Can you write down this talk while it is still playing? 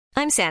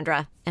I'm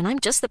Sandra, and I'm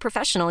just the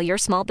professional your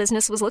small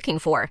business was looking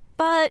for.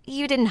 But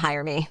you didn't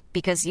hire me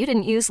because you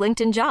didn't use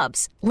LinkedIn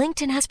Jobs.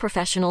 LinkedIn has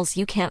professionals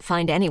you can't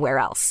find anywhere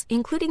else,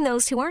 including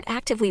those who aren't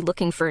actively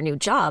looking for a new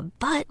job,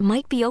 but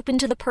might be open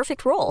to the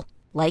perfect role,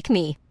 like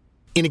me.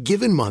 In a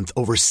given month,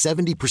 over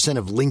 70%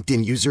 of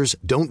LinkedIn users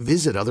don't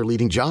visit other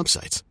leading job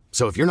sites.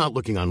 So if you're not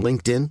looking on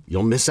LinkedIn,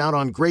 you'll miss out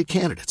on great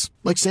candidates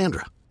like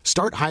Sandra.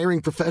 Start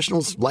hiring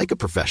professionals like a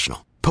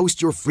professional.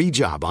 Post your free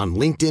job on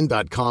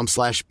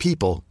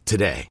linkedin.com/people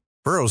today.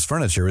 Burrow's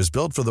furniture is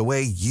built for the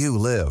way you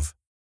live.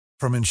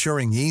 From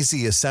ensuring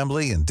easy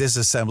assembly and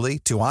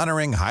disassembly to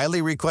honoring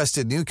highly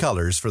requested new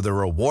colors for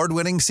their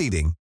award-winning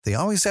seating, they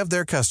always have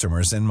their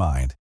customers in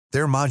mind.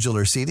 Their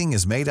modular seating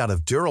is made out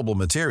of durable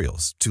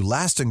materials to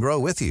last and grow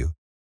with you.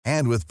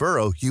 And with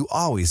Burrow, you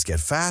always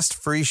get fast,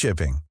 free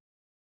shipping.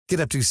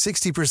 Get up to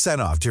 60%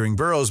 off during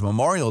Burrow's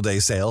Memorial Day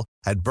sale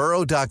at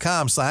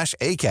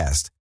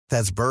burrow.com/ACAST.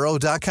 That's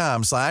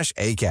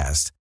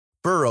burrow.com/ACAST.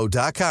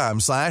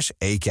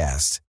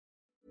 burrow.com/ACAST.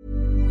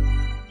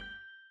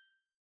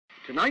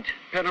 Tonight,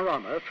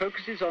 Panorama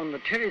focuses on the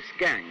terrace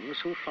gangs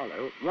who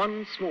follow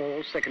one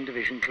small second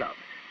division club,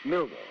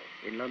 Millwall,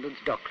 in London's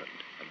Dockland.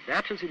 And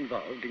that has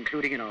involved,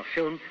 including in our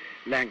film,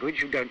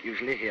 language you don't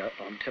usually hear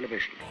on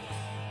television.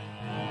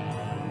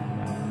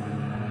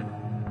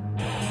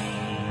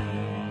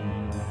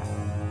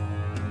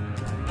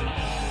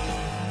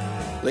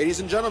 Ladies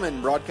and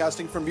gentlemen,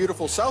 broadcasting from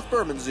beautiful South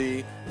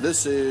Bermondsey,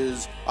 this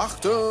is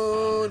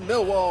Achtung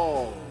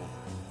Millwall.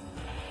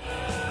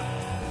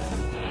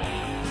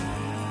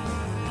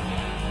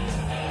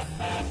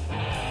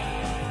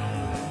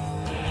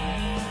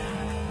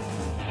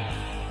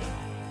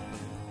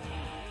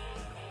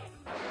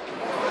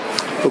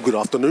 Well, good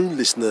afternoon,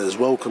 listeners.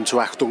 Welcome to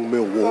Achtung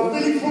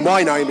Millwall.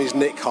 My name is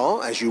Nick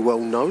Hart, as you well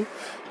know,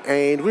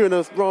 and we're in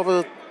a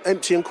rather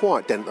empty and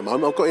quiet den at the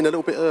moment. I got in a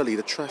little bit early.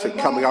 The traffic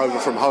coming over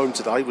from home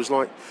today was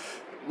like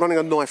running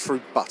a knife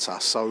through butter,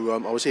 so I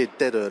was here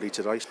dead early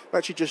today. We're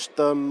actually just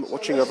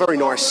watching a very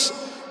nice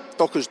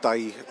Dockers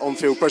Day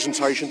on-field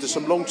presentation to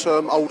some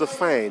long-term older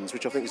fans,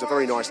 which I think is a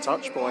very nice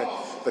touch by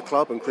the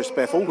club and Chris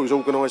Bethel, who's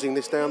organising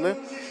this down there.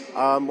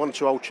 One or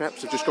two old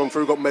chaps have just gone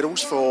through, got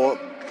medals for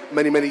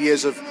many, many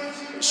years of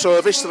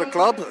service to the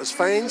club as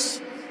fans.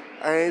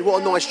 And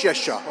what a nice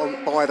gesture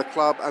by the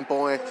club and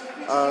by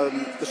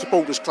the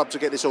supporters club to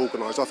get this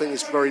organised. I think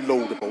it's very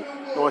laudable.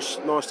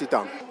 Nicely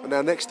done. And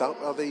now next up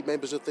are the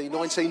members of the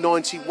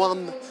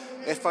 1991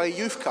 FA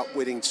Youth Cup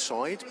winning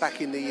side, back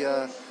in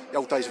the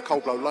old days of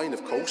Coldblow Lane,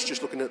 of course.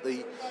 Just looking at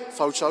the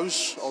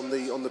photos on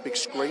the big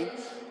screen.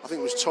 I think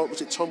it was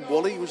Tom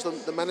Wally was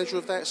the manager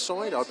of that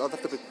side. I'd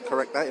have to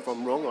correct that if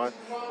I'm wrong. I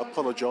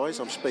apologise.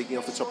 I'm speaking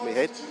off the top of my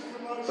head.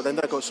 But then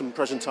they've got some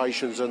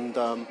presentations and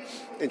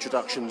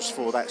introductions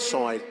for that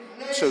side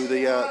to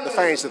the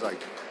fans today.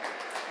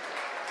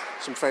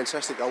 Some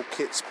fantastic old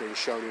kits being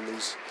shown in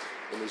these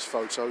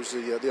photos.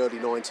 The early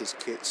 90s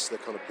kits, the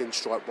kind of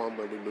pinstripe one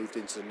when we moved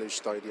into the new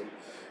stadium,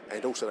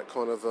 and also that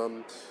kind of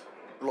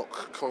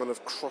block kind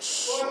of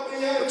cross.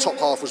 The top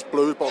half was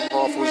blue, the bottom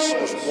half was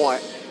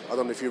white. I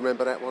don't know if you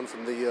remember that one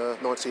from the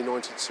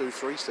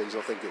 1992-3 season,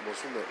 I think it was,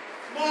 wasn't it?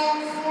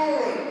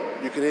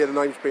 You can hear the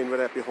names being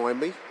read out behind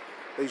me.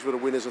 These were the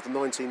winners of the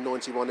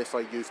 1991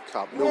 FA Youth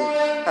Cup. Mill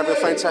having a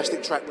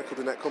fantastic track record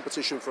in that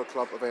competition for a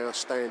club of our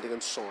standing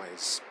and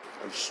size.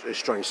 And it's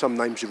strange, some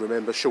names you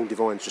remember. Sean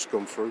Devine's just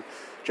gone through.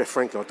 Jeff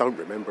Franklin I don't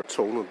remember at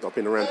all. I've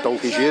been around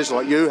donkey's years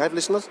like you have,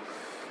 listeners.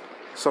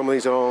 Some of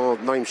these are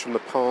names from the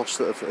past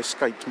that have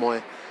escaped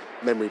my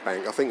memory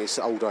bank. I think it's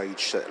old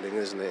age settling,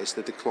 isn't it? It's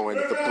the decline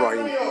of the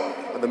brain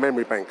and the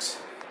memory banks.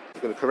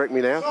 You're going to correct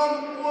me now?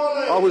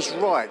 I was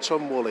right.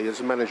 Tom Wally is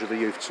the manager of the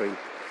youth team.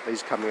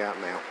 He's coming out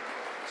now.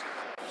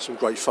 Some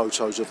great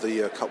photos of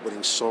the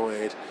cup-winning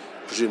side,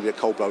 presumably at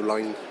Coldblow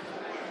Lane.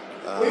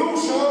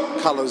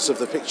 Colours of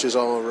the pictures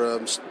are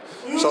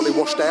slightly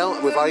washed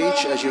out with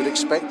age, as you would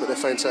expect, but they're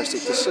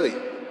fantastic to see.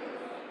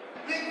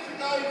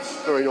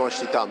 Very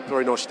nicely done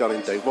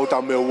indeed. Well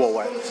done,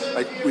 Millwall.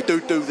 We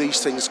do these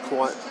things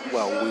quite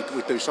well.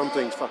 We do some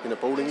things fucking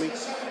appallingly,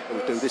 and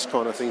we do this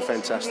kind of thing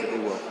fantastically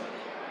well.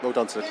 Well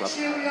done to the club.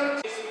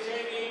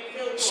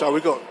 So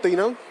we've got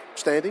Dino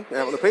standing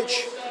out on the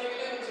pitch.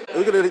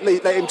 We're going to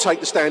let him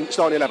take the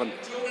starting 11.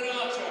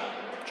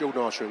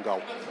 Jordan Archer in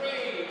goal.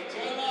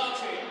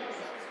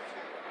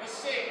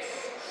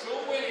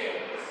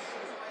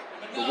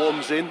 The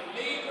one's in.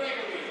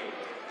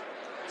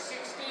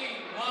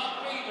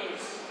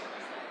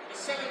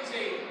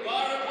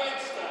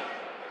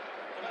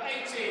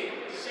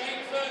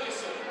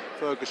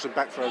 Ferguson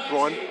back for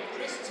O'Brien.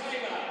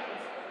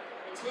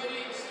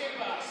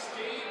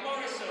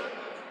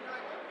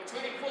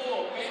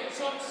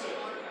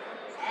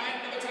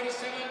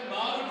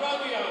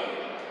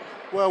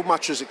 Well,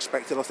 much as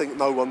expected. I think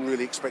no one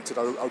really expected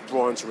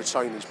O'Brien to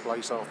retain his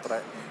place after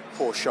that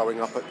poor showing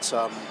up at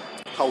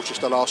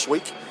Colchester last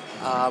week.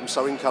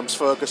 So in comes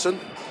Ferguson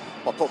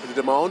by popular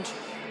demand.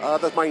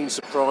 The main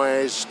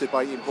surprise,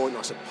 debating point,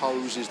 I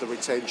suppose, is the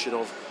retention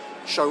of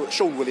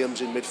Sean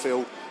Williams in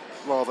midfield.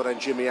 rather than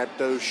Jimmy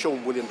Abdou.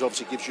 Sean Williams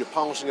obviously gives you a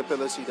passing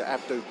ability that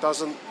Abdou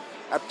doesn't.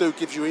 Abdou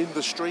gives you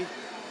industry,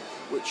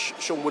 which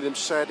Sean Williams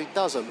sadly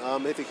doesn't.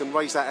 If he can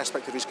raise that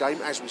aspect of his game,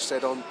 as we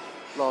said on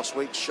last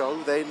week's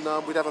show, then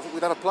we'd have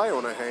a player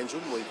on our hands,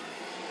 wouldn't we?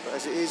 But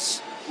as it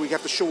is, we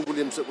have the Sean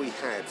Williams that we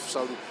have.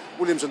 So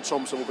Williams and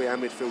Thompson will be our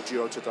midfield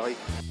duo today.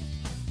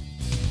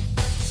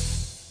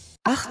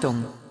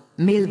 Achtung,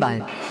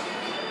 Mehlball.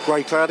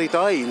 Grey cloudy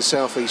day in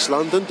southeast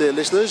London, dear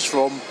listeners,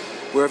 from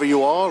wherever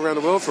you are around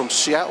the world, from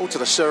Seattle to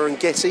the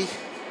Serengeti,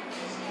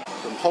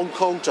 from Hong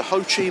Kong to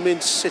Ho Chi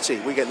Minh City.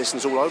 We get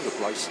listeners all over the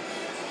place,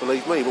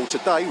 believe me. Well,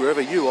 today, wherever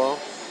you are,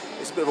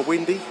 it's a bit of a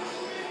windy,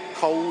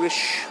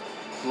 coldish,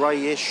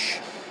 greyish,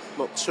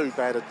 not too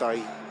bad a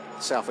day,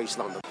 southeast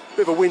London.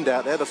 Bit of a wind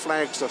out there. The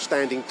flags are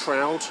standing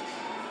proud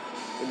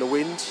in the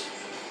wind.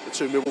 The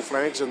two Millwall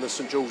flags and the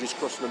St George's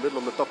Cross in the middle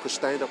on the Dockers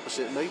stand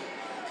opposite me.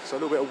 So a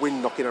little bit of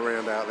wind knocking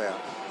around out there.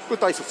 Good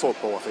day for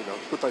football, I think, though.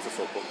 Good day for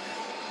football.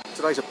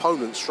 Today's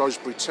opponents,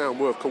 Shrewsbury Town,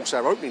 were, of course,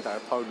 our opening day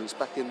opponents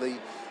back in the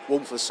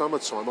warmth of the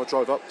summertime. I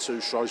drove up to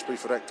Shrewsbury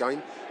for that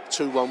game.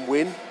 2-1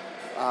 win.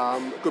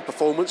 Good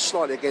performance,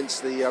 slightly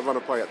against the run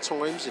of play at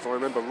times, if I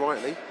remember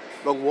rightly.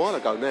 Long while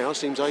ago now,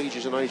 seems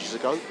ages and ages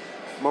ago.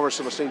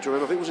 Morrison, I seem to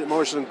remember, I think, was it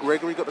Morrison and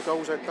Gregory got the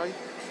goals that day?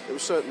 It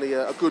was certainly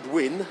a good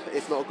win,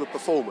 if not a good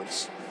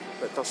performance.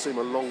 That does seem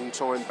a long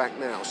time back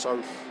now.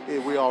 So here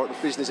we are at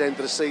the business end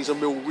of the season.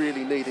 Mill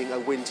really needing a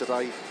win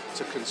today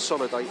to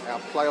consolidate our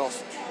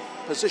playoff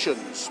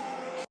positions.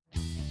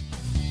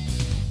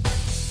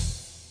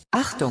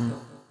 Achtung,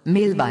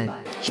 Mehlball.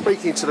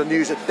 Speaking to the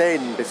news at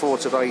Den before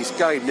today's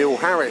game, Neil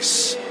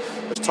Harris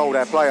has told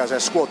our players, our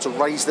squad, to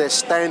raise their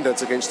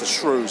standards against the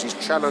Shrews. He's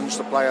challenged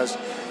the players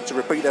to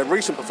repeat their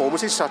recent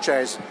performances, such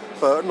as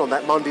Burton on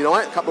that Monday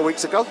night a couple of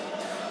weeks ago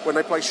when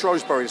they played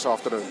Shrewsbury this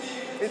afternoon.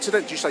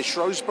 Incidentally, do you say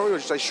Shrewsbury or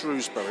do you say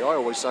Shrewsbury? I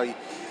always say,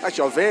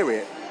 actually I vary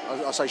it.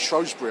 I say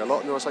Shrewsbury a lot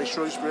and then I say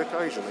Shrewsbury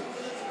occasionally.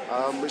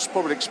 Which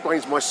probably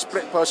explains my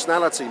split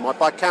personality, my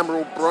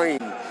bicameral brain,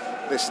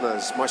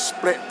 listeners, my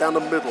split down the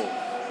middle.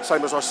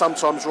 Same as I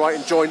sometimes write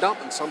in joined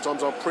up and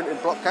sometimes I'll print in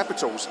block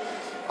capitals.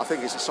 I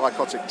think it's a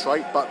psychotic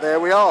trait, but there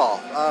we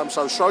are.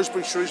 So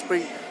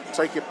Shrewsbury,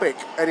 take your pick.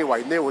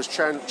 Anyway, Neil has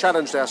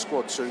challenged our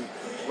squad to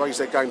raise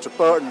their game to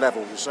Burton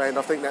levels, and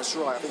I think that's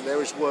right. I think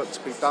there is work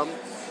to be done.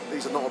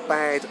 These are not a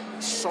bad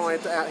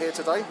side out here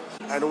today.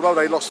 And although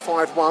they lost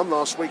 5-1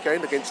 last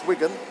weekend against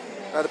Wigan,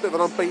 they had a bit of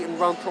an unbeaten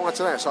run prior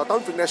to that. So I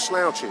don't think they're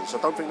slouches.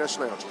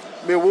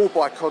 Millwall,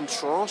 by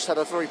contrast, had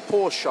a very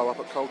poor show up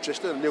at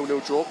Colchester, a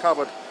 0-0 draw,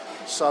 covered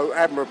so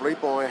admirably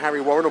by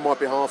Harry Warren on my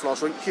behalf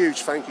last week.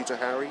 Huge thank you to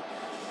Harry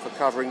for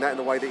covering that in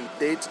the way that he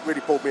did. Really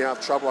pulled me out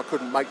of trouble. I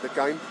couldn't make the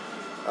game.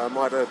 I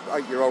had an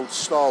 8-year-old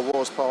Star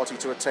Wars party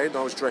to attend.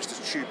 I was dressed as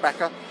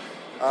Chewbacca.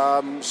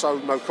 So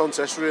no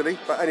contest really,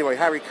 but anyway,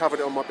 Harry covered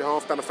it on my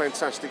behalf, done a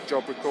fantastic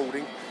job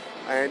recording,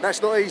 and that's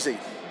not easy,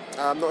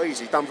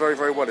 done very,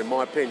 very well in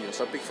my opinion,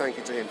 so big thank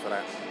you to him for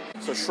that.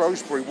 So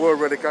Shrewsbury were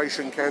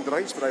relegation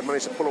candidates, but they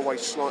managed to pull away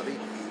slightly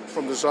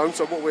from the zone,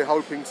 so what we're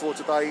hoping for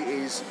today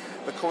is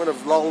the kind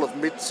of lull of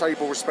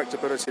mid-table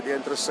respectability at the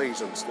end of the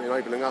season,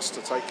 enabling us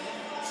to take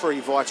 3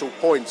 vital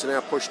points in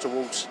our push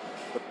towards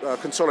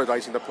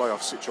consolidating the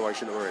playoff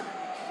situation that we're in.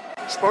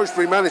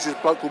 Shrewsbury manager is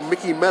a bloke called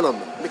Mickey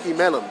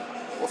Mellon.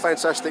 What a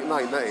fantastic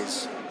name that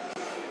is.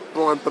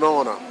 Brian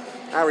Banana,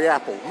 Harry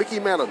Apple,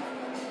 Mickey Mellon.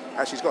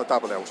 Actually, he's got a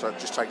double L, so it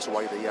just takes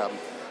away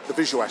the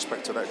visual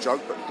aspect of that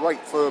joke, but great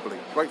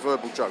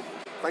verbal joke.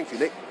 Thank you,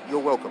 Nick. You're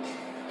welcome.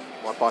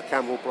 My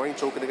bicameral brain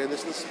talking again,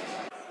 listeners.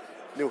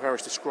 Neil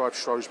Harris described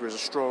Shrewsbury as a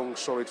strong,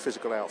 solid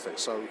physical outfit,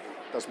 so it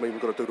does mean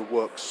we've got to do the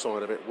work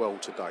side of it well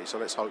today. So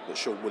let's hope that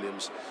Sean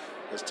Williams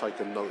has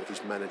taken note of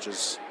his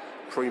manager's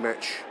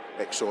pre-match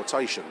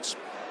exhortations.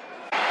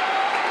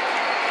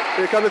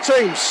 Here come the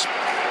teams.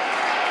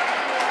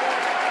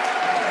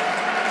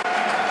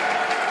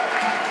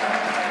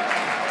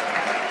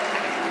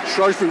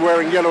 Shrewsbury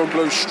wearing yellow and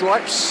blue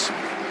stripes,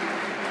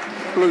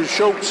 blue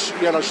shorts,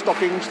 yellow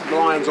stockings. The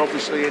Lions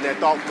obviously in their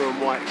dark blue and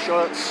white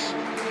shirts,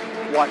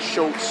 white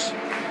shorts,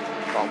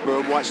 dark blue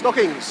and white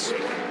stockings.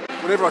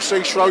 Whenever I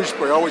see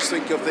Shrewsbury, I always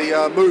think of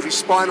the movie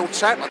Spinal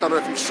Tap. I don't know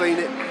if you've seen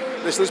it,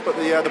 listeners, but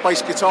the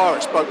bass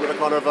guitarist bloke with a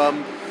kind of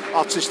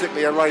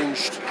artistically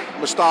arranged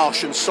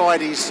moustache and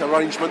sideys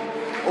arrangement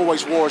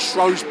always wore a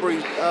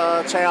Shrewsbury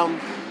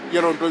Town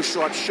yellow and blue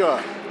striped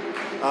shirt.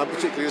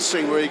 Particularly the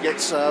scene where he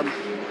gets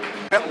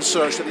metal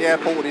searched at the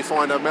airport and you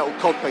find a metal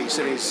codpiece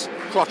in his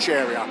crotch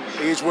area.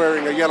 He is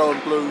wearing a yellow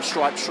and blue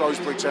striped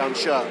Shrewsbury Town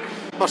shirt.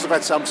 Must have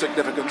had some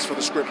significance for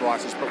the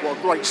scriptwriters, but what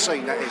a great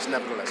scene that is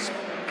nevertheless.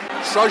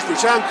 Shrewsbury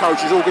Town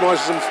coaches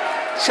organised some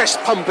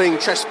chest-pumping,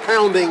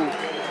 chest-pounding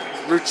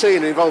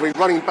routine involving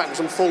running backwards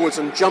and forwards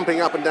and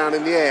jumping up and down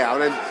in the air,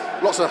 and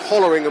then lots of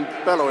hollering and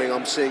bellowing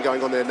I'm seeing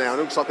going on there now. It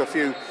looks like a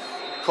few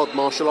COD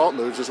martial art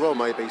moves as well,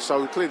 maybe.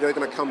 So clearly they're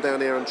going to come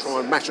down here and try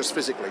and match us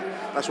physically.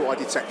 That's what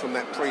I detect from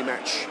that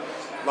pre-match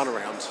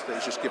runaround that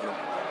he's just given them.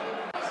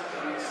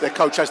 Their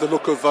coach has the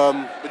look of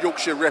the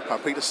Yorkshire Ripper,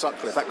 Peter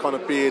Sutcliffe, that kind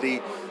of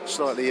beardy,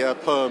 slightly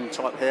perm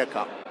type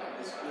haircut.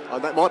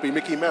 That might be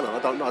Mickey Mellon. I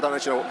don't know. I don't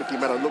actually know what Mickey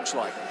Mellon looks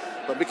like.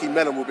 But Mickey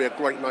Mellon will be a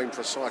great name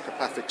for a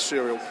psychopathic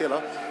serial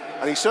killer.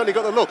 And he's certainly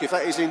got the look, if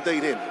that is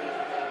indeed him.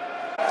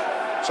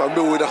 So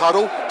Mill with a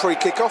huddle,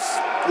 pre-kick-off.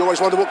 You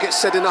always wonder what gets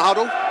said in the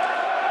huddle.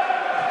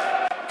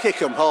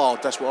 Kick 'em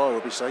hard, that's what I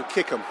would be saying.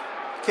 Kick 'em.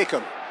 Kick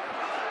 'em.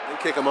 And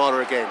kick 'em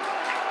harder again.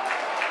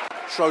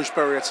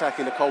 Shrewsbury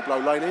attacking the Cold Blow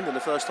Lane end in the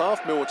first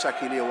half. Mill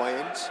attacking the away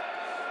ends.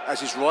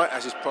 As is right,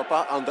 as is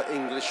proper, under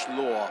English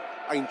law.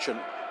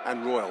 Ancient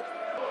and royal.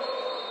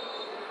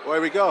 Well,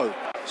 here we go.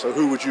 So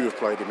who would you have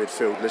played in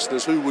midfield,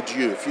 listeners? Who would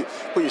you, if you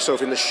put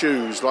yourself in the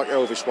shoes, like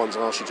Elvis once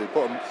asked you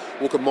to,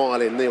 walk a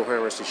mile in Neil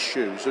Harris's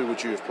shoes, who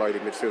would you have played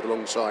in midfield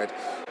alongside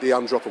the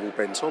undroppable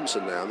Ben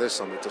Thompson now? And there's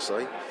something to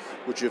say.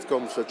 Would you have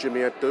gone for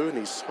Jimmy Abdou and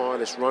his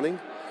tireless running,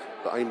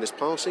 but aimless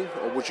passing?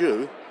 Or would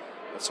you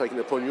have taken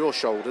it upon your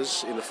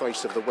shoulders in the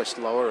face of the West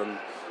Lower and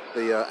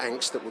the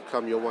angst that would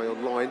come your way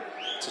online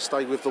to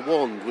stay with the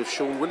wand, with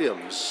Sean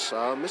Williams?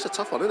 It's a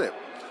tough one, isn't it?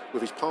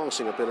 With his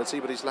passing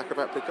ability, but his lack of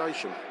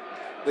application.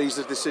 These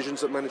are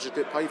decisions that managers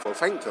get paid for.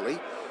 Thankfully,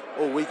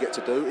 all we get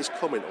to do is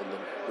comment on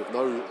them with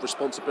no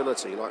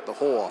responsibility, like the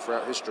whore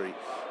throughout history.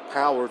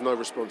 Power of no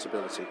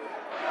responsibility.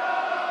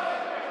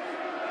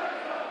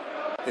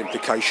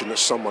 Implication that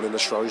someone in the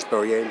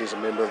Shrewsbury end is a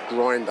member of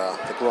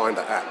Grindr, the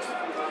Grindr app.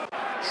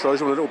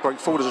 Shrewsbury with a little break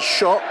forward as a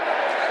shot.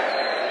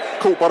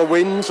 Caught by the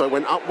wind, so it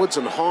went upwards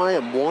and high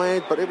and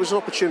wide, but it was an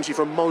opportunity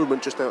for a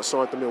moment just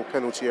outside the Mill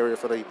penalty area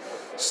for the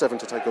Seven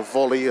to take a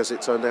volley, as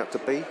it turned out to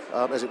be.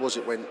 As it was,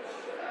 it went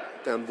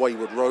down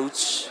wayward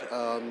roads,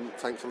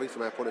 thankfully,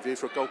 from our point of view,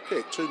 for a goal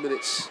kick. 2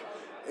 minutes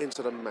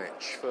into the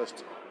match.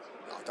 First,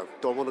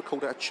 do I want to call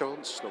that a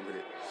chance? Not really.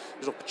 It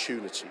was an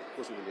opportunity. It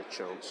wasn't really a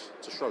chance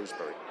to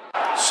Shrewsbury.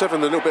 Seven,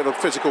 a little bit of a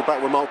physical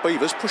back with Mark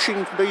Beavers,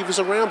 pushing Beavers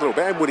around a little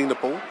bit and winning the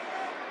ball.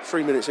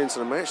 3 minutes into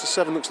the match, the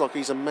Seven looks like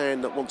he's a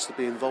man that wants to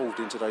be involved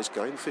in today's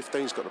game.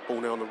 15's got the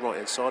ball now on the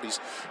right-hand side. He's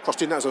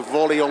crossed in. That was a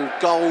volley on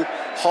goal,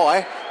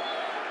 high.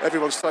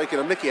 Everyone's taking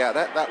a mickey out of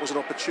that. That was an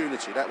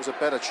opportunity. That was a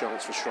better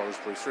chance for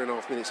Shrewsbury.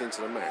 3.5 minutes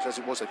into the match. As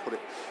it was, they put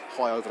it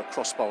high over the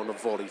crossbar on the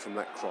volley from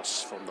that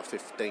cross from the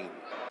 15.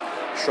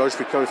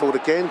 Shrewsbury coming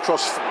forward again.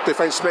 Cross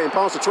defence splitting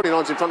past. The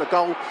 29's in front of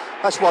goal.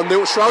 That's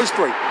 1-0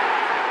 Shrewsbury.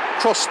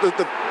 Cross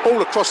the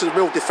ball across the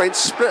Mill defence,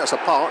 split us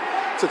apart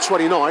to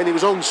 29. He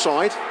was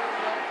onside.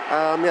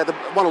 The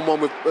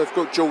one-on-one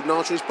with Jordan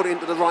Archer. He's put it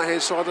into the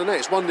right-hand side of the net.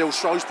 It's 1-0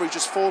 Shrewsbury,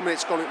 just 4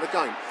 minutes gone into the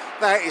game.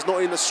 That is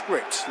not in the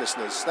script,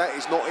 listeners. That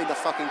is not in the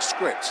fucking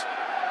script.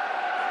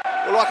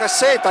 Well, like I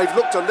said, they've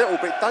looked a little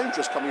bit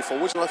dangerous coming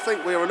forwards, and I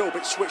think we're a little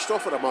bit switched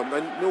off at the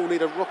moment. They all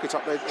need a rocket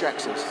up their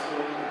Jacksons.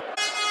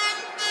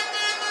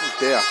 Oh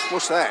dear,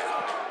 what's that?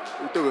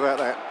 We'll do without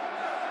that.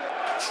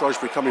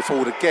 Shrewsbury coming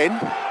forward again.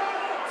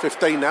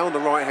 15 now on the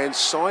right-hand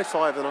side,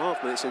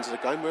 5.5 minutes into the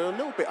game. We're a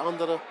little bit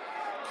under the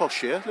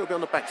cosh here, a little bit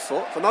on the back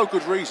foot, for no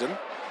good reason.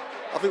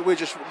 I think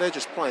they're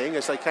just playing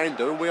as they can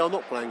do, and we are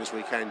not playing as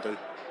we can do.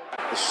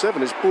 The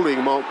Seven is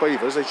bullying Mark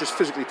Beavers. They just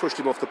physically pushed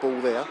him off the ball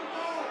there.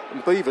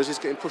 And Beavers is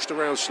getting pushed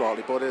around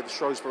slightly by the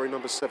Shrewsbury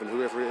number 7,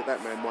 whoever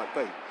that man might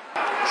be.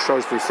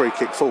 Shrewsbury free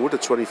kick forward, the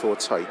 24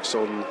 takes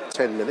on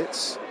 10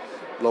 minutes.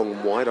 Long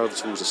and wide, over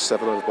towards the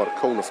 7, over by the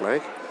corner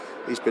flag.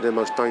 He's been their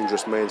most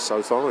dangerous man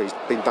so far. He's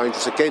been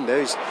dangerous again there.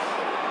 He's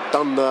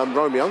done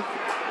Romeo.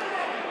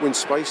 Wins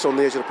space on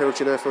the edge of the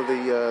penalty now for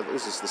the...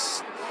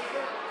 this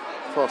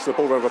passing the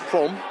ball over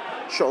Plom.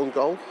 Shot on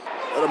goal.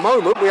 At the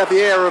moment, we have the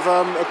air of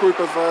a group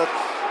of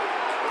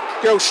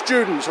girl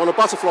students on a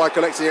butterfly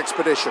collecting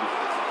expedition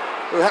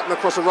who happen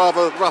across a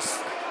rather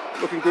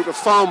rough-looking group of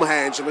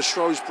farmhands in a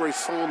Shrewsbury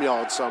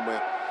farmyard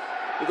somewhere.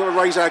 We've got to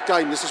raise our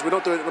game. We're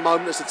not doing it at the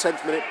moment. It's the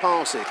 10th minute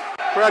passing.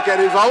 Crowd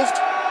getting involved.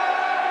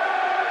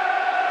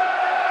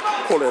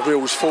 Quality of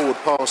Will's forward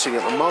passing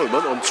at the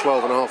moment on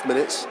 12.5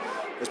 minutes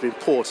has been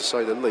poor, to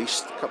say the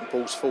least. A couple of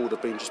balls forward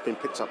have just been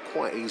picked up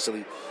quite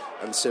easily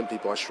and simply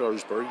by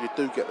Shrewsbury. You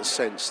do get the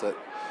sense that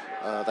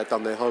they've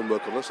done their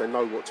homework on us. They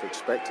know what to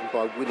expect, and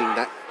by winning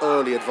that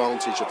early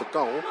advantage of the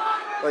goal,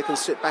 they can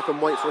sit back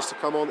and wait for us to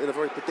come on in a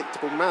very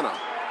predictable manner.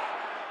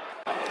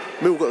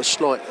 Mill got a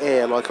slight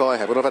air like I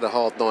have. When I've had a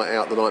hard night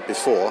out the night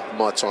before,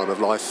 my time of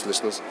life,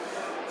 listeners,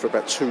 for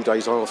about 2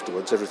 days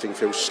afterwards, everything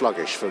feels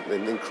sluggish.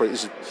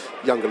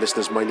 Younger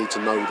listeners may need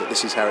to know that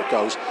this is how it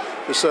goes.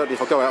 But certainly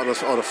if I go out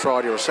on a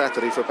Friday or a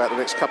Saturday for about the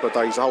next couple of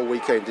days, the whole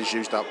weekend is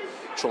used up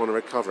trying to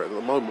recover it. At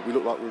the moment, we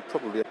look like we're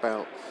probably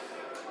about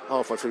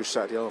halfway through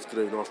Saturday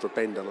afternoon after a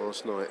bender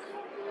last night.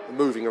 We're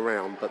moving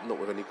around, but not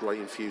with any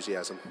great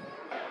enthusiasm.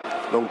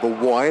 Long ball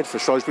wide for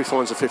Shrewsbury,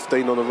 finds a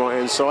 15 on the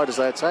right-hand side as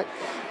they attack.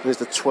 There's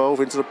the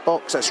 12 into the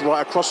box. That's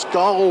right across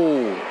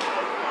goal.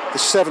 The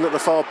 7 at the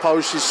far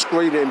post is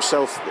screaming at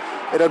himself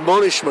in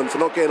admonishment for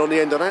not getting on the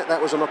end of that. That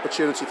was an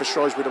opportunity for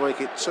Shrewsbury to make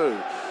it 2.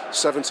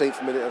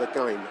 17th minute of the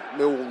game.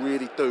 Mill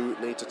really do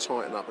need to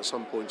tighten up at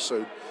some point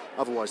soon.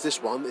 Otherwise,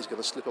 this one is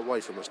going to slip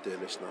away from us, dear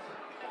listener.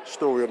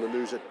 Story on the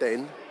news at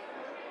Den.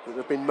 There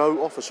have been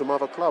no offers from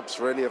other clubs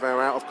for any of our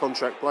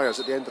out-of-contract players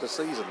at the end of the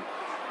season.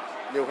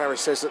 Neil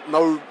Harris says that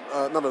none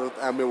of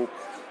our Mill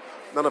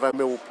None of our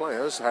Mill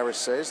players, Harris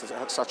says,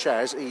 such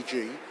as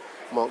E.g.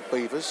 Mark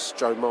Beavers,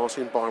 Joe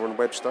Martin, Byron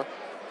Webster,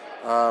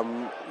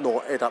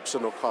 nor Ed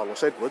Upson or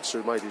Carlos Edwards,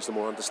 who maybe is the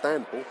more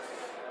understandable,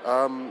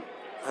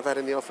 have had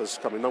any offers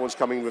coming. No one's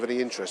coming with any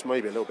interest.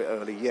 Maybe a little bit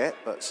early yet,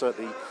 but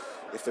certainly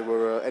if there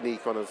were any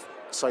kind of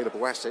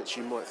saleable assets,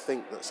 you might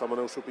think that someone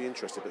else would be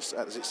interested. But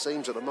as it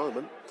seems at the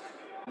moment,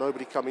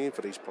 nobody coming in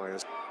for these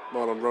players.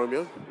 Marlon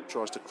Romeo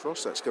tries to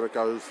cross. That's going to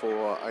go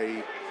for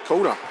a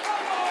corner.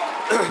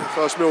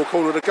 First Mill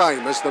corner of the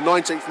game as the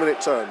 19th minute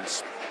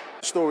turns.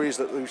 The story is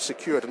that we've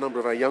secured a number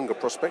of our younger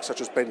prospects,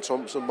 such as Ben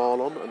Thompson,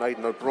 Marlon and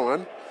Aidan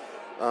O'Brien,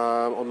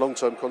 on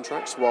long-term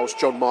contracts, whilst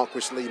John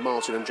Marquis, Lee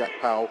Martin and Jack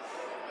Powell,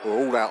 who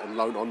are all out on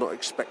loan, are not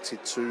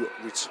expected to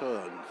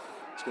return.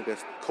 It's going to be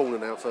a corner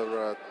now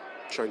for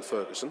Shane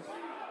Ferguson.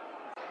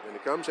 In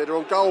it comes, header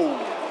on goal.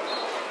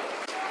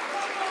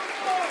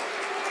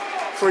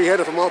 Free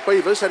header from Mark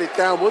Beavers, headed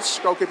downwards.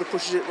 Goalkeeper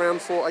pushes it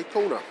round for a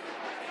corner.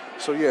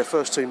 So yeah,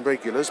 first team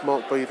regulars,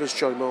 Mark Beavers,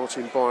 Joe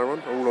Martin,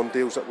 Byron, all on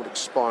deals that will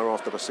expire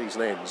after the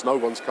season ends. No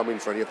one's come in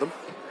for any of them,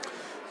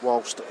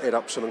 whilst Ed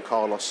Upson and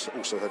Carlos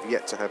also have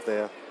yet to have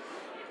their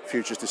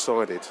futures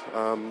decided.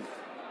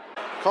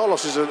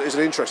 Carlos is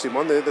an interesting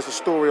one. There's a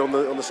story on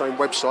the same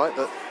website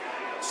that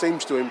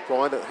seems to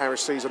imply that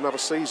Harris sees another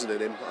season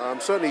in him.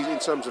 Certainly in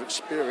terms of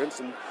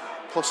experience and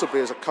possibly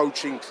as a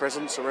coaching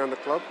presence around the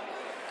club.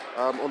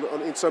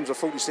 In terms of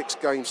 46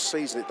 game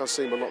season, it does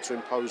seem a lot to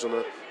impose on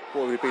a,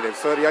 what would he be then,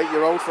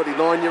 38-year-old,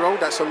 39-year-old?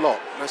 That's a lot.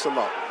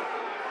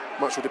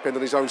 Much will depend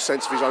on his own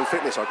sense of his own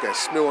fitness, I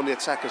guess. Mill on the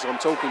attack as I'm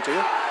talking to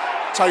you.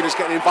 Taylor's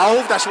getting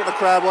involved. That's what the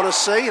crowd want to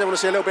see. They want to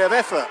see a little bit of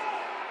effort.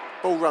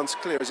 Ball runs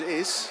clear as it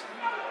is.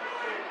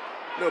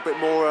 A little bit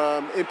more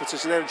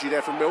impetus and energy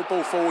there from Mill.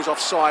 Ball falls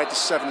offside. The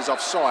 7 is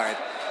offside.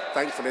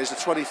 Thankfully, as the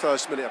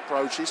 21st minute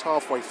approaches,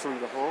 halfway through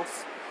the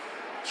half,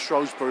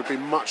 Shrewsbury have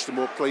been much the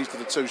more pleased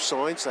with the two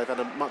sides. They've had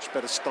a much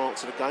better start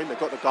to the game. They've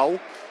got the goal,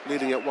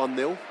 leading at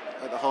 1-0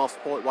 at the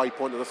halfway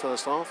point of the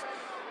first half.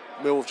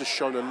 Mill have just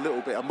shown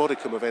a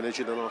modicum of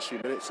energy in the last few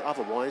minutes.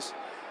 Otherwise,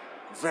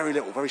 very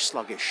little, very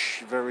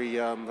sluggish, very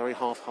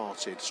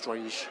half-hearted.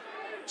 Strange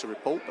to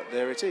report, but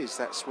there it is.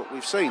 That's what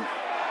we've seen.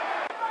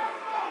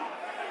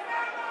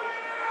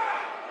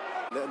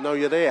 Let them know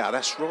you're there.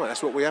 That's right.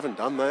 That's what we haven't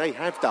done. They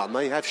have done.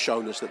 They have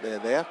shown us that they're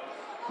there.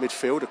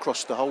 Midfield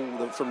across the whole,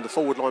 from the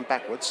forward line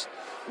backwards.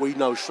 We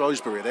know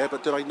Shrewsbury are there,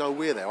 but do they know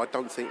we're there? I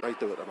don't think they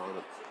do at the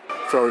moment.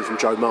 Throw in from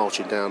Joe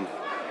Martin down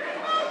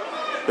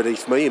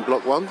beneath me in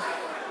block 1.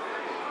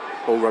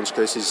 Ball runs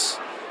clear. This is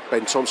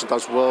Ben Thompson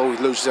does well. He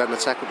loses out an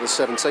attack at the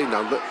 17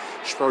 now, but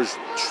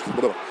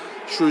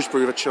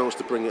Shrewsbury have a chance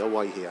to bring it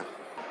away here.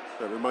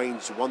 It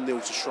remains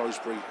 1-0 to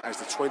Shrewsbury as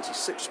the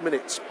 26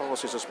 minutes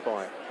passes us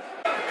by.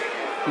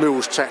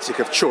 Mill's tactic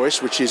of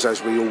choice, which is,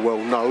 as we all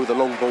well know, the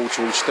long ball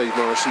towards Steve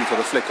Morrison for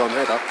the flick-on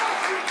header,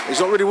 is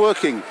not really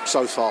working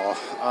so far.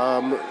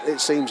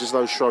 It seems as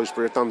though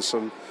Shrewsbury have done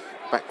some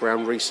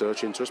background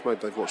research into us.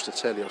 Maybe they've watched the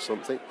telly or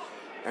something,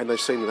 and they've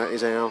seen that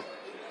is our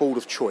ball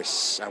of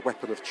choice, our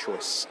weapon of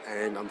choice.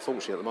 And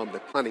unfortunately, at the moment,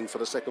 they're planning for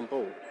the second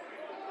ball.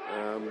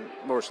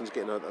 Morrison's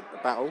getting a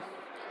battle,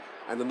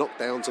 and the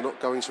knockdowns are not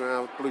going to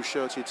our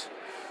blue-shirted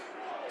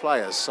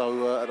players.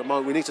 So at the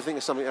moment we need to think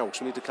of something else.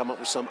 We need to come up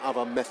with some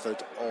other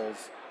method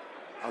of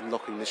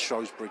unlocking this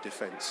Shrewsbury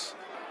defence.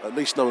 At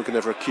least no one can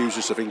ever accuse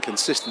us of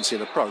inconsistency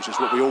in approach. It's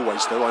what we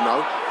always do, I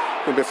know.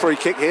 Going to be a free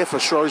kick here for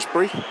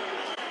Shrewsbury.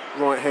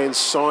 Right hand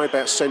side,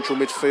 about central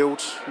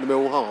midfield, in the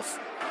middle half.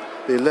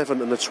 The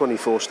 11 and the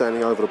 24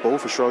 standing over the ball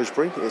for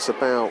Shrewsbury. It's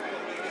about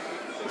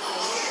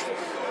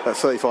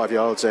 35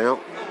 yards out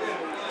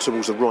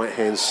towards the right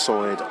hand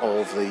side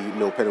of the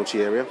Mill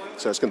penalty area.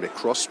 So it's going to be a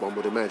cross, one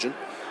would imagine.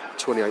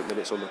 28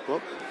 minutes on the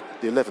clock.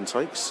 The 11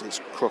 takes, it's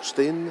crossed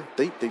in,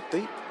 deep,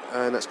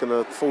 and that's going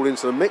to fall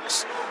into the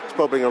mix. It's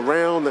bobbling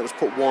around, that was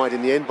put wide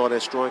in the end by their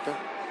striker.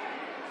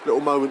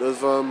 Little moment of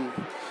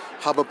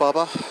hubba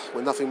bubba,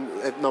 when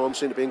no one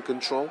seemed to be in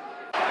control.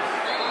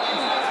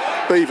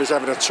 Beavers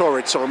having a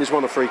torrid time. He's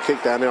won a free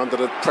kick down there under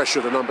the pressure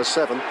of the number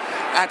 7.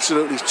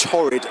 Absolutely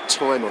torrid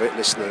time of it,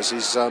 listeners.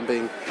 He's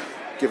being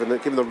given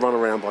the run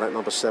around by that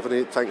number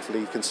 7. Thankfully,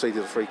 he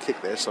conceded a free kick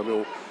there, so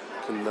we'll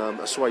can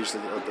assuage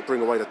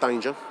bring away the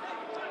danger.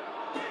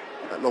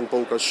 That long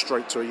ball goes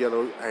straight to a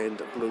yellow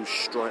and blue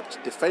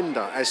striped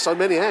defender, as so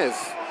many have.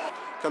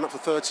 Coming up for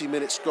 30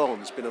 minutes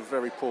gone. It's been a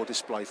very poor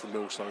display from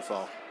Mill so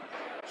far.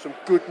 Some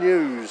good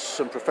news,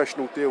 some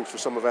professional deals for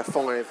some of our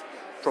 5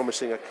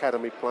 promising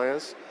academy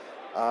players.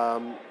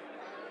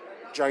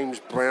 James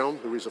Brown,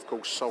 who is of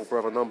course sole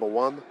brother number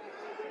 1,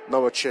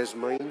 Noah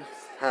Chesmane,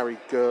 Harry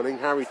Girling,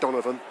 Harry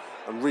Donovan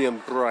and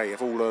Rian Bray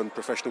have all earned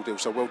professional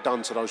deals, so well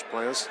done to those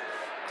players.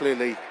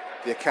 Clearly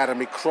the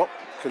academy crop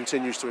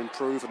continues to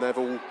improve and they've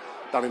all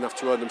done enough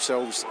to earn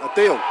themselves a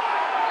deal.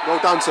 Well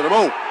done to them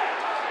all.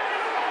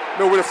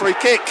 Mill with a free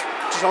kick,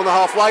 just on the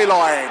halfway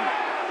line.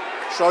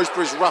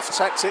 Shrewsbury's rough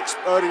tactics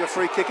earning a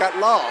free kick at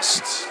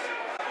last.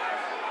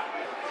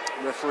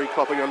 The referee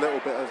copping a little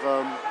bit of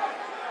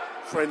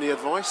friendly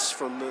advice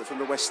from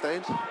the West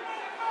Stand.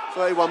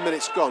 31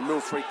 minutes gone, Mill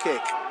free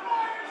kick.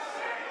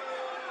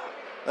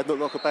 They've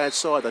looked like a bad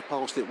side. They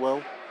passed it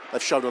well.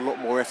 They've shown a lot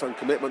more effort and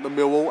commitment than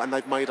Millwall, and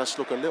they've made us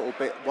look a little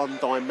bit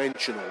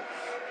one-dimensional.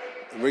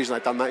 The reason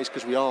they've done that is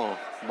because we are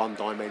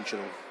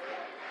one-dimensional.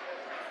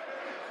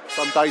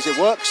 Some days it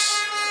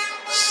works,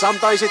 some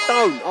days it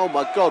don't. Oh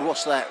my God,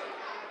 what's that?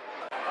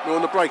 We're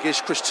on the break.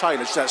 Here's Chris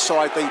Taylor just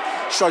outside the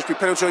Shrewsbury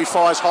penalty. He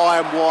fires high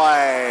and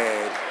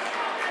wide.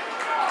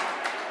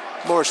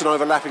 Morrison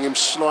overlapping him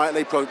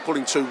slightly,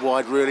 pulling too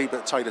wide really,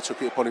 but Taylor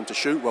took it upon him to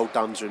shoot. Well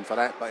done to him for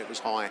that, but it was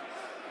high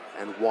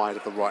and wide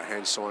of the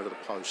right-hand side of the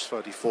post.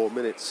 34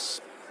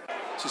 minutes.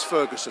 This is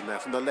Ferguson now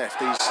from the left.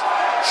 His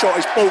shot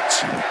is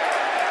balked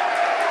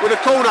with a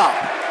corner.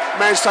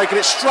 Man's taken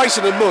it straight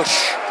in the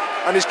mush,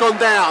 and he's gone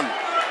down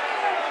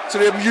to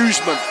the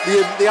amusement,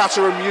 the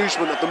utter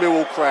amusement of the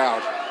Millwall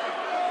crowd.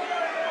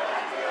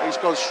 He's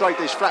gone straight,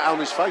 he's flat on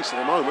his face at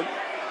the moment.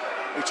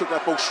 He took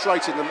that ball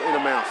straight in the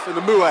mouth, in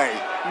the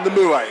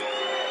muay.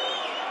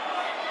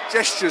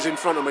 Gestures in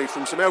front of me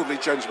from some elderly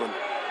gentlemen,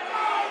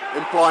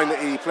 implying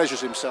that he pleasures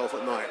himself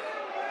at night.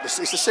 It's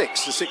the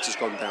six. The six has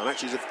gone down.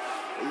 Actually,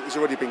 he's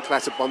already been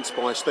clattered once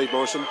by Steve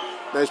Morrison.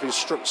 Now he's been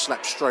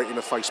slapped straight in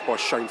the face by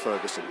Shane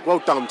Ferguson. Well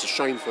done to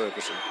Shane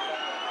Ferguson.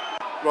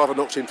 Rather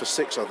knocked in for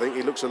 6, I think.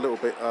 He looks a little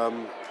bit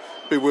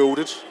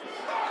bewildered.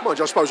 Mind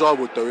you, I suppose I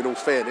would do, in all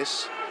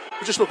fairness.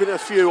 We're just looking at a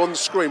few on the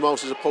screen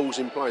whilst there's a pause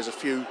in play. There's a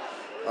few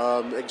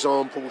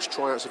examples,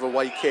 tryouts of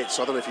away kits.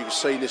 I don't know if you've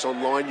seen this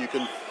online. You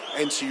can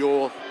enter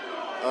your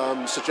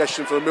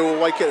suggestion for a Millwall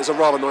away kit. There's a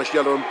rather nice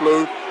yellow and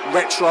blue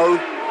retro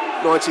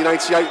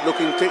 1988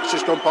 looking kit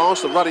just gone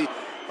past. A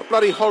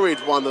bloody horrid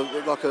one,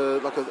 like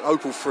an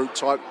opal fruit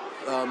type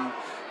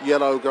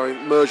yellow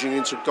merging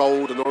into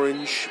gold and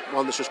orange.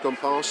 One that's just gone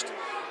past.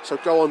 So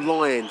go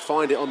online,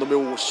 find it on the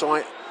Millwall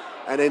site,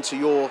 and enter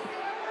your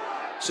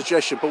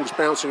suggestion. Ball's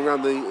bouncing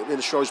around in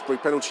the Shrewsbury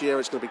penalty area.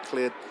 It's going to be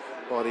cleared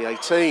by the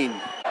 18.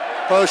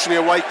 Personally,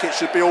 away kit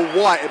should be all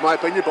white in my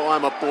opinion, but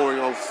I'm a boring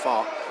old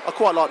fart. I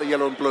quite like the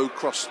yellow and blue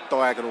cross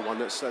diagonal one.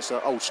 That's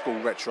an old school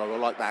retro. I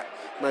like that.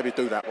 Maybe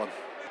do that one.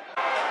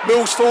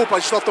 Mills forward play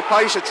just off the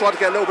pace. They tried to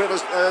get a little bit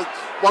of a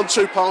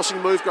 1-2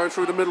 passing move going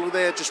through the middle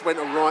there. Just went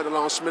on right at the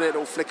last minute. A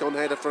little flick on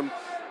header from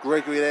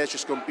Gregory there. It's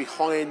just gone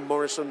behind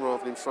Morrison rather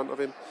than in front of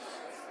him.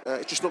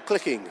 It's just not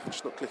clicking.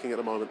 Just not clicking at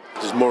the moment.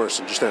 This is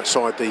Morrison just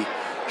outside the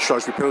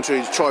Shrewsbury penalty.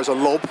 He tries a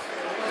lob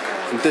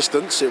from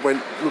distance. It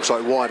looks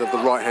like wide of the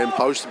right-hand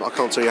post. I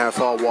can't tell you how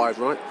far wide,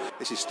 right?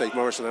 This is Steve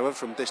Morrison, however,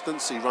 from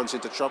distance. He runs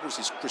into trouble. This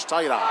is Chris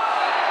Taylor.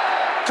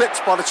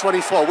 Clipped by the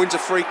 24. Wins a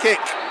free kick.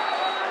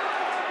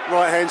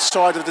 Right-hand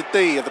side of the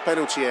D of the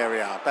penalty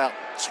area. About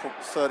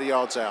 30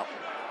 yards out.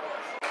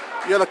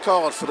 Yellow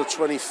card for the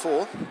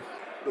 24.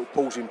 Little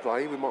pause in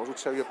play. We might as well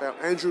tell you about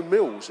Andrew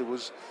Mills, who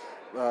was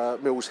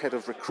Mills' head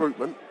of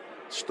recruitment.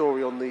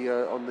 Story on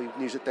the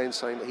news at Den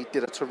saying that he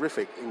did a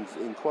terrific,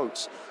 in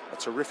quotes, a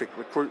terrific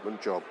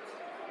recruitment job.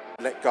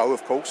 Let go,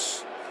 of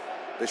course.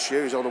 This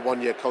year he's on a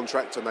 1-year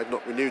contract and they've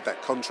not renewed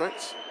that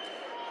contract.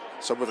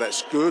 So whether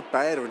that's good,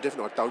 bad or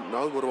indifferent, I don't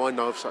know. What do I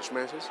know of such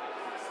matters?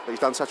 But he's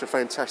done such a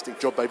fantastic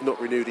job, they've not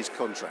renewed his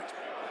contract.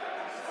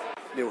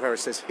 Neil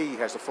Harris says he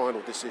has the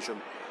final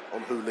decision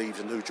on who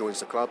leaves and who joins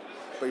the club.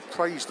 But he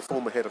praised the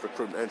former head of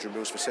recruitment, Andrew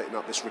Mills, for setting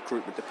up this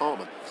recruitment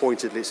department.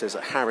 Pointedly, it says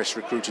that Harris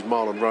recruited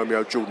Marlon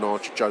Romeo, Jordan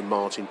Archer, Joe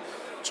Martin,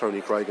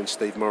 Tony Craig and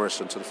Steve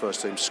Morrison to the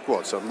first team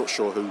squad. So I'm not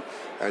sure who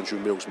Andrew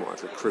Mills might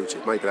have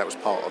recruited. Maybe that was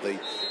part of the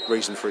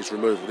reason for his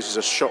removal. This is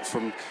a shot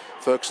from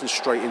Ferguson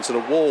straight into the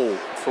wall.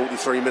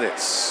 43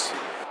 minutes.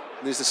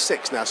 And there's the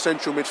 6 now,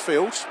 central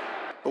midfield.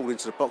 Ball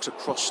into the box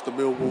across the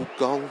Millwall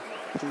goal.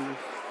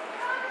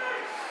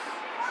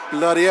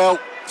 Bloody hell.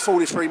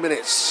 43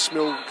 minutes.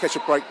 Mill catch a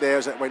break there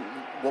as that went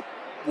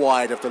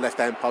wide of the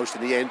left-hand post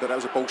in the end, but that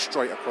was a ball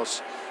straight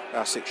across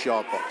our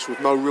 6-yard box with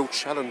no real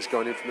challenge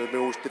going in from the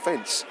Mill's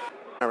defence.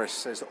 Harris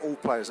says that all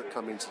players that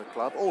come into the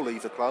club or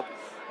leave the club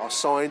are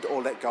signed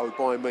or let go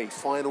by me.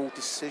 Final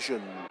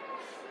decision.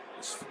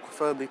 It's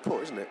firmly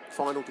put, isn't it?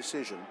 Final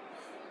decision.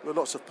 There are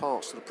lots of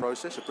parts to the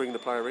process of bringing the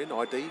player in,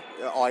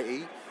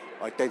 i.e.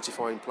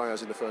 identifying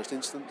players in the first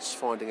instance,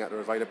 finding out their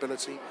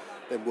availability,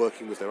 then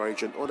working with their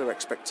agent on their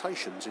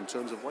expectations in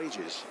terms of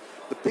wages.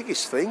 The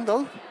biggest thing,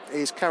 though,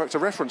 is character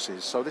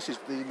references. So this is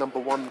the number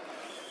one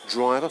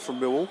driver from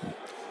Millwall,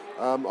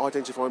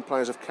 identifying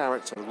players of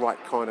character, the right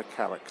kind of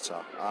character.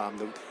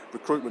 The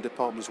recruitment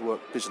departments work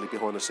busily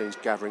behind the scenes,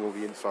 gathering all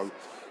the info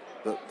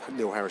that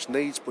Neil Harris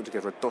needs, putting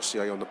together a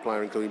dossier on the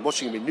player, including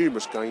watching him in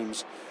numerous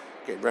games,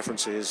 getting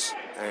references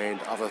and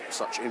other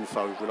such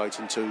info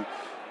relating to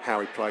how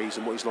he plays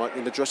and what he's like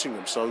in the dressing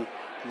room. So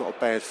not a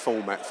bad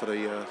format for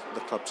the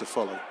club to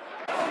follow.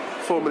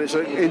 4 minutes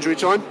injury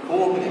time.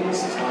 4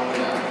 minutes.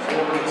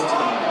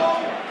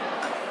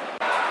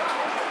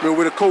 Mill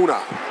with a corner.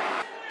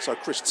 So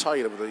Chris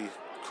Taylor with the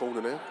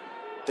corner now.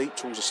 Deep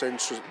towards the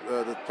centre,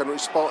 the penalty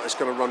spot. It's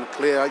going to run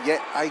clear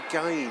yet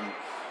again.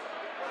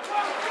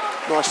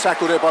 Nice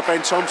tackle there by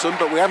Ben Thompson,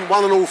 but we haven't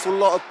won an awful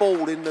lot of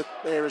ball in the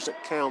areas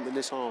that count in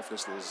this half,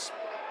 listeners.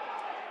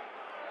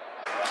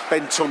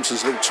 Ben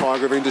Thompson's little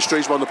tiger of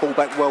industries won the ball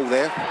back well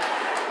there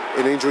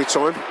in injury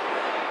time.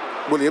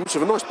 Williams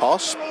with a nice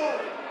pass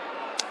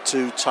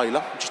to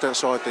Taylor, just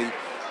outside the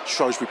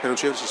Shrewsbury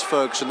penalty. This is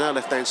Ferguson now,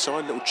 left-hand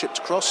side, little chipped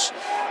across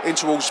in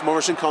towards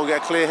Morrison. Can't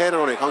get a clear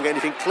header on it, can't get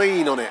anything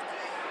clean on it.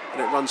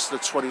 And it runs to the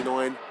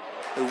 29,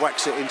 who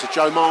whacks it into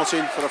Joe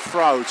Martin for the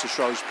throw to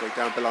Shrewsbury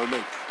down below me.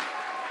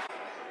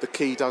 The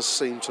key does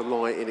seem to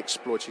lie in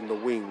exploiting the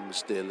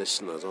wings, dear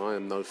listeners. I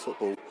am no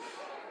football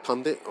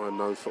pundit, I am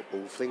no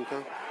football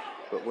thinker,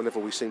 but whenever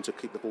we seem to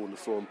keep the ball on the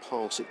floor and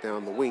pass it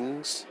down the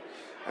wings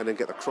and then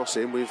get the cross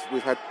in, we've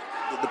had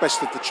the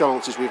best of the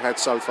chances we've had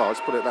so far,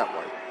 let's put it that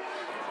way.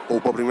 Ball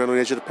bobbling around on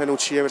the edge of the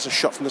penalty area. It's a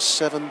shot from the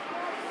 7,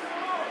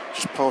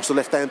 just past the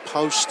left-hand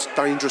post,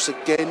 dangerous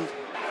again.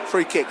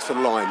 Free kick for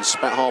the Lions,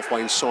 about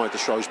halfway inside the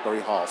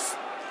Shrewsbury half.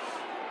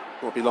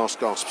 Might be last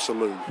gasp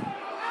saloon.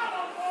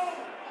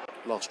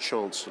 Last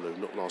chance saloon,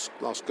 not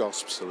last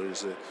gasp saloon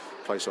is the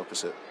place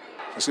opposite.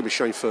 It's going to be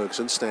Shane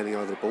Ferguson standing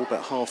over the ball,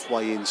 about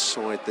halfway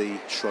inside the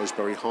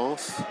Shrewsbury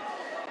half.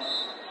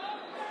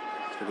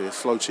 It's going to be a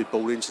floated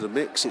ball into the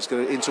mix. It's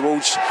going to in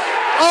towards...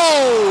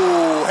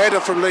 Oh! Header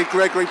from Lee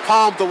Gregory,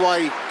 palmed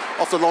away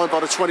off the line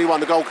by the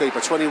 21, the goalkeeper,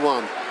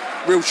 21.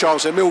 Real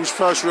chance there, Mills'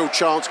 first real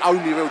chance,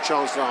 only real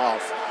chance of the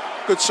half.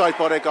 Good save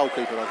by their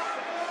goalkeeper though.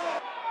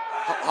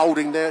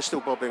 Holding there, still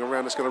bobbling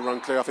around, it's going to run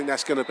clear. I think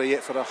that's going to be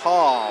it for the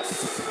half.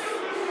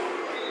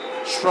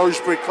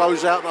 Shrewsbury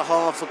close out the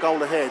half, a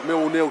goal ahead.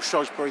 Millwall 0,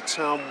 Shrewsbury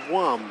Town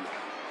 1.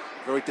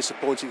 Very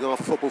disappointing half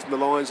of football from the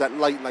Lions. That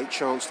late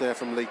chance there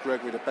from Lee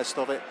Gregory, the best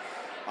of it.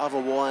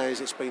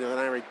 Otherwise, it's been an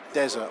arid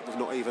desert with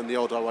not even the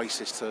odd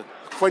oasis to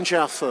quench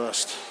our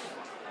thirst.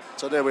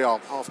 So there we are,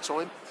 half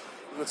time.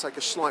 We're going to take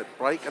a slight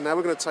break, and now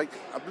we're going to take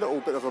a little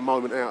bit of a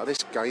moment out of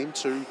this game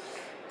to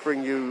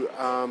bring you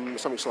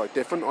something slightly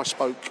different. I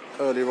spoke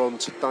earlier on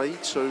today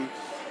to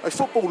a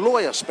football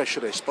lawyer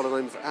specialist by the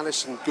name of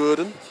Alison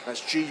Gurden.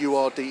 That's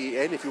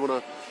Gurden if you want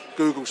to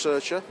Google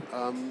search her.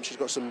 She's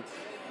got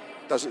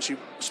she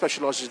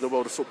specialises in the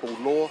world of football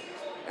law,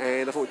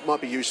 and I thought it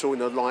might be useful in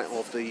the light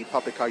of the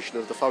publication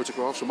of the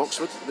photographs from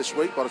Oxford this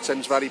week by the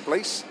Thames Valley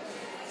Police.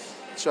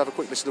 So have a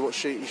quick listen to what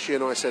she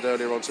and I said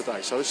earlier on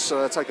today. So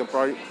let's take a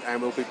break,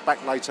 and we'll be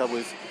back later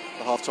with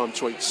the halftime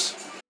tweets.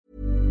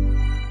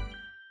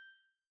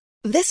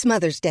 This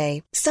Mother's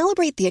Day,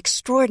 celebrate the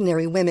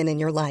extraordinary women in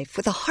your life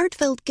with a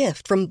heartfelt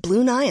gift from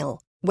Blue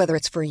Nile. Whether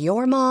it's for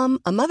your mom,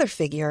 a mother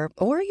figure,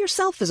 or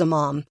yourself as a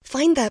mom,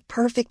 find that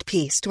perfect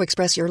piece to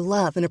express your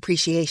love and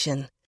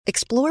appreciation.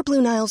 Explore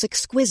Blue Nile's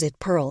exquisite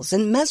pearls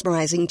and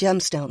mesmerizing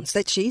gemstones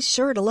that she's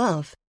sure to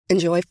love.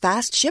 Enjoy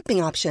fast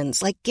shipping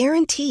options like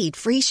guaranteed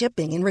free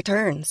shipping and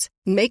returns.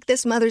 Make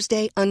this Mother's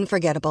Day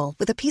unforgettable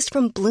with a piece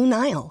from Blue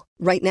Nile.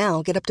 Right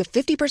now, get up to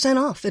 50%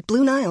 off at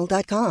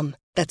BlueNile.com.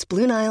 That's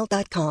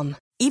BlueNile.com.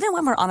 Even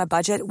when we're on a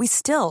budget, we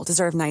still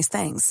deserve nice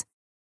things.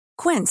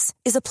 Quince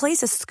is a place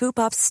to scoop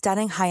up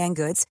stunning high-end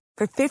goods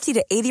for 50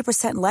 to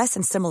 80% less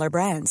than similar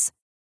brands.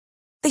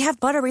 They have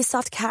buttery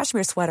soft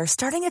cashmere sweaters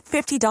starting at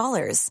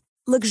 $50,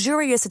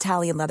 luxurious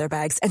Italian leather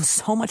bags, and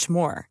so much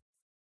more.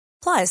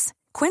 Plus,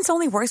 Quince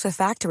only works with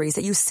factories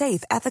that use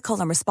safe, ethical,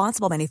 and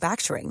responsible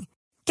manufacturing.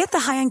 Get the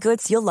high-end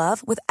goods you'll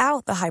love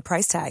without the high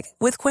price tag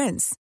with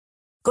Quince.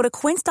 Go to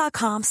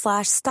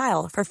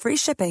quince.com/style for free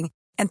shipping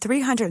and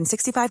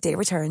 365-day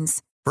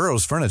returns.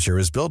 Burrow's furniture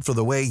is built for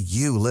the way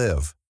you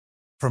live.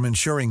 From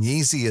ensuring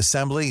easy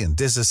assembly and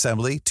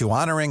disassembly to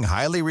honoring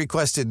highly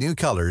requested new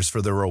colors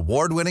for their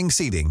award-winning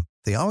seating,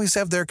 they always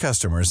have their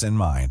customers in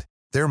mind.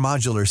 Their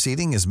modular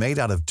seating is made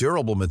out of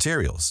durable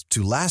materials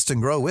to last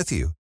and grow with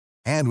you.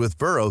 And with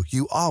Burrow,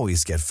 you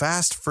always get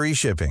fast, free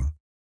shipping.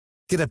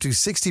 Get up to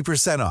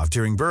 60% off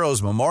during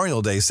Burrow's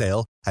Memorial Day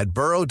sale at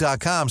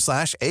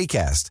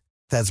burrow.com/ACAST.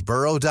 That's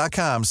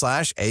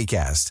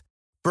burrow.com/ACAST.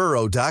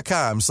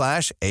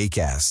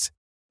 burrow.com/ACAST.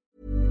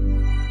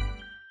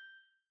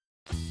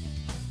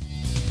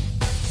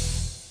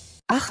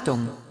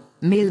 Achtung,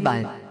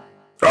 Mehlball.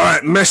 All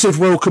right, massive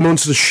welcome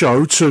onto the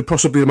show to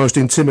possibly the most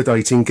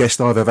intimidating guest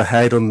I've ever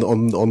had on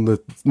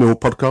the Mill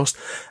podcast,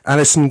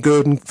 Alison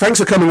Gurden. Thanks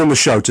for coming on the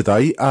show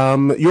today.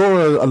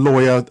 You're a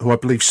lawyer who I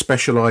believe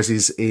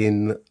specialises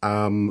in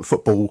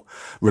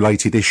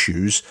football-related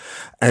issues,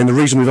 and the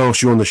reason we've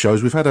asked you on the show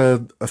is we've had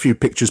a few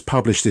pictures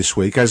published this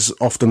week, as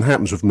often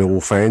happens with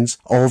Millwall fans,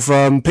 of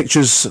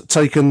pictures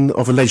taken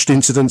of alleged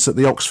incidents at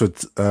the Oxford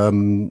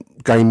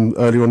game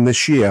earlier on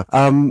this year.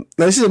 Now,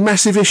 this is a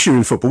massive issue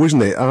in football,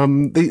 isn't it?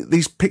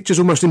 These pictures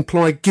almost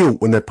imply guilt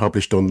when they're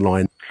published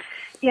online.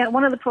 Yeah,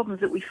 one of the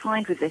problems that we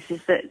find with this is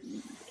that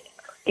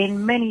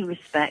in many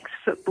respects,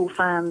 football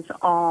fans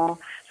are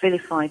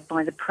vilified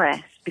by the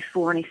press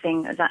before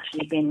anything has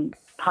actually been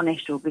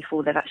punished or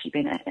before they've actually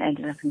been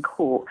ended up in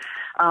court.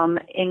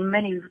 In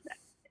many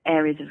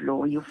areas of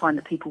law, you'll find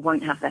that people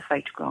won't have their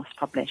photographs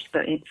published,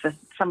 but for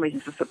some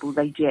reason for football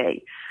they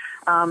do.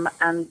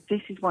 And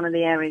this is one of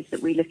the areas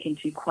that we look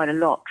into quite a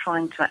lot,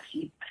 trying to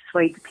actually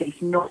persuade the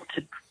police not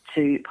to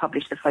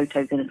publish the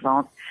photos in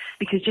advance.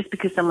 because just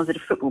because someone's at a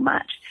football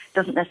match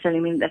doesn't necessarily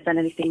mean that they've done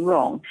anything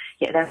wrong.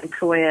 Yet their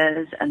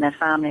employers and their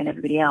family and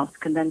everybody else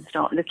can then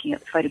start looking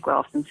at the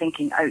photographs and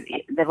thinking, oh,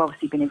 they've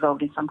obviously been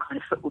involved in some kind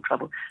of football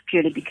trouble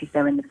purely because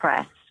they're in the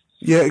press.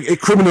 Yeah, it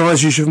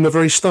criminalises you from the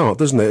very start,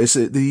 doesn't it? It's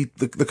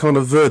the kind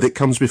of verdict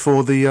comes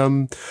before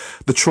the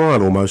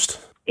trial almost.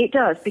 It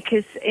does,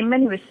 because in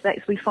many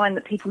respects we find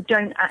that people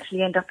don't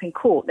actually end up in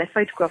court. Their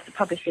photographs are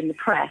published in the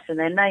press and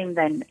their name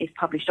then is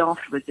published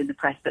afterwards in the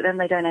press, but then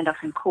they don't end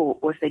up in court,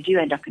 or if they do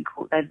end up in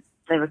court,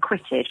 they're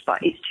acquitted, but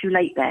it's too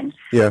late then.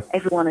 Yeah.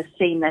 Everyone has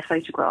seen their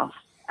photographs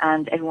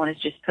and everyone has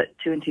just put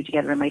 2 and 2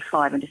 together and made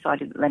 5 and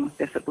decided that they must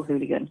be a football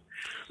hooligan.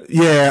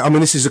 Yeah, I mean,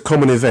 this is a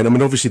common event. I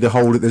mean, obviously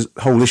there's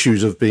whole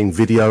issues of being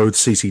videoed,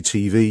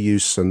 CCTV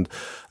use, and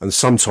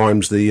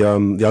sometimes the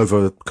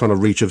over kind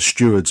of reach of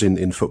stewards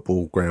in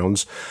football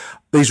grounds.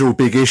 These are all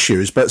big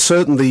issues, but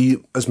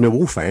certainly as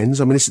Millwall fans,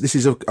 I mean, this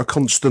is a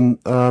constant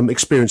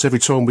experience every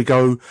time we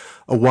go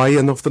away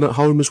and often at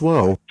home as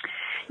well.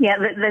 Yeah,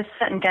 there's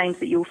certain games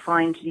that you'll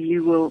find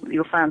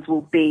your fans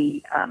will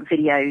be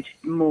videoed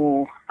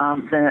more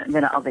than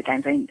at other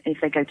games. I mean,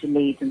 if they go to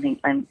Leeds and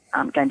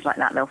games like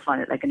that, they'll find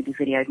that they're going to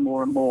be videoed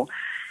more and more.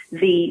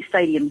 The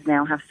stadiums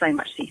now have so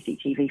much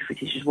CCTV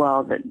footage as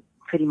well that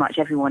pretty much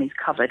everyone is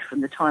covered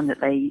from the time that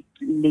they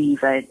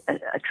leave a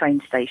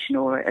train station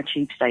or a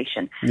tube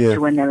station to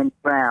when they're in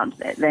the ground.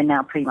 They're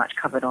now pretty much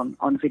covered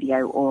on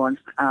video or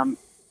on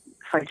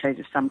photos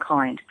of some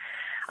kind.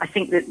 I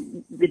think that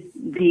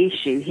the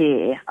issue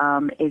here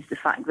is the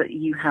fact that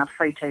you have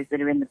photos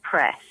that are in the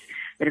press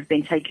that have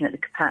been taken at the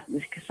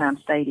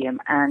Kassam Stadium,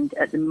 and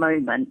at the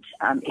moment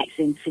it's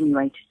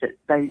insinuated that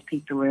those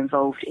people were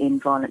involved in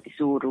violent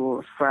disorder or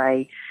a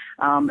fray,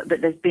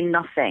 but there's been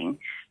nothing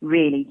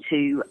really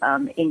to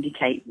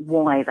indicate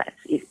why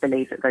it's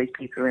believed that those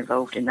people are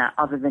involved in that,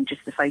 other than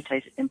just the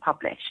photos that have been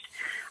published.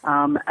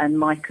 And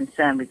my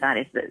concern with that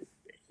is that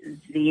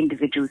the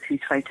individuals whose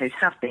photos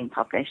have been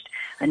published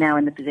are now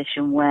in the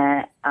position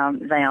where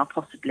they are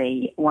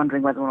possibly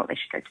wondering whether or not they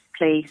should go to the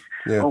police,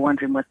 or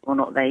wondering whether or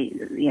not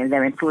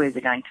their employers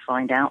are going to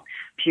find out,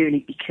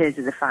 purely because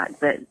of the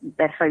fact that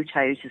their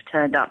photos have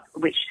turned up,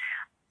 which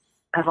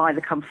have either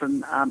come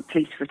from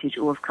police footage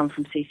or have come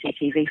from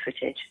CCTV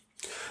footage.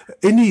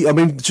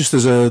 Just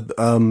as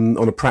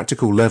on a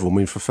practical level, I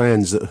mean, for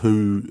fans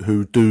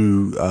who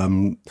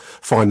do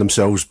find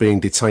themselves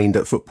being detained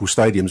at football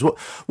stadiums,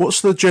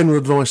 what's the general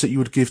advice that you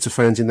would give to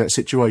fans in that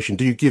situation?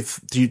 Do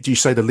you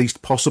say the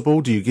least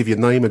possible? Do you give your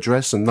name,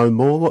 address, and no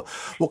more?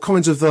 What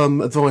kinds of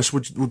advice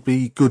would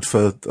be good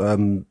for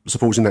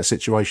supporters in that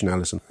situation,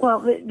 Alison? Well,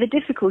 the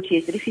difficulty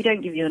is that if you don't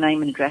give your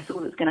name and address,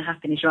 all that's going to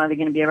happen is you're either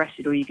going to be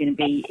arrested or you're going to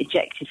be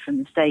ejected from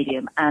the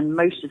stadium, and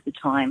most of the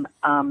time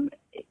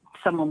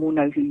someone will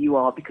know who you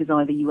are, because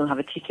either you will have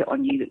a ticket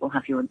on you that will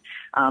have your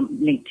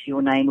linked to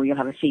your name, or you'll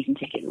have a season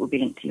ticket that will be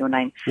linked to your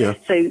name. Yeah.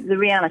 So the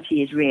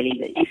reality is really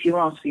that if you're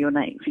asked for your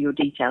name, for your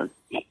details,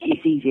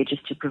 it's easier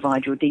just to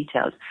provide your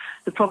details.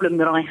 The problem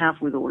that I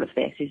have with all of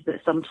this is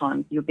that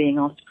sometimes you're being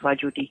asked to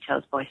provide your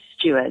details by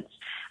stewards,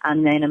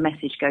 and then a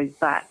message goes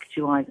back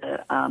to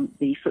either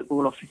the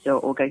football officer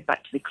or goes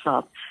back to the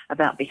club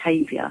about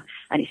behaviour,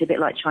 and it's a bit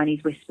like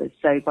Chinese whispers.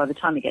 So by the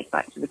time it gets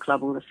back to the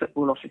club or the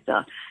football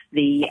officer,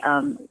 the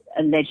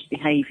alleged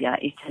behaviour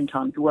is 10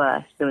 times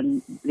worse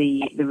than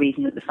the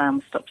reason that the fan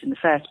was stopped in the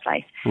first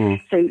place.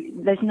 So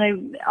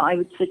I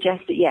would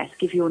suggest that, yes,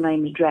 give your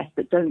name and address,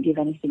 but don't give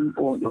anything,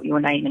 or your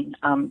name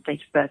and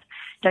date of birth.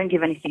 Don't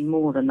give anything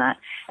more than that.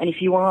 And if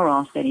you are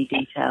asked any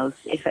details,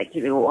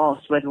 effectively, or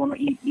asked whether or not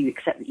you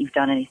accept that you've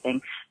done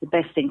anything, the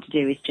best thing to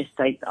do is just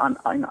say,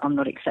 I'm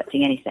not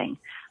accepting anything.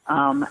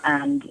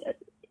 And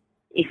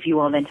if you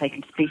are then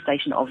taken to the police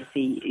station,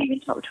 obviously you've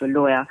been talked to a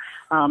lawyer.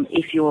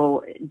 If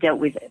you're dealt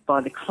with by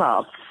the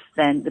club,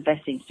 then the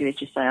best thing to do is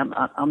just say,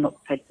 I'm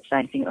not prepared to say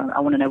anything. I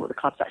want to know what the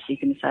club's actually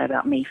going to say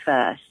about me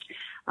first.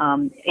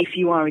 If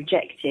you are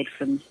ejected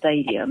from the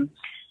stadium,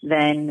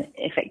 then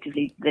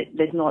effectively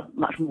there's not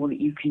much more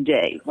that you can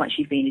do. Once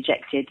you've been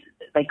ejected,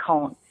 they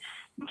can't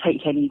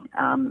take any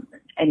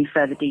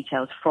further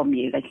details from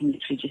you. They can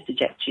literally just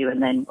eject you and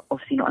then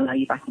obviously not allow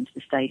you back into the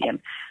stadium.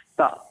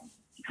 But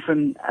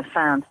from a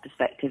fan's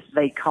perspective,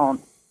 they can't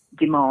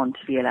demand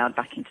to be allowed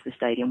back into the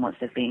stadium once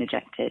they've been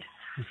ejected.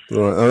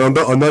 Right, and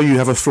I know you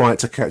have a flight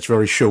to catch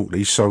very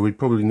shortly, so we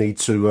probably need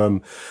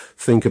to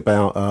think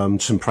about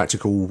some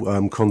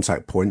practical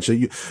contact points.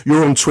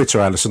 You're on Twitter,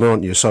 Alison,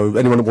 aren't you? So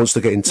anyone that wants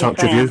to get in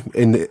touch with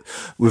you,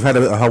 we've had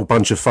a whole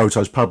bunch of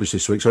photos published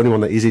this week. So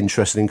anyone that is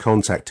interested in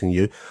contacting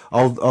you,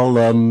 I'll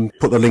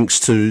put the links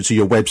to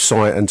your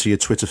website and to your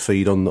Twitter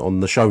feed on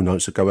the show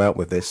notes that go out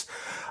with this.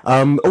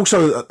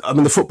 Also, I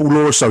mean, the Football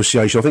Law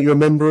Association, I think you're a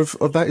member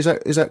of that.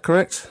 Is that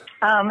correct?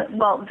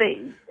 Well,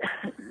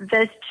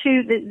 there's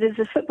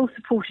a Football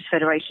Supporters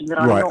Federation that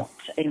I'm not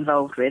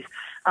involved with,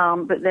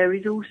 but there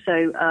is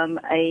also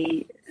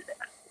a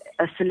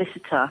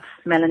solicitor,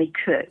 Melanie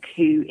Cook,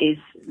 who is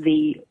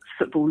the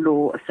Football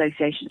Law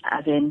Association,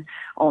 as in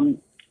on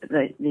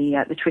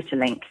the Twitter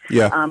link.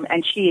 Yeah.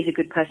 And she is a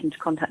good person to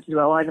contact as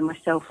well. Either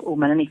myself or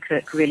Melanie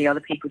Cook really are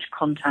the people to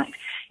contact.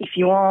 If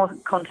you are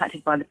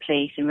contacted by the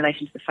police in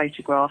relation to the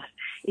photograph,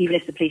 even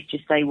if the police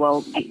just say,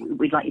 well,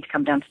 we'd like you to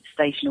come down to the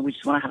station or we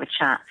just want to have a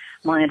chat,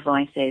 my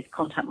advice is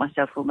contact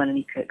myself or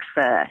Melanie Cook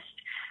first,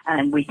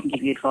 and we can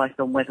give you advice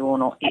on whether or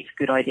not it's a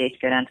good idea to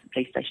go down to the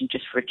police station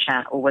just for a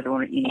chat, or whether or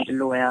not you need a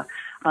lawyer,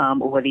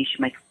 or whether you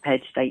should make a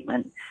prepared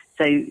statement.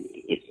 So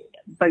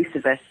both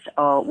of us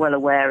are well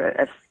aware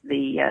of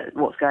the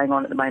what's going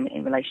on at the moment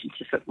in relation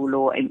to football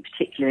law, in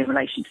particular in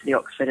relation to the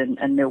Oxford and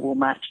Millwall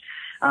match,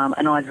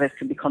 and either of us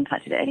can be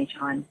contacted at any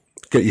time.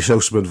 Get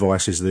yourself some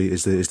advice is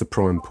the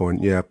prime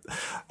point. Yeah,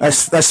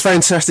 that's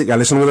fantastic,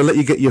 Alice. I'm going to let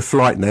you get your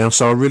flight now.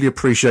 So I really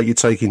appreciate you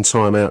taking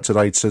time out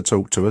today to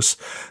talk to us.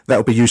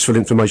 That'll be useful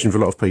information for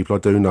a lot of people, I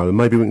do know. And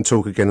maybe we can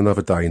talk again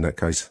another day in that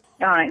case.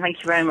 All right,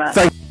 thank you very much.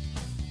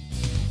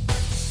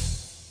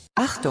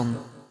 Achtung,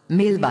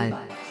 Millwall.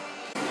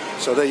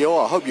 So there you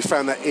are. I hope you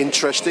found that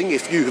interesting.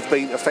 If you have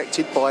been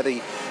affected by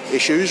the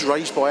issues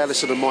raised by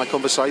Alison and my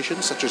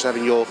conversation, such as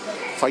having your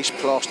face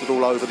plastered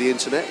all over the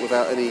internet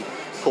without any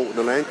court in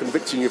the land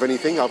convicting you of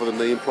anything other than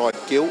the implied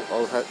guilt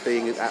of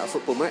being at a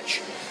football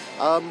match,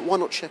 why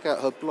not check out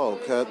her blog?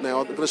 Now,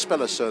 I'm going to spell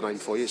her surname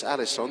for you. It's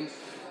Alison,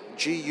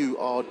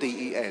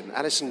 Gurden,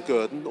 Alison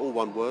Gurden, all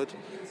one word,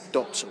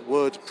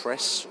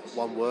 .wordpress,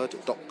 one word,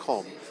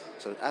 .com.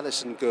 So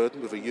Alison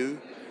Gurden with a U,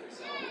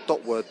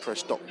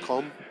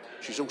 .wordpress.com.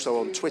 She's also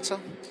on Twitter,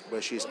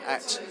 where she is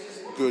at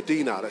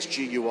Gurdena, that's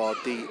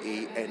Gurdena.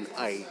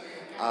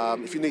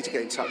 If you need to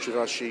get in touch with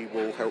her, she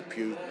will help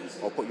you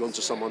or put you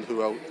onto someone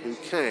who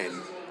can.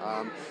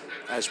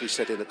 As we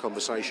said in the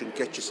conversation,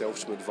 get yourself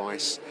some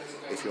advice.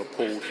 If you're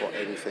pulled for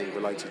anything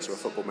related to a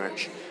football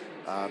match,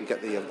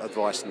 get the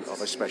advice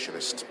of a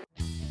specialist.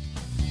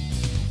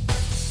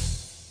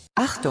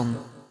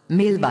 Achtung,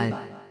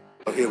 Millwall.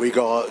 Here we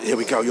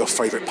go, your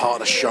favourite part of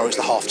the show is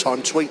the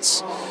half-time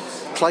tweets.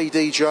 Play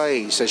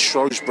DJ says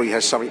Shrewsbury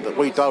has something that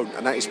we don't,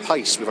 and that is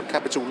pace with a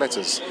capital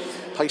letters.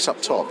 Pace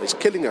up top. It's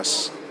killing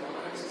us.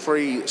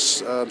 3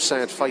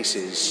 sad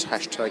faces.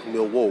 Hashtag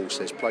Millwall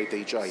says Play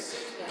DJ.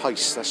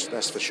 Pace,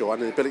 that's for sure.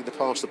 And the ability to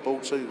pass the ball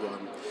to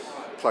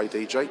Play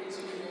DJ.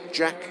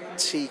 Jack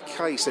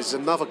TK says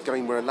another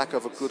game where a lack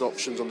of good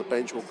options on the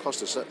bench will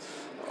cost us.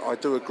 I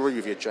do agree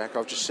with you, Jack. I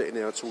was just sitting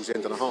there towards the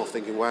end of the half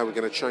thinking, wow, we're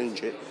going to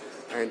change it.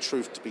 And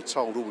truth to be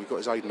told, all we've got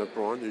is Aidan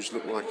O'Brien, who's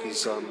looked like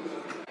he's in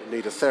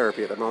need of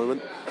therapy at the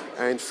moment,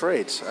 and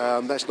Fred.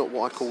 That's not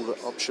what I call the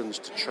options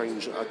to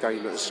change a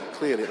game that's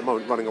clearly at the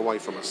moment running away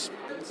from us.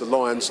 The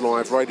Lions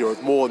Live Radio,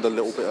 with more than a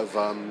little bit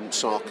of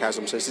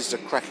sarcasm, says this is a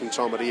cracking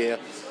time of the year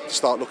to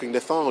start looking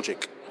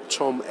lethargic.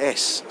 Tom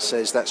S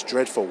says that's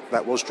dreadful.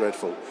 That was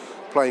dreadful.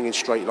 Playing in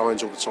straight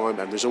lines all the time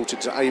and resorted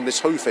to aimless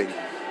hoofing.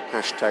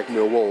 Hashtag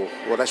Millwall.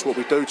 Well, that's what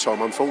we do,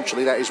 Tom.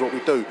 Unfortunately, that is what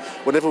we do.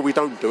 Whenever we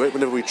don't do it,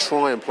 whenever we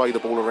try and play the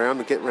ball around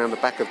and get around the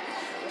back of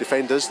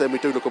defenders, then we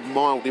do look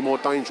mildly more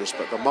dangerous.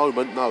 But at the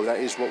moment, no, that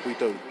is what we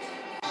do.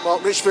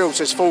 Mark Richfield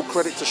says full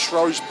credit to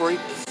Shrewsbury.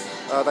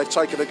 They've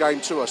taken the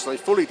game to us. They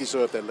fully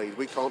deserve their lead.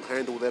 We can't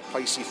handle their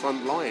pacey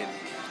front line.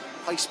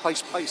 Pace,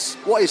 pace, pace.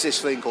 What is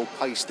this thing called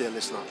pace, dear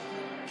listener?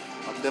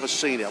 I've never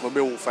seen it. I'm a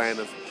Millwall fan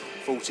of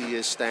 40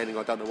 years standing.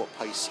 I don't know what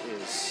pace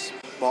is.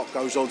 Mark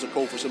goes on to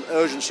call for some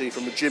urgency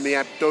from Jimmy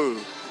Abdou.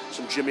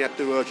 Some Jimmy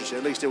Abdou urgency.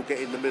 At least he'll get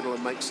in the middle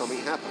and make something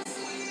happen.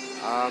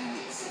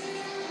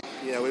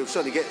 We'll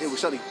certainly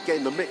get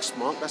in the mix,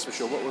 Mark, that's for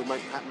sure. What will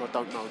make happen, I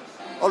don't know.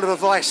 Oliver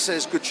Weiss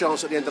says good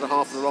chance at the end of the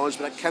half of the Lions,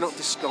 but that cannot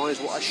disguise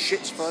what a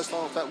shit first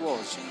half that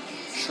was.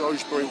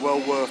 Shrewsbury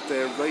well worth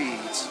their lead.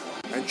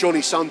 And Johnny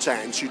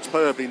Suntan,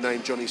 superbly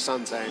named Johnny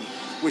Suntan,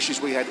 wishes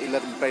we had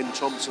 11 Ben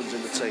Thompsons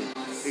in the team.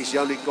 He's the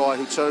only guy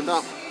who turned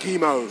up.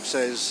 Chemo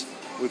says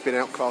we've been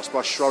outclassed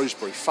by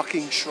Shrewsbury.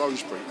 Fucking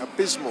Shrewsbury.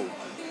 Abysmal.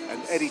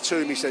 And Eddie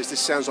Toomey says this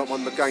sounds like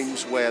one of the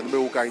games where, the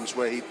Mill games,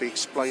 where he'd be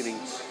explaining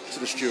to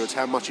the stewards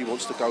how much he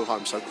wants to go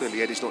home. So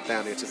clearly Eddie's not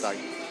down here today.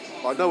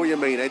 But I know what you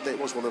mean, Ed. It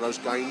was one of those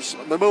games.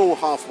 The Mill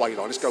halfway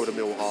line. Let's go with the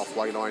Mill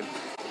halfway line.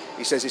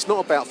 He says it's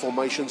not about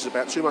formations, it's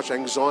about too much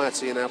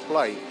anxiety in our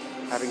play.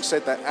 Having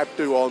said that,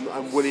 Abdou on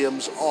and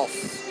Williams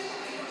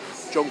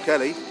off. John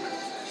Kelly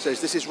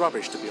says this is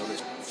rubbish, to be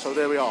honest. So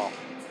there we are.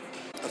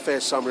 A fair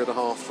summary of the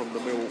half from the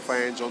Millwall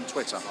fans on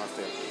Twitter, I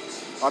feel.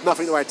 I have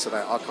nothing to add to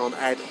that. I can't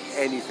add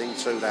anything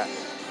to that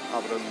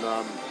other than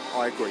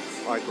I agree.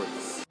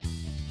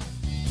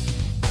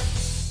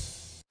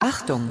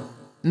 Achtung,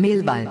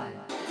 Millwall.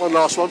 One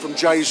last one from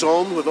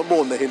Jason with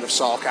more than a hint of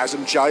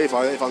sarcasm, Jay, if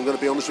I'm going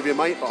to be honest with you,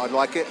 mate, but I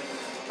like it.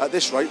 At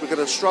this rate, we're going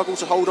to struggle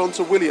to hold on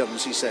to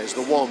Williams, he says,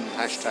 the one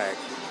hashtag.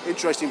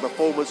 Interesting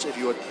performance if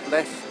you were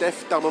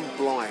deaf, dumb and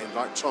blind,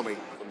 like Tommy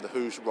from the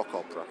Who's rock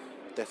opera.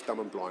 Deaf, dumb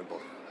and blind boy.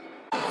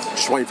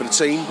 Just waiting for the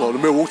team, or the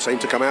Millwall team,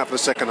 to come out for the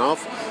second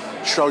half.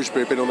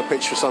 Shrewsbury have been on the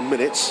pitch for some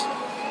minutes.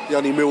 The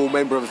only Millwall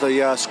member of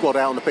the squad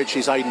out on the pitch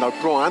is Aidan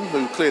O'Brien,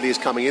 who clearly is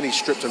coming in. He's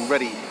stripped and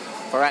ready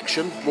for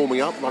action,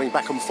 warming up, running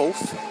back and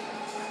forth.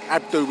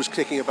 Abdou was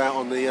kicking about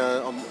on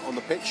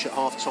the pitch at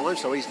half time,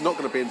 so he's not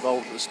going to be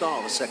involved at the start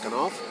of the second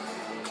half.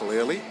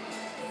 clearly.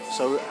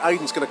 So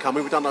Aiden's going to come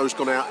in. We don't know who's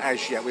gone out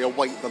as yet. We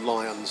await the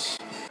Lions.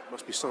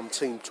 Must be some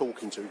team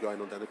talking to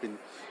going on down. There's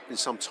been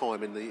some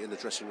time in the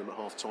dressing room at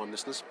half-time,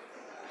 listeners.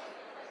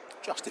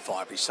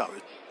 Justifiably so.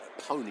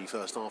 Pony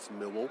first half from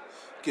Millwall,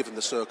 given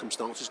the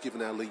circumstances,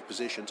 given our league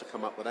position, to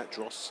come up with that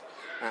dross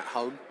at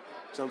home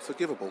is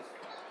unforgivable.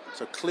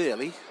 So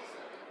clearly,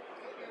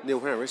 Neil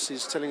Harris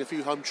is telling a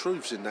few home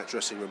truths in that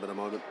dressing room at the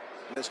moment.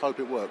 Let's hope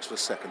it works for a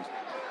second.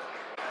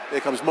 Here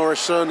comes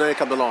Morrison, here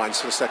come the Lions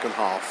for the second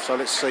half. So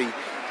let's see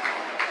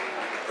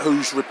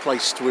who's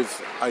replaced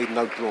with Aidan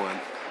O'Brien.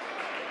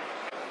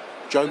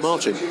 Joe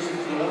Martin.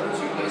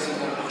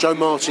 Joe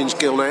Martin's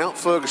given out.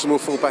 Ferguson will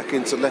fall back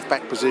into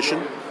left-back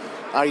position.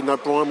 Aidan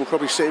O'Brien will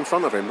probably sit in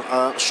front of him.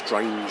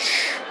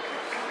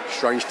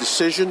 Strange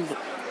decision.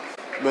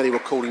 Many were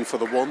calling for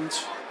the wand,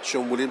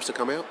 Sean Williams, to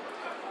come out.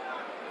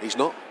 He's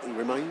not, he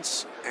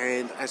remains.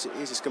 And as it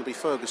is, it's going to be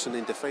Ferguson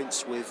in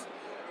defence with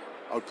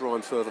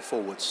O'Brien further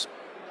forwards.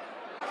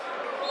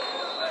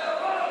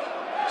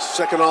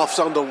 Second half's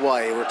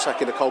underway. We're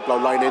attacking the Cold Blow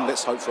Lane end.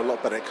 Let's hope for a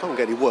lot better. It can't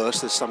get any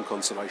worse. There's some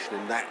consolation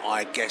in that,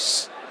 I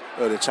guess.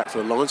 Early attack for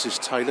the Lions is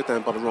Taylor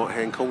down by the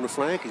right-hand corner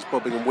flag. He's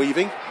bobbing and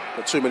weaving.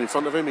 Got 2 men in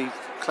front of him. He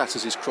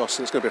clatters his cross,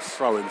 and it's going to be a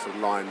throw-in for the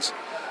Lions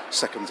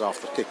seconds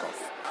after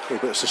kick-off. A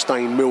bit of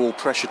sustained Millwall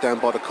pressure down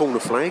by the corner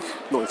flag.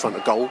 Not in front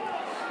of goal,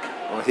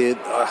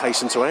 I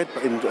hasten to add,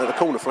 but at the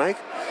corner flag.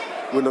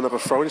 Win another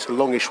throw-in. It's a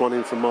longish one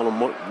in from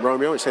Marlon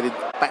Romeo. It's headed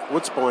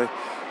backwards by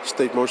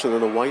Steve Morrison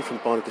and away from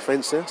by the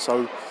defence there.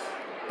 So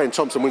Ben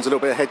Thompson wins a little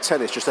bit of head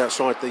tennis just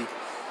outside the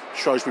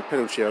Shrewsbury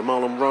penalty area.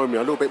 Marlon Romeo,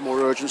 a little bit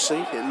more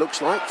urgency, it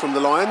looks like, from the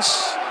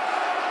Lions.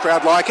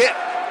 Crowd like it.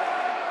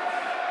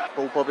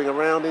 Ball bobbing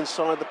around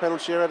inside the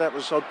penalty area. That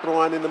was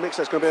O'Brien in the mix.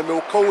 That's going to be a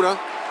Mill corner.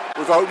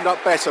 We've opened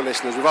up better,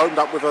 listeners. We've opened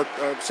up with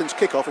since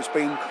kick-off,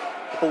 the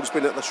ball's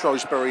been at the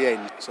Shrewsbury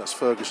end. So that's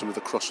Ferguson with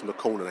the cross from the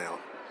corner now.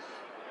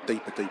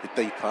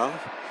 Deeper.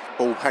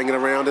 Ball hanging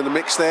around in the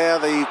mix there.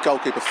 The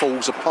goalkeeper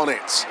falls upon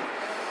it.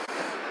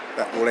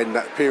 That will end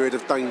that period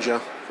of danger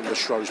from the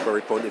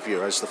Shrewsbury point of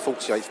view as the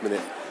 48th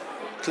minute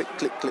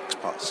clicks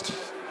past.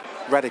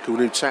 Radical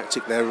new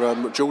tactic there.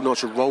 Jordan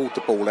Archer rolled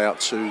the ball out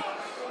to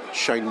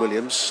Shane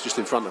Williams just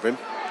in front of him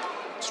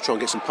to try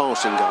and get some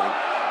passing going.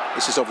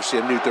 This is obviously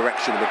a new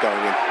direction we're going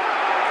in.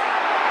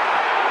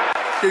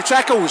 A few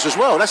tackles as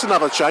well. That's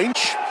another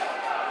change.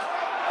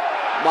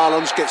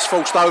 Marlons gets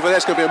forced over.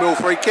 There's going to be a Mill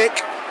free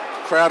kick.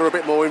 Crowd are a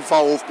bit more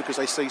involved because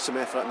they see some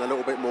effort and a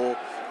little bit more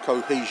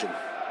cohesion.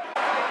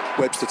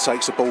 Webster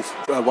takes the ball,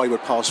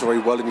 wayward pass very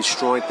well in his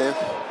stride there.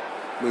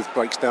 Move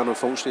breaks down,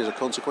 unfortunately, as a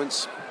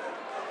consequence.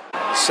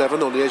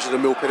 7 on the edge of the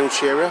Mill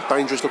penalty area.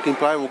 Dangerous looking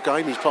player all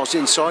game. He's passed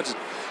inside.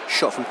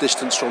 Shot from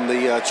distance from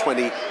the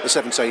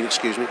 17,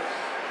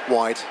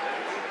 wide.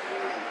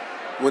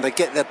 When they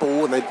get their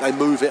ball and they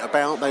move it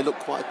about, they look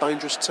quite a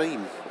dangerous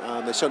team.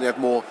 They certainly have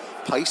more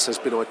pace, has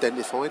been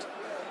identified,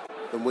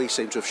 than we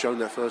seem to have shown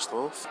that first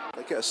half.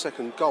 They get a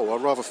second goal. I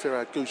rather fear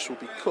our goose will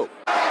be cooked.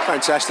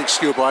 Fantastic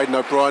skill by Aidan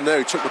O'Brien there,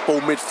 who took the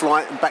ball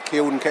mid-flight and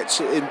back-heeled and kept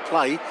it in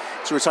play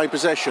to retain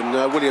possession.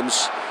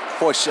 Williams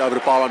hoists it over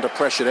the bar under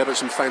pressure there, but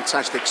some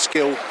fantastic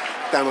skill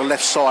down the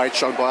left side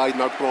shown by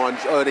Aidan O'Brien,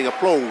 earning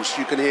applause.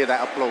 You can hear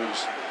that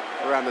applause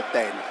around the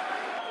den.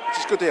 Which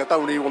is good to hear. I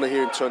don't really want to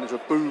hear him turn into a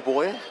boo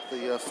boy,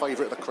 the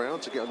favourite of the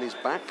crowd, to get on his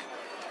back.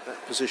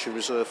 That position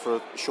reserved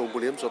for Sean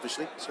Williams,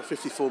 obviously. So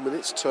 54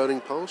 minutes,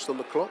 turning past on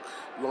the clock.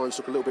 Lions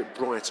look a little bit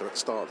brighter at the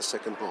start of the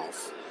second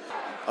half.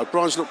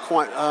 O'Brien's looked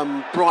quite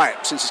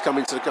bright since he's come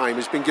into the game.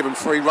 He's been given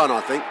free run,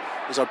 I think.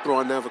 As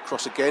O'Brien now have a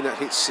cross again. That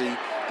hits the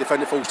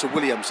defender, falls to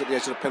Williams at the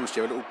edge of the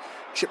penalty area. A little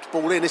chipped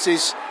ball in. This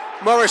is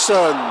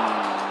Morrison.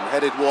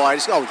 Headed wide.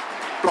 It's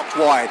blocked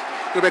wide.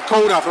 Going to be a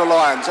corner for the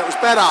Lions. That was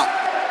better.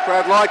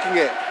 Crowd liking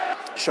it.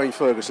 Shane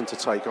Ferguson to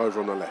take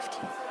over on the left.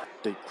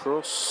 Deep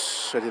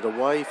cross, headed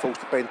away, falls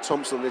to Ben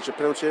Thompson on the edge of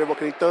the penalty area.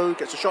 What can he do?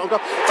 Gets a shot and goal.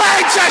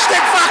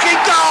 Fantastic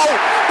fucking goal!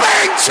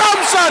 Ben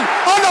Thompson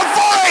on the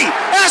volley!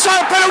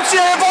 Outside the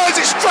penalty area, volleys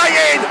it straight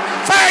in!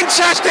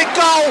 Fantastic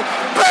goal!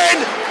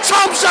 Ben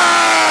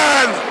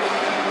Thompson!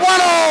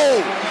 1-1!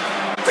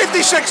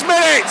 56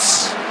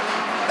 minutes!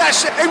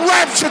 That's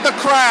enraptured the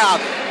crowd!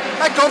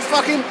 That gone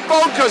fucking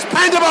bonkers!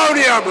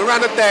 Pandemonium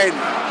around the den!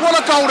 What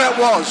a goal that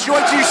was! You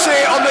wait till you see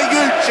it on the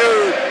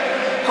YouTube!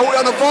 Caught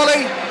it on the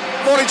volley.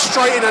 Volleyed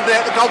straight in the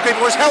net, the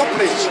goalkeeper was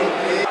helpless.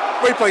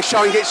 Replay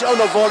showing hits it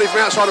on the volley from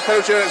outside the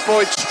penalty area, it's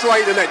volleyed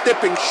straight in the net.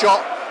 Dipping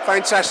shot,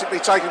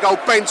 fantastically taken goal.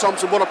 Ben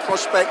Thompson, what a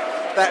prospect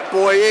that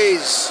boy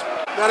is.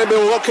 Now the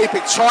Mill, we've got to keep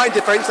it tight in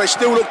defence. They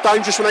still look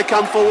dangerous when they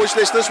come forwards,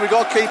 listeners. We've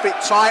got to keep it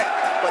tight,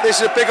 but this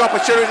is a big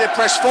opportunity to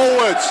press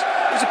forwards.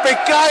 It's a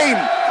big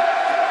game.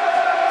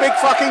 Big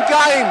fucking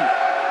game.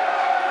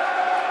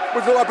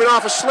 We've looked like we've been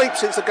half asleep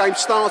since the game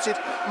started.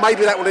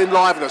 Maybe that will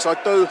enliven us, I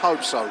do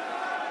hope so.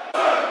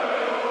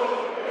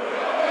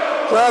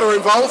 Crowd are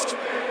involved.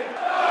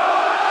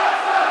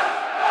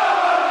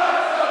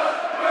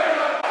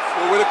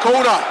 We're with a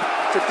corner.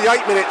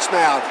 58 minutes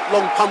now.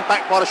 Long pump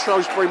back by the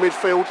Shrewsbury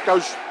midfield.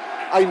 Goes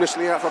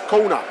aimlessly out for a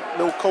corner.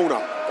 Mill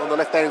corner on the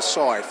left-hand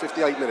side.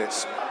 58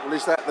 minutes. Well,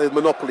 is that the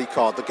Monopoly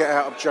card, the get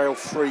out of jail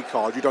free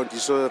card? You don't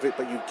deserve it,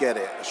 but you get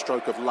it. A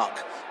stroke of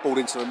luck. Ball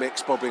into the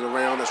mix, bobbling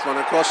around, that's run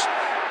across.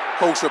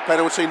 Calls for a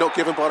penalty, not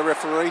given by the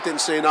referee.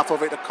 Didn't see enough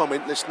of it to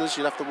comment, listeners.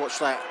 You'll have to watch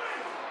that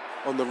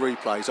on the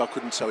replays. I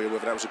couldn't tell you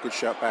whether that was a good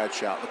shout, bad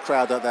shout. The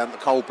crowd down at the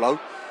Cold Blow,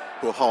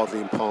 who are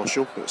hardly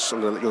impartial, but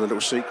I'm going to let you on a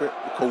little secret,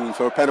 they're calling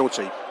for a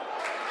penalty.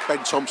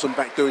 Ben Thompson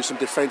back doing some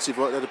defensive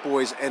work there. The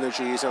boy's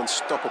energy is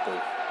unstoppable.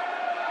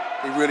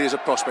 He really is a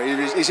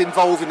prospect. He's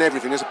involved in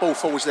everything. There's a ball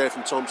forwards there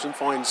from Thompson.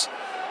 Finds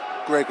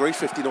Gregory,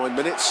 59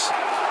 minutes.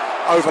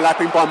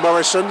 Overlapping by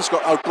Morrison. He's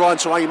got O'Brien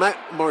to aim at.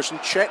 Morrison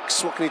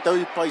checks. What can he do?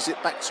 He plays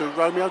it back to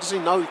Romeo. Does he?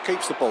 No, he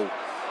keeps the ball.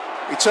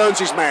 He turns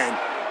his man.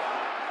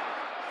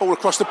 Ball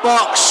across the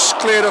box.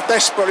 Cleared off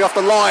desperately off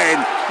the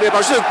line.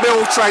 This is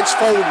Mill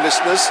transformed,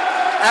 listeners.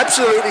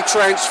 Absolutely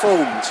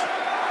transformed.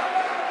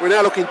 We're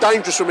now looking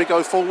dangerous when we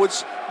go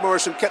forwards.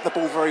 Morrison kept the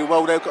ball very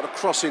well there, got a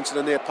cross into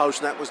the near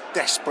post, and that was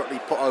desperately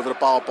put over the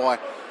bar by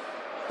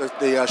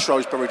the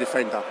Shrewsbury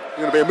defender.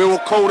 Going to be a Millwall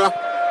corner.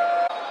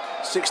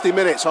 60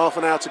 minutes, half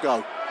an hour to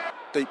go.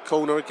 Deep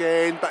corner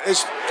again, but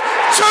there's 2-1!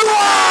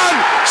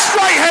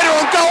 Straight header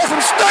on goal from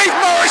Steve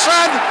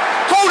Morrison.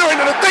 Corner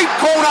into the deep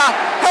corner,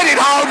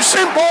 headed home,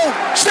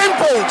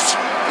 simples.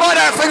 Like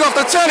that thing off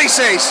the telly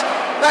says.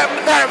 That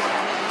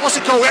what's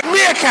it called? That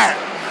meerkat.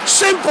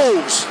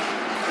 Simples.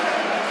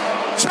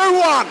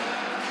 2-1.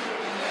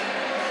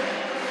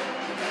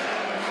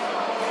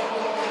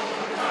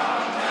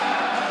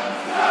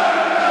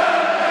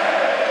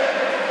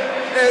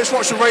 Let's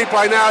watch the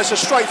replay now. It's a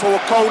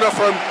straightforward corner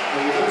from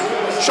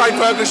Shane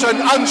Ferguson.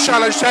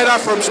 Unchallenged header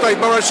from Steve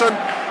Morrison.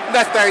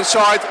 Left hand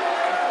side.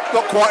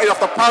 Not quite enough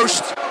the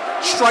post.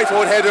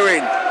 Straightforward header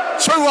in.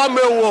 2-1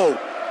 Millwall.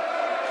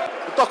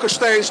 The Docker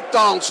stands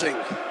dancing.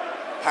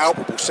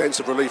 Palpable sense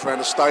of relief around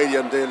the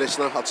stadium, dear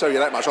listener. I'll tell you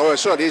that much. Oh, it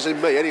certainly is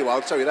in me anyway.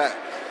 I'll tell you that.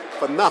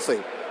 For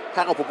nothing.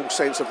 Palpable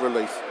sense of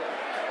relief.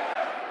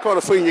 Kind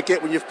of feeling you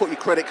get when you've put your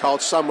credit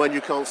card somewhere and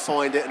you can't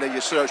find it, and then you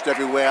searched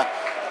everywhere,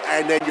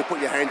 and then you put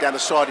your hand down the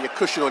side of your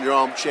cushion on your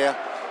armchair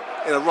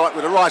with a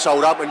right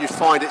hold up, and you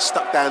find it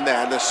stuck down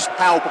there, and there's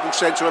palpable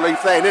sense of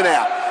relief then, isn't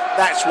there?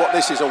 That's what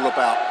this is all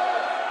about.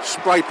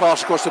 Spray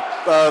pass across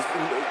the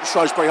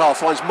Shrewsbury half,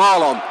 finds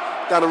Marlon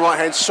down the right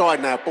hand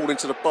side now, ball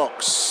into the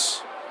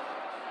box,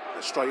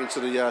 straight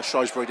into the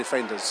Shrewsbury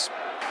defenders.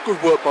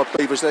 Good work by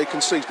Beavers there. He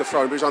concedes the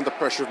throw, but he's under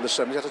pressure from the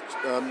 7. He's had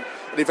an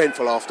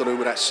eventful afternoon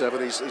with that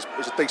 7. He's a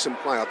decent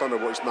player. I don't know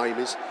what his name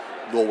is,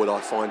 nor will I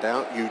find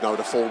out. You know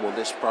the form on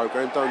this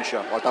programme, don't you?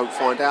 I don't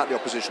find out the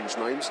opposition's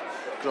names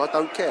because I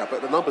don't care.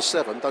 But the number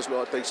 7 does look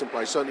like a decent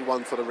player. Certainly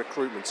one for the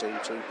recruitment team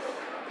to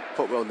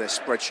put on their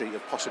spreadsheet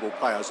of possible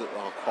players that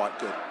are quite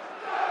good.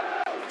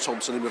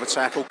 Thompson in with a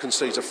tackle,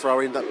 concedes a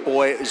throw-in. That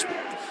boy is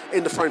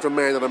in the frame for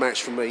man of the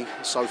match for me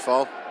so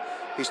far.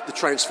 The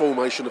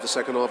transformation of the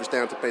second half is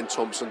down to Ben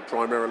Thompson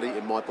primarily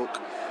in my book.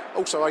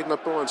 Also Aidan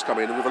O'Brien's come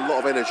in with a lot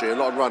of energy, a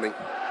lot of running.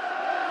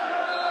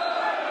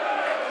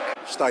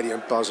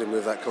 Stadium buzzing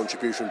with that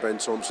contribution, Ben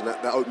Thompson.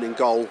 That opening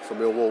goal for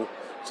Millwall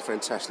is a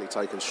fantastically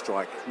taken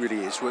strike,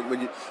 really is.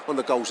 One of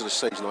the goals of the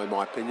season, in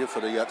my opinion,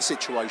 for the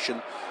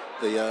situation,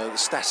 the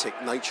static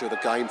nature of the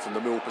game from the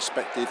Millwall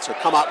perspective, to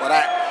come up with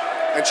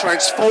that and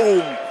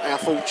transform our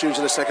fortunes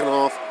in the second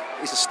half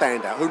is a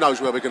standout. Who knows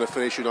where we're going to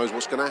finish, who knows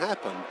what's going to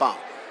happen, but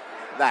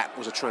that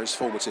was a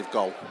transformative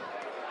goal.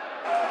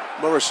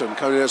 Morrison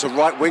coming in as a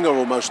right winger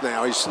almost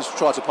now. He's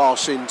tried to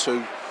pass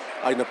into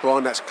Aidan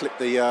O'Brien. That's clipped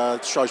the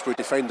Shrewsbury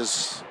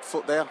defender's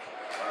foot there.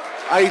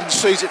 Aidan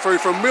sees it through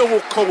from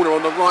Millwall corner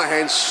on the right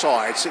hand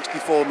side.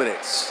 64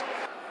 minutes.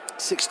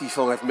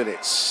 65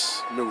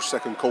 minutes. Mill's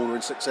second corner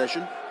in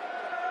succession.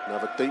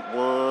 Another deep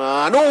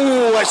one.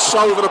 Oh, that's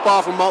over the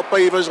bar from Mark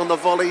Beavers on the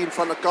volley in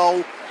front of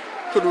goal.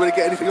 Couldn't really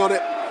get anything on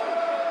it.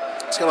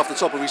 It's gone off the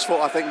top of his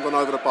foot, I think, and gone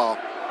over the bar.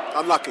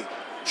 Unlucky.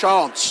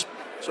 Chance.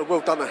 So well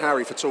done to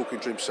Harry for talking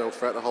to himself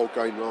throughout the whole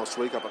game last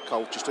week up at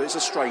Colchester. It's a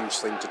strange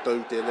thing to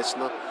do, dear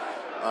listener.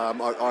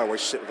 I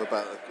always sit with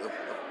about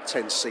a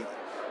 10-seat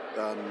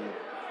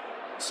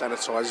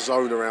sanitised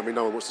zone around me.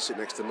 No one wants to sit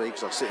next to me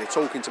because I sit here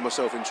talking to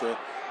myself into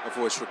a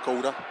voice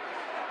recorder.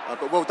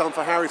 But well done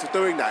for Harry for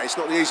doing that. It's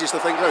not the easiest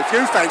thing to do. If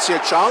you fancy a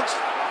chance,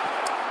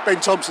 Ben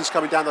Thompson's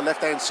coming down the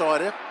left-hand side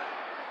here.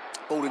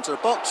 Ball into the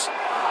box.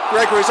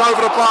 Gregory's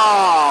over the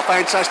bar.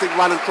 Fantastic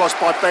run and cross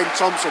by Ben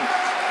Thompson.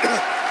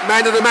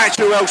 Man of the match,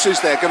 who else is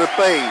there going to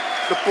be?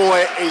 The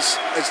boy has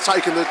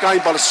taken the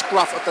game by the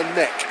scruff of the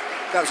neck.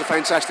 That was a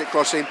fantastic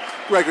crossing.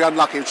 Gregory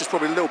unlucky. It was just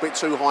probably a little bit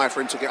too high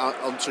for him to get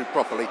onto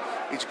properly.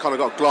 He's kind of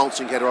got a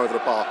glancing header over the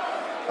bar.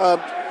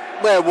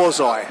 Where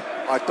was I?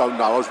 I don't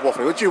know. I was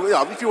waffling. If you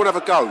want to have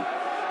a go,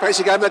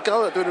 fancy game that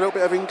go, doing a little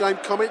bit of in-game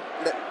comment,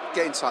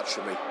 get in touch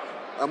with me.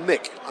 I'm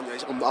Nick.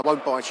 I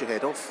won't bite your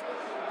head off.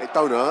 It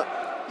don't hurt.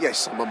 Yes,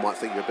 someone might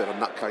think you're a bit of a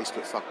nutcase,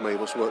 but fuck me,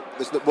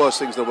 there's worse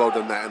things in the world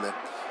than that, isn't there?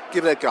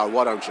 Give it a go,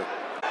 why don't you?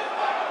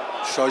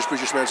 Shrewsbury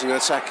just mounting an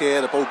attack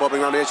here, the ball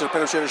bobbing around the edge of the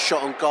penalty, and a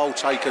shot on goal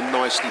taken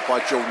nicely by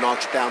Jordan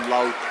Archer down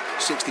low.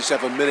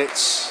 67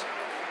 minutes.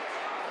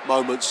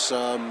 moments,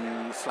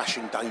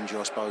 flashing danger,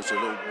 I suppose, a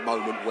little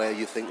moment where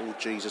you think, oh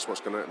Jesus,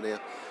 what's going to happen here?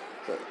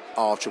 But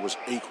Archer was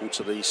equal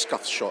to the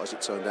scuffed shot, as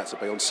it turned out to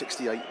be, on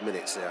 68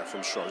 minutes there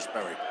from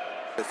Shrewsbury.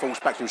 It falls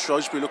back from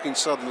Shrewsbury, looking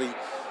suddenly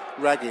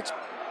ragged,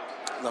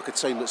 like a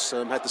team that's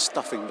had the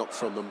stuffing knocked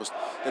from them.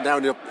 They're now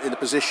in the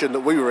position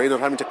that we were in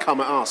of having to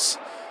come at us,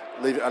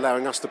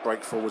 allowing us to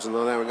break forwards and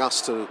allowing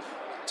us to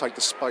take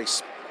the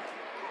space.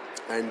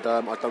 And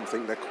I don't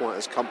think they're quite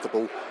as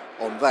comfortable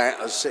on that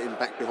as sitting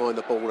back behind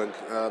the ball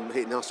and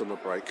hitting us on the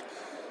break.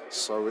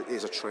 So it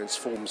is a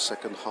transformed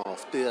second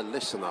half. Dear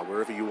listener,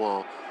 wherever you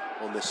are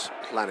on this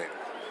planet.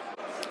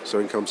 So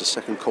in comes the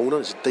second corner.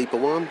 It's a deeper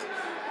one.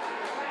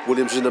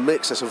 Williams in the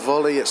mix. That's a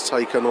volley. It's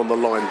taken on the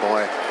line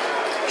by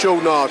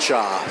Jordan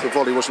Archer. The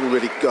volley wasn't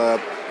really,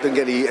 didn't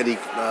get any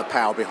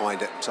power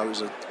behind it. So it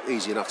was an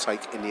easy enough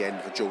take in the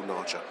end for Jordan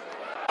Archer.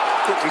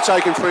 Quickly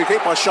taken free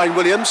kick by Shane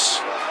Williams.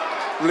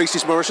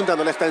 Releases Morrison down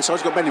the left-hand side.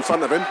 He's got men in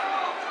front of him.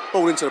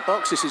 Ball into the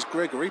box. This is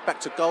Gregory.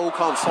 Back to goal.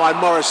 Can't find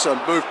Morrison.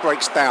 Move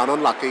breaks down.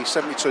 Unlucky.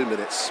 72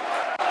 minutes.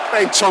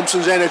 Ben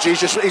Thompson's energy.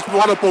 He's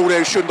won a ball there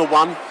he shouldn't have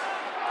won.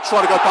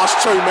 Trying to go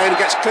past two men.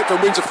 Gets clipped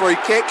and wins a free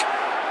kick.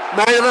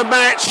 Man of the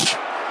match.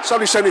 It's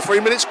only 73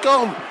 minutes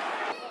gone.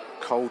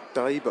 Cold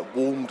day, but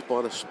warmed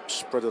by the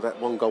spread of that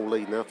one-goal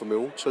lead now for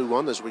Mill.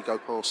 2-1 as we go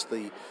past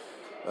the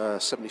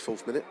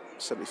 74th minute.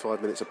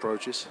 75 minutes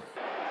approaches.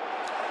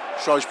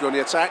 Shrewsbury on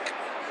the attack.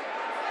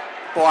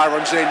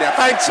 Byron's in there.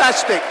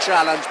 Fantastic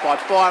challenge by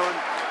Byron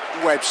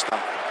Webster.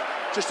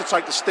 Just to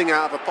take the sting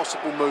out of a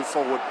possible move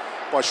forward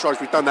by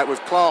Shrewsbury. Done that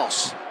with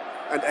class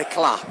and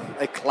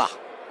éclat.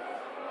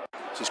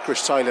 This is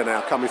Chris Taylor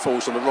now coming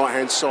forwards on the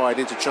right-hand side.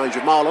 Interchange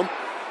with Marlon.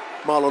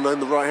 Marlon on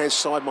the right-hand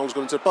side. Marlon's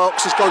gone into the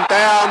box. He's gone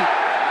down.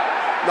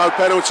 No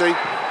penalty.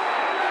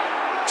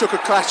 Took a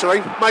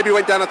clattering. Maybe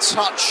went down a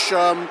touch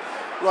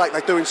like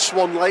they do in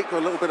Swan Lake. A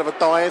little bit of a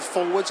dive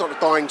forwards, like a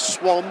dying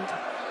swan.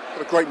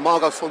 Got a great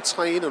Margot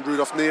Fontaine and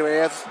Rudolph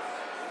Nerev.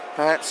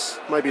 Perhaps,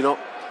 maybe not.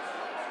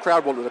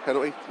 Crowd wanted a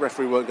penalty.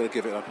 Referee weren't going to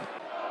give it up.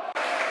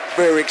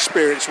 Very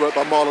experienced work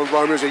by Marlon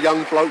Roma. He's a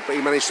young bloke, but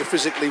he managed to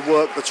physically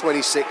work the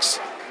 26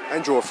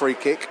 and draw a free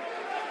kick.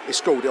 He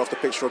scored it off the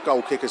pitch for a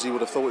goal kick, as he would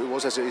have thought it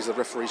was. As it is, the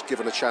referee's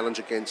given a challenge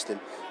against him.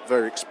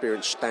 Very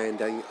experienced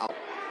standing up,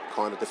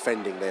 kind of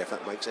defending there, if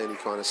that makes any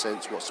kind of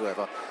sense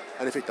whatsoever.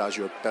 And if it does,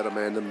 you're a better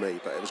man than me.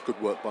 But it was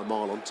good work by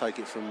Marlon. Take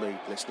it from me,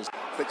 listeners.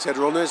 Flicked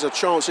header on. There's a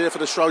chance here for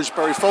the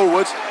Shrewsbury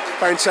forward.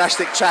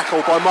 Fantastic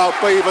tackle by Mark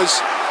Beavers.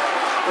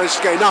 Managed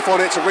to get enough on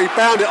it to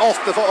rebound it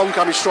off the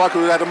oncoming striker,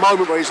 who had a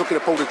moment where he's looking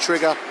to pull the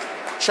trigger.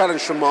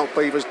 Challenge from Mark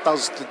Beavers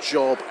does the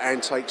job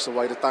and takes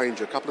away the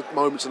danger. A couple of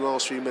moments in the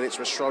last few minutes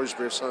where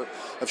Shrewsbury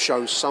have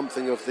shown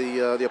something of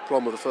the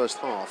aplomb of the first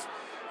half.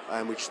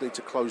 And we just need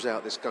to close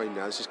out this game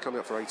now. This is coming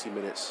up for 80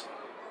 minutes.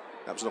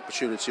 That was an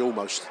opportunity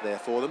almost there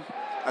for them.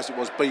 As it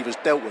was, Beavers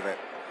dealt with it.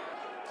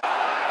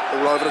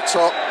 All over the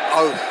top.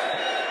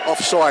 Oh,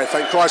 offside.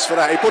 Thank Christ for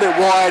that. He put it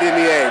wide in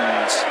the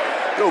end.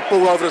 Little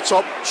ball over the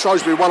top.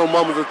 Shrewsbury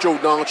one-on-one with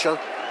Jordan Archer.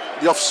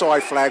 The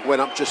offside flag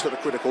went up just at the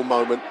critical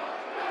moment.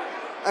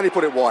 And he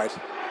put it wide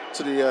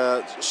to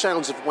the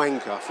sounds of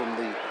wanker from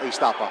the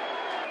East Upper.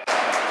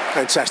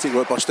 Fantastic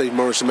work by Steve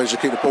Morrison. Managed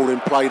to keep the ball in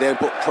play there and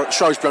put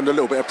Shrewsbury under a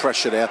little bit of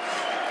pressure there.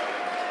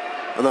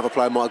 Another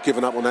player might have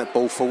given up on that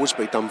ball forwards,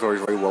 but he'd done very,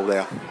 very well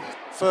there.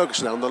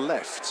 Ferguson on the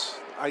left,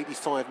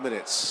 85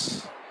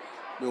 minutes.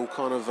 Mill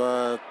kind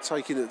of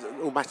taking it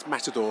all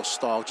Matador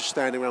style, just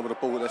standing around with the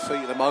ball at their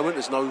feet at the moment.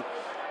 There's no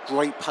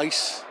great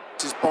pace.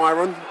 This is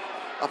Byron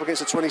up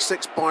against the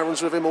 26.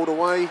 Byron's with him all the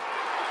way.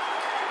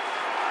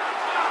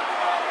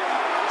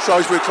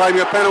 Shrewsbury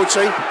claiming a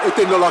penalty. It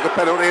didn't look like a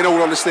penalty. In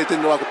all honesty, it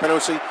didn't look like a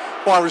penalty.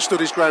 Byron stood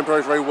his ground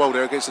very, very well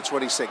there against the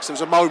 26. There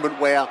was a moment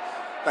where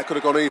that could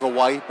have gone either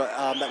way, but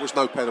that was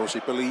no penalty.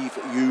 Believe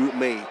you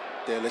me,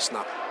 dear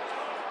listener.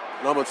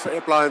 And I'm a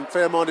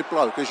fair-minded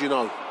bloke, as you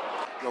know.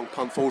 Long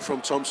punt forward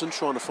from Thompson,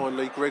 trying to find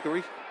Lee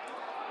Gregory.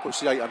 Puts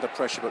the 8 under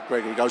pressure, but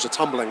Gregory goes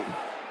a-tumbling.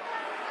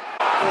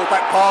 Ball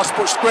back pass,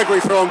 puts Gregory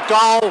through on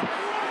goal.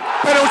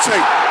 Penalty.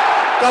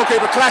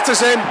 Goalkeeper clatters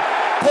him.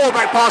 Ball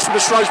back pass from the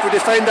Shrewsbury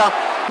defender.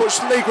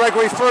 Puts Lee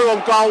Gregory through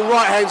on goal,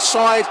 right-hand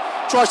side.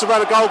 Tries to run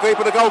the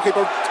goalkeeper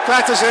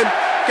clatters him.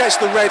 Gets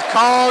the red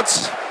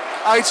cards.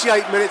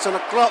 88 minutes on the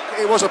clock.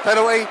 It was a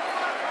penalty.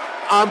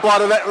 And by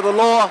the letter of the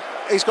law,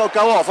 he's got to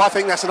go off. I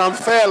think that's an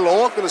unfair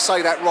law. I'm going to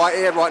say that right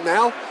here, right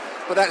now.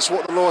 But that's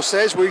what the law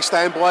says. We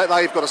stand by it.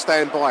 They've got to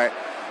stand by it.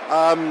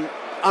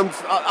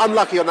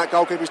 Unlucky on that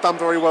goalkeeper. He's done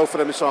very well for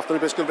them this afternoon,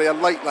 but it's going to be a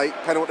late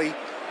penalty.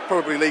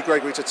 Probably Lee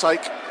Gregory to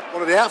take.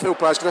 One of the outfield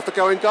players going to have to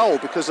go in goal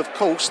because, of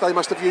course, they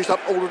must have used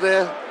up all of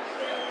their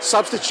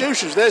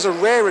substitutions. There's a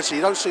rarity.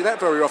 You don't see that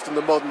very often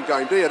in the modern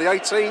game, do you? The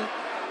 18,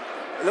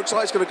 it looks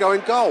like it's going to go in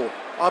goal.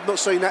 I've not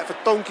seen that for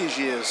donkey's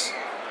years.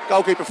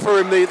 Goalkeeper threw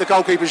him the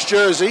goalkeeper's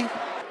jersey.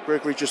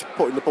 Gregory just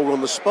putting the ball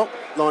on the spot,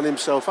 lining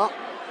himself up.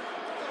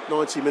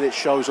 90 minutes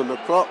shows on the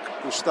clock.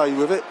 We'll stay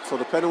with it for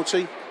the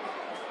penalty.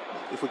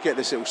 If we get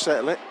this, it will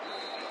settle it.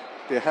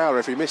 Be a howler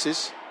if he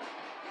misses.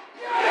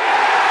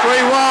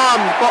 3-1,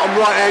 bottom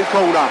right-hand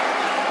corner.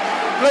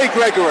 Lee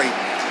Gregory,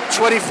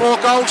 24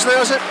 goals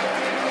now, is it?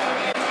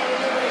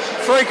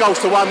 3 goals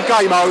to 1,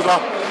 game over.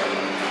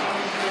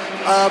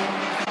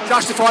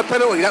 Justified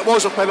penalty, that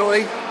was a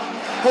penalty.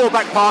 Poor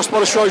back pass by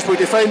the Shrewsbury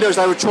defenders,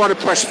 they were trying to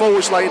press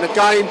forwards late in the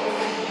game.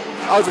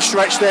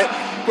 Overstretched it,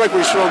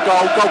 Gregory's through on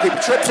goal,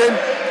 goalkeeper tripped him.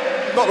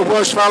 Not the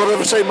worst foul I've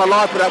ever seen in my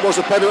life, but that was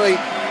a penalty.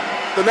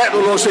 The net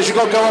law says you've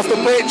got to go off the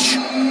pitch.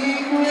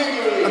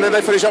 And then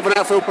they finish up with an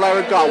outfield player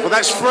and goal. But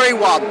that's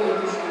 3-1.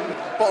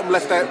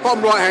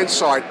 Bottom right hand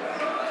side.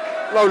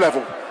 Low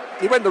level.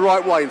 He went the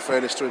right way in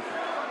fairness to him.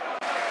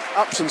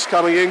 Upson's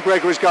coming in,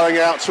 Gregory's going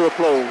out to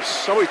applause.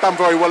 So he's done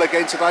very well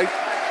again today.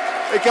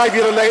 It gave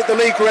you the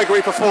Lee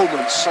Gregory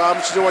performance,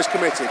 which is always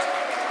committed.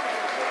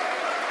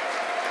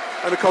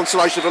 And the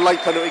consolation of a late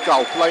penalty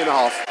goal, late and a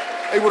half.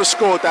 He would have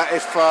scored that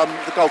if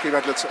the goalkeeper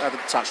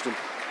hadn't touched him.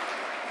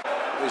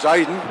 There's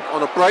Aiden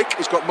on a break.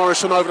 He's got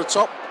Morrison over the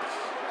top.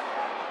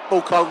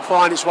 Ball can't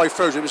find its way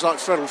through. It was like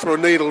threading through a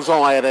needle's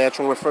eye there,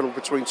 trying to thread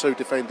between 2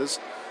 defenders.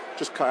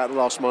 Just cut out the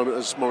last moment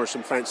as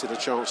Morrison fancied a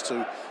chance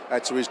to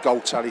add to his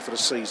goal tally for the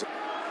season.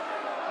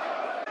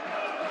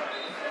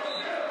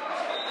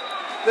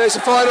 There's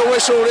the final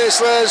whistle. There's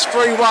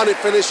 3-1. It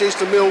finishes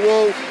to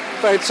Millwall.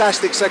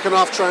 Fantastic second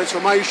half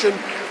transformation.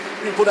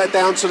 You can put that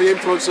down to the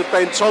influence of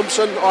Ben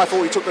Thompson. I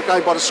thought he took the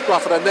game by the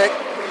scruff of the neck.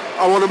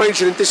 I want to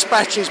mention in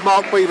dispatches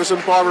Mark Beavers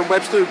and Byron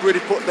Webster, who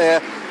really put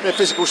their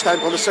physical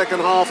stamp on the second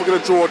half. We're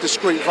going to draw a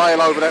discreet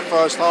veil over that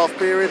first half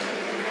period.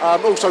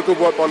 Also good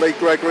work by Lee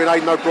Gregory and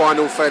Aidan O'Brien,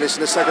 all fairness,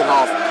 in the second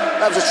half.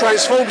 That was a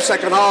transformed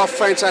second half.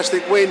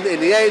 Fantastic win in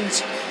the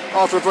end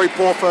after a very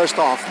poor first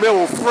half.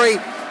 Millwall 3,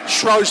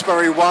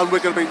 Shrewsbury 1. We're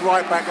going to be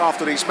right back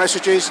after these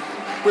messages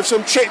with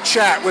some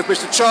chit-chat with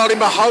Mr. Charlie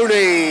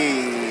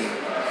Mahoney.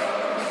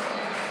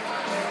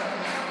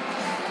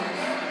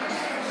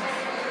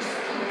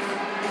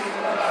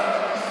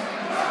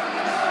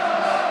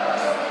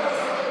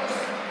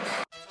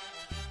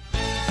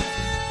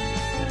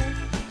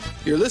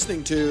 You're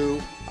listening to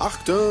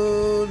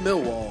Achtung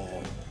Millwall.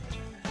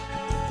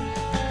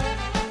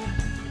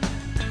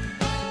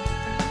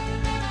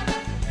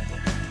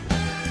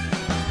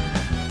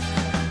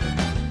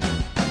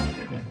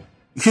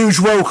 Huge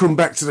welcome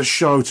back to the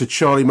show to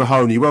Charlie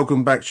Mahoney.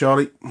 Welcome back,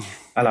 Charlie.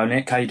 Hello,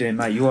 Nick. How you doing,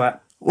 mate? You all right?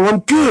 Well,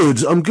 I'm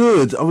good. I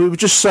mean, we were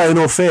just saying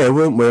off air,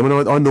 weren't we? I mean,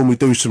 I normally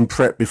do some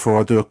prep before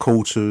I do a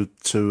call to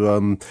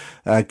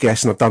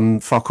guests, and I've done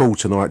fuck all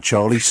tonight,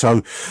 Charlie.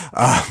 So,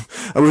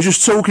 and we were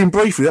just talking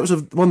briefly. That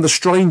was one of the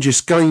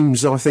strangest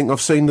games I think I've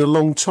seen in a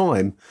long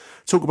time.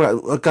 Talk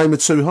about a game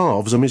of 2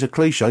 halves. I mean, it's a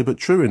cliche, but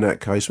true in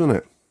that case, wasn't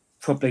it?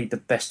 Probably the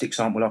best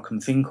example I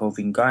can think of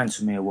in going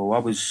to Millwall. I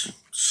was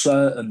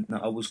certain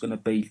that I was going to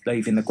be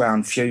leaving the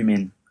ground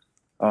fuming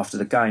after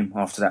the game,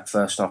 after that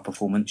first half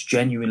performance.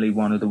 Genuinely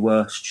one of the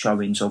worst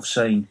showings I've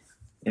seen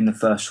in the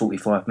first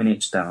 45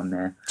 minutes down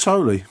there.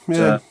 Totally,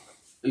 yeah.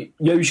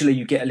 Usually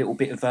you get a little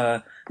bit of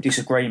a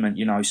disagreement,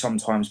 you know,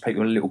 sometimes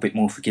people are a little bit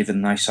more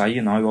forgiving. They say,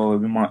 you know, oh,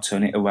 we might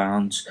turn it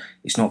around.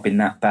 It's not been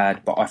that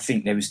bad. But I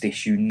think there was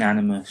this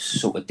unanimous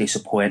sort of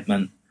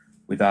disappointment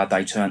with how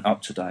they turned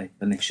up today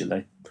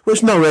initially. There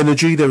was no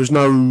energy. There was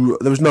no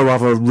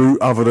other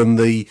route other than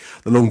the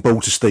long ball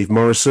to Steve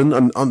Morrison.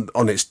 And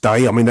on its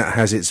day, I mean, that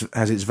has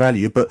its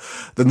value. But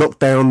the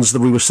knockdowns,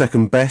 that we were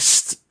second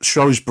best.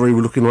 Shrewsbury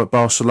were looking like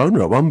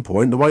Barcelona at one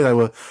point. The way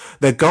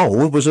their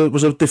goal was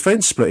a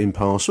defence splitting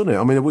pass, wasn't it?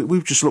 I mean,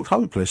 we've just looked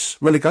hopeless.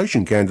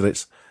 Relegation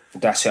candidates.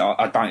 That's it.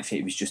 I don't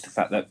think it was just the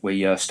fact that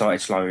we started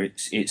slow.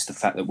 It's the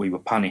fact that we were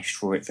punished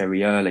for it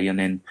very early, and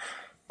then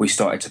we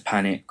started to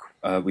panic.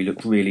 We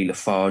looked really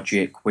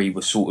lethargic. We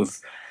were sort of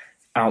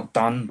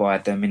outdone by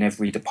them in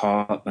every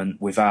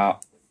department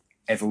without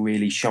ever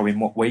really showing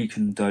what we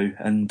can do.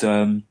 And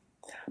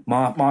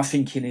my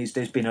thinking is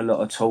there's been a lot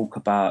of talk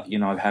about, you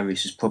know,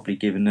 Harris has probably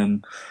given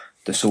them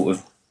the sort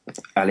of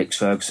Alex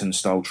Ferguson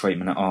style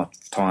treatment at our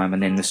time,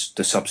 and then the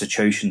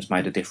substitutions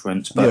made a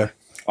difference. But yeah.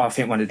 I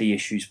think one of the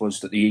issues was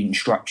that the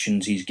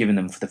instructions he's given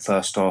them for the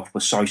first half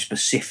were so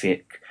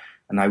specific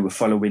and they were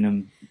following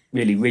them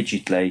really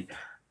rigidly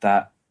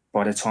that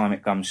by the time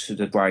it comes to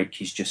the break,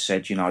 he's just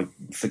said, you know,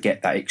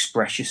 forget that,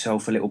 express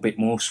yourself a little bit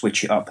more,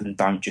 switch it up and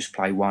don't just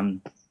play one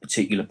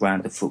particular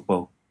brand of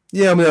football.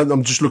 Yeah, I mean,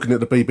 I'm just looking at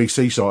the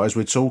BBC site as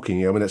we're talking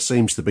here. I mean, that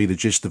seems to be the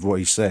gist of what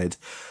he said.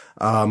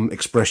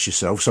 Express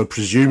yourself. So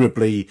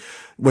presumably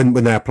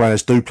when our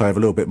players do play with a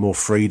little bit more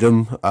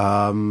freedom,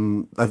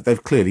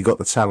 they've clearly got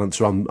the talent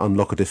to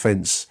unlock a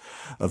defence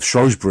of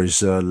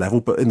Shrewsbury's level.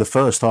 But in the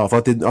first half,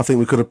 I think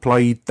we could have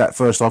played that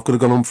first half, could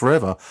have gone on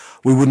forever.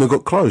 We wouldn't have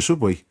got close,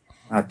 would we?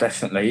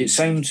 Definitely. It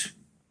seemed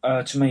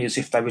to me as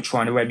if they were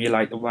trying to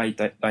emulate the way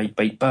that they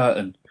beat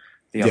Burton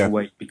the other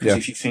week. Because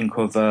if you think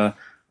of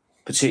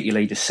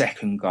particularly the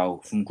second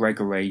goal from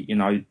Gregory, you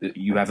know,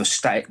 you have a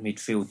static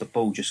midfield, the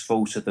ball just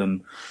falls to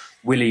them.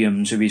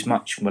 Williams, who is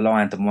much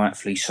maligned and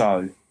rightfully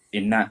so,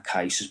 in that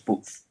case, has put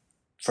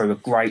through a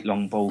great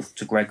long ball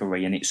to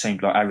Gregory, and it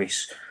seemed like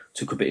Harris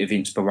took a bit of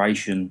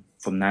inspiration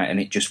from that, and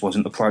it just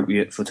wasn't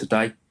appropriate for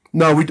today.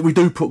 No, we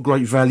do put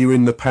great value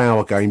in the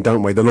power game,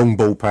 don't we? The long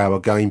ball power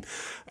game.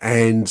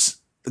 And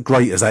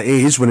great as that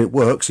is, when it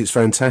works, it's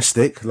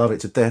fantastic. Love it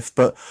to death.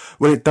 But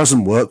when it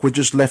doesn't work, we're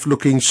just left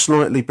looking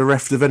slightly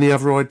bereft of any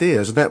other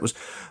ideas. And that was,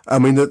 I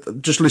mean,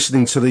 just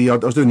listening to I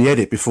was doing the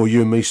edit before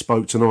you and me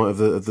spoke tonight of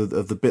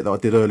the bit that I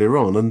did earlier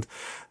on, and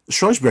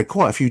Shrewsbury had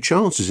quite a few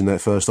chances in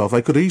that first half.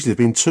 They could easily have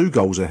been 2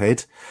 goals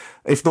ahead,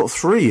 if not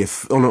 3,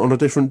 if on a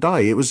different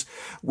day. It was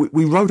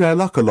we rode our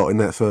luck a lot in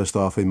that first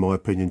half, in my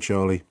opinion,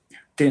 Charlie.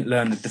 Didn't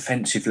learn the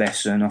defensive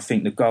lesson. I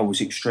think the goal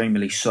was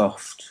extremely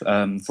soft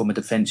from a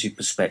defensive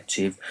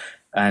perspective,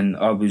 and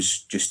I was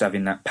just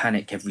having that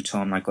panic every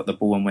time they got the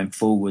ball and went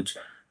forward.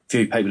 A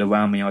few people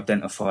around me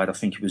identified, I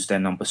think it was their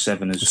number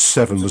 7 as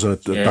 7 was a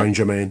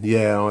danger man.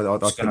 Yeah,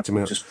 I picked him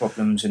out. Just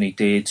problems, and he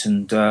did,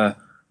 and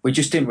we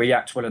just didn't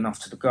react well enough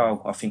to the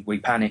goal. I think we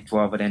panicked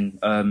rather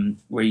than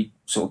we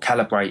sort of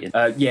calibrated.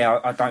 I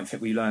don't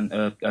think we learned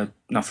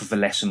enough of a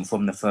lesson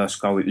from the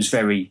first goal. It was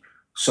very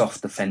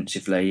soft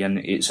defensively, and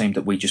it seemed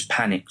that we just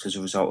panicked as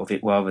a result of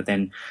it rather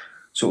than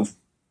sort of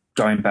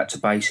going back to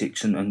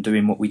basics and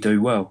doing what we do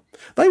well.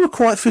 They were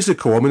quite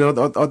physical. I mean,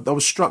 I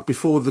was struck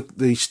before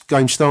the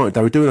game started.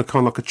 They were doing a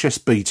kind of like a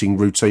chest beating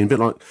routine, a bit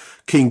like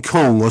King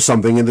Kong or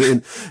something. And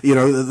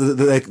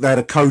they had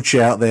a coach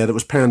out there that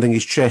was pounding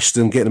his chest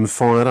and getting them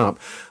fired up.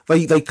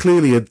 They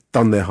clearly had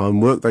done their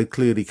homework. They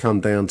clearly come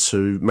down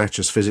to match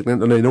us physically.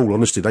 And in all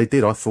honesty, they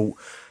did. I thought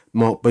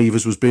Mark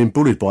Beavers was being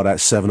bullied by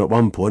that 7 at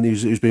one point.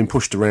 He was being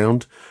pushed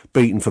around,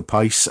 beaten for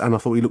pace, and I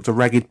thought he looked a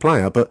ragged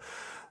player. But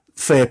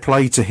fair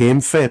play to him,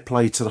 fair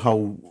play to the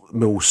whole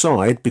Mill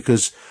side,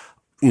 because,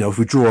 if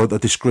we draw a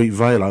discreet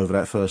veil over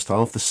that first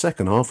half, the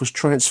second half was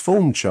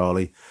transformed,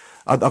 Charlie.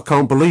 I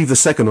can't believe the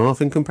second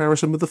half in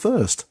comparison with the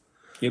first.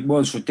 It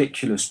was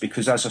ridiculous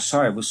because, as I say,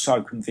 I was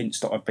so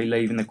convinced that I'd be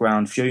leaving the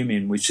ground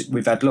fuming.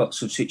 We've had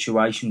lots of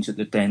situations at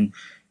the Den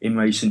in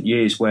recent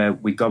years where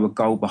we go a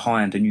goal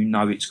behind and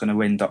it's going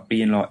to end up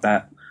being like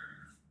that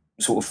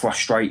sort of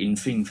frustrating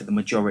thing for the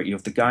majority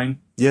of the game.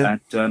 Yeah.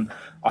 And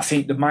I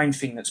think the main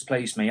thing that's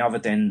pleased me, other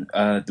than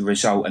the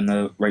result and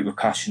the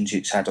repercussions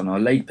it's had on our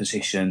league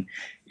position,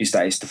 is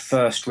that it's the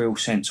first real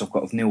sense I've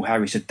got of Neil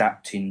Harris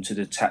adapting to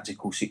the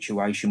tactical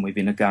situation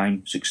within a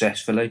game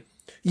successfully.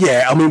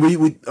 Yeah, I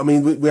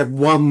mean, we had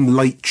one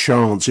late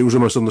chance. It was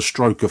almost on the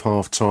stroke of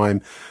half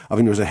time. I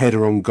think there was a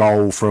header on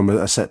goal from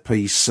a set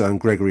piece, and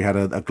Gregory had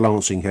a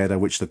glancing header,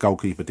 which the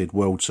goalkeeper did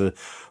well to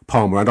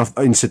Palmer. And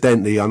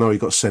incidentally, I know he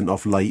got sent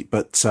off late,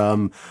 but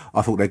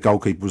I thought their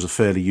goalkeeper was a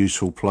fairly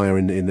useful player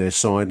in their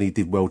side, and he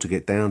did well to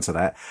get down to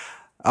that.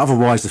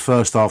 Otherwise, the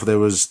first half there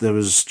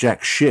was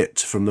jack shit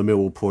from the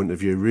Millwall point of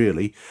view,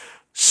 really.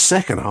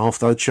 Second half,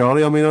 though,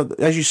 Charlie, I mean,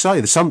 as you say,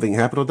 there's something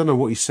happened. I don't know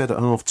what he said at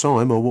half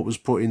time or what was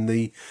put in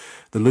the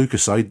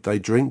Lucasade they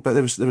drink, but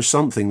there was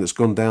something that's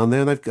gone down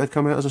there, and they've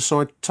come out as a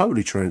side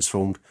totally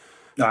transformed.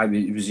 No,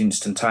 it was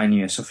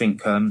instantaneous. I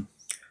think,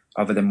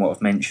 other than what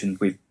I've mentioned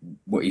with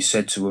what he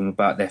said to them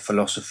about their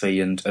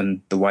philosophy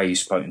and the way he's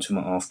spoken to them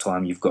at half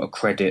time, you've got to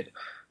credit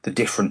the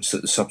difference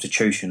that the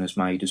substitution has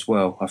made as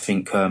well. I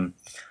think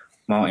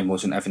Martin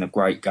wasn't having a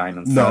great game,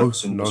 and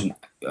Ferguson wasn't.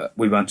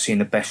 We weren't seeing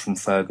the best from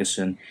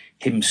Ferguson.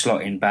 Him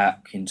slotting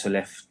back into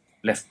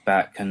left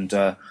back, and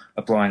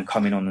O'Brien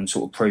coming on and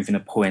sort of proving a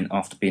point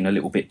after being a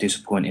little bit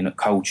disappointing at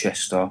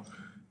Colchester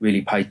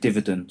really paid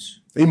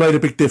dividends. He made a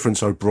big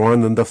difference,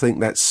 O'Brien, and I think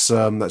that's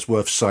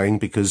worth saying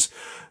because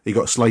he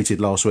got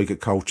slated last week at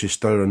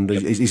Colchester, and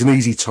he's an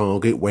easy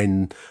target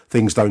when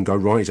things don't go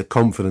right. He's a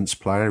confidence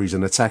player. He's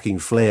an attacking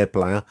flair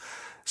player.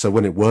 So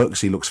when it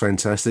works, he looks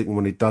fantastic, and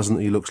when it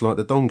doesn't, he looks like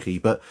the donkey.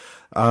 But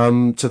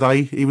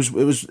today,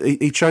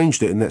 he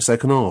changed it in that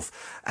second half.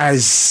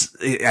 As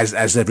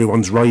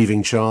everyone's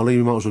raving, Charlie,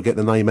 we might as well get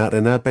the name out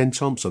there now. Ben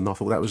Thompson. I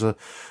thought that was a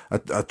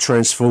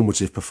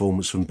transformative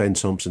performance from Ben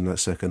Thompson in that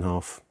second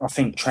half. I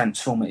think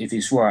transformative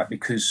is right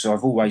because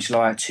I've always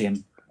liked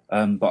him,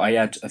 but I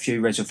had a few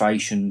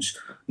reservations.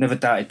 Never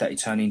doubted that he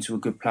turned into a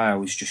good player. I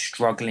was just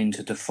struggling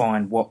to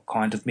define what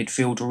kind of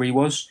midfielder he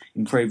was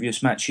in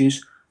previous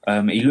matches.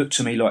 He looked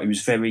to me like he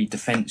was very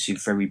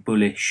defensive, very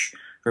bullish,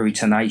 very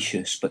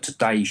tenacious, but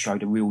today he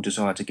showed a real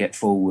desire to get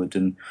forward,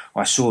 and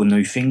I saw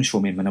new things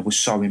from him, and I was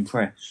so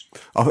impressed.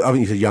 I think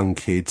he's a young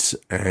kid,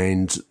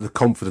 and the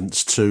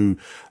confidence to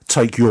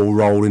take your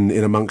role in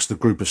amongst the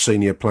group of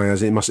senior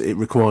players, it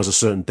requires a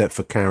certain depth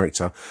of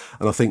character,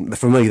 and I think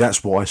for me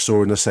that's what I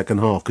saw in the second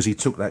half, because he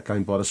took that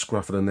game by the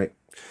scruff of the neck.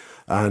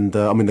 And,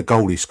 the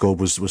goal he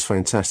scored was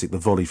fantastic, the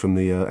volley from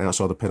the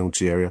outside the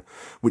penalty area,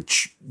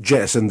 which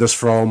jettisoned us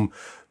from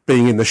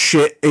being in the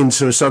shit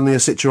into suddenly a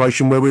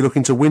situation where we're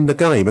looking to win the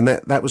game, and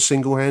that was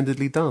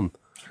single-handedly done.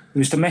 It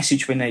was the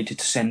message we needed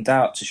to send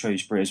out to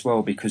Shrewsbury as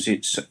well, because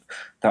it's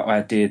that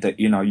idea that,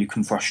 you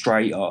can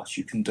frustrate us,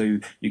 you can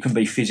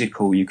be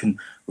physical, you can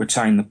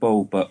retain the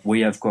ball, but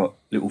we have got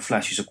little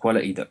flashes of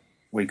quality that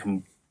we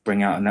can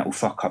bring out, and that will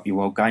fuck up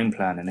your whole game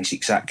plan, and it's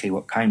exactly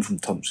what came from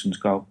Thompson's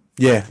goal.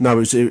 Yeah, no,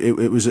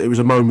 it was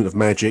a moment of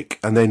magic,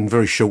 and then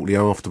very shortly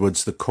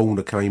afterwards, the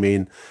corner came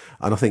in,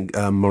 and I think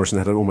Morrison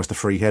had almost a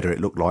free header.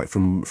 It looked like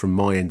from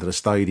my end of the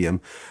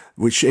stadium,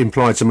 which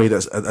implied to me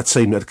that a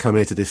team that had come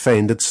here to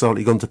defend had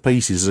slightly gone to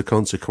pieces as a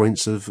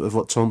consequence of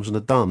what Thompson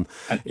had done.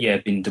 And,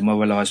 been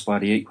demoralised by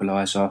the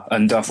equaliser,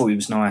 and I thought it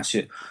was nice.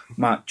 It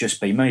might just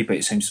be me, but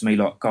it seems to me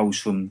like goals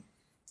from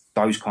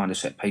those kind of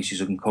set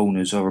pieces and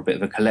corners are a bit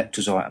of a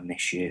collector's item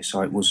this year.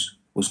 So it was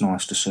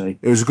nice to see.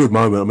 It was a good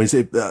moment. I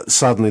mean,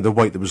 suddenly the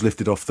weight that was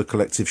lifted off the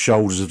collective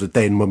shoulders of the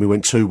Den when we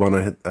went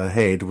 2-1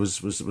 ahead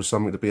was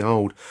something to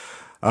behold.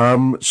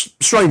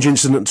 Strange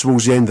incident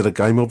towards the end of the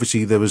game.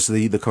 Obviously, there was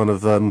the kind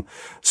of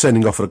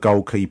sending off of the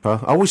goalkeeper.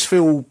 I always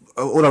feel,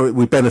 although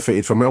we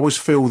benefited from it, I always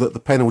feel that the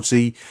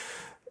penalty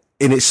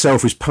in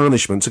itself is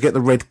punishment. To get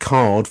the red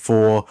card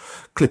for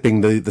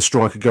clipping the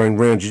striker going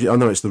round, I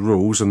know it's the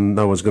rules and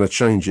no one's going to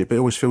change it, but it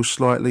always feels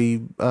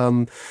slightly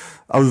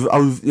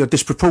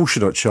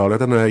disproportionate, Charlie. I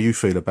don't know how you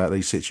feel about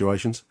these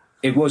situations.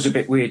 It was a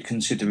bit weird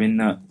considering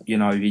that,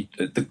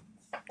 the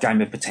game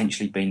had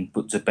potentially been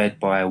put to bed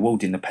by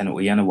awarding the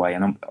penalty anyway,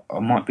 and I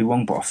might be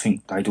wrong, but I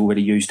think they'd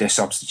already used their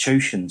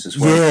substitutions as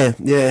well.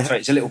 Yeah. So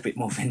it's a little bit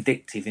more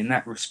vindictive in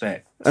that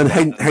respect. And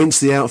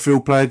hence the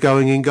outfield player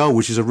going in goal,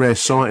 which is a rare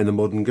sight in the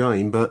modern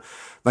game, but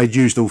they'd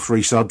used all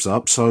three subs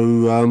up,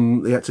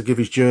 so he had to give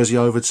his jersey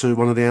over to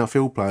one of the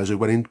outfield players who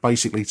went in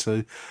basically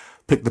to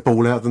pick the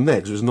ball out of the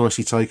net. It was a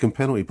nicely taken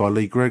penalty by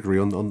Lee Gregory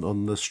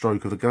on the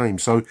stroke of the game.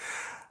 So,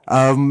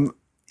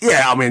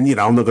 yeah, I mean,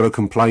 I'm not going to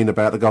complain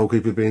about the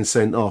goalkeeper being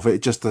sent off.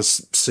 It just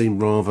does seem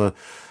rather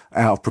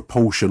out of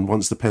proportion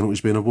once the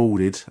penalty's been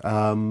awarded.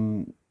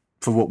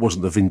 For what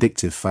wasn't a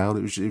vindictive foul,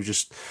 it was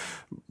just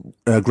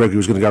Gregory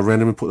was going to go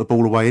around him and put the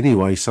ball away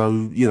anyway.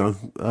 So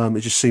it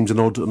just seems an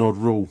odd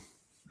rule.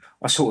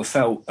 I sort of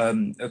felt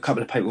a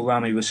couple of people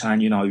around me were saying,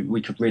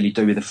 we could really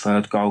do with a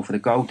third goal for the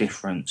goal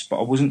difference, but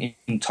I wasn't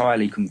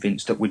entirely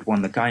convinced that we'd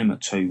won the game at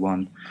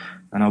 2-1,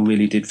 and I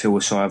really did feel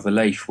a sigh of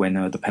relief when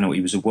the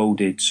penalty was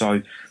awarded.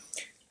 So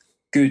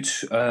good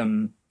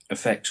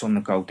effects on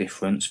the goal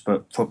difference,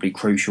 but probably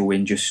crucial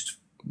in just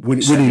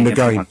winning the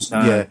game.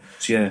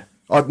 Yeah.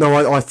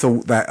 I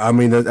thought that, I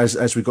mean,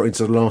 as we got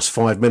into the last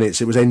 5 minutes,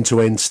 it was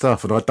end-to-end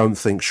stuff, and I don't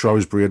think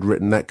Shrewsbury had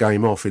written that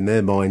game off in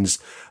their minds.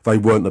 They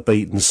weren't the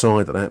beaten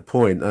side at that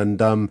point,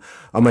 and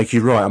I make you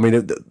right. I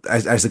mean,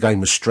 as the game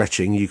was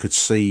stretching, you could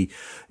see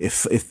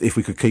if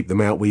we could keep them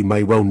out, we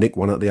may well nick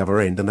one at the other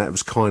end, and that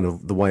was kind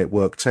of the way it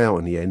worked out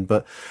in the end.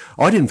 But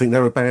I didn't think they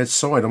were a bad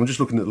side. I'm just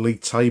looking at the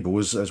league table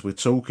as we're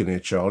talking here,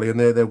 Charlie, and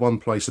they're one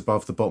place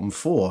above the bottom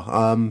four.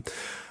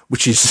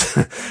 Which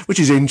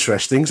is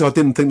interesting. So I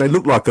didn't think they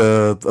looked like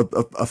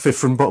a fifth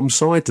from bottom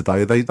side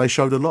today. They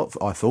showed a lot,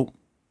 I thought.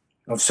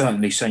 I've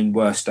certainly seen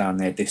worse down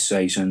there this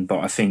season, but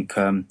I think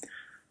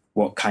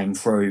what came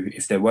through,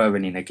 if there were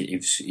any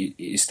negatives,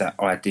 is that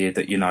idea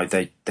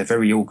that they're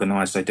very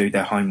organised, they do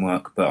their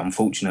homework, but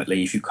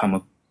unfortunately, if you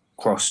come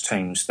across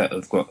teams that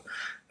have got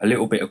a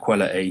little bit of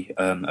quality,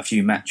 a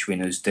few match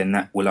winners, then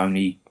that will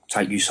only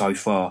take you so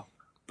far.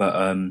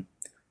 But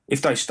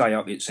if they stay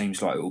up, it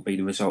seems like it will be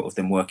the result of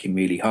them working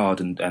really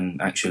hard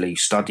and actually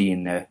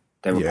studying their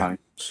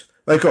opponents.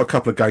 They've got a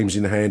couple of games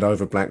in hand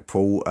over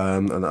Blackpool,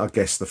 and I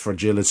guess the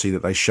fragility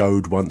that they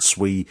showed once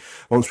we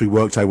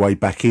worked our way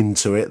back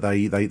into it,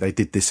 they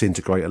did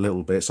disintegrate a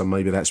little bit. So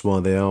maybe that's why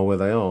they are where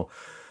they are.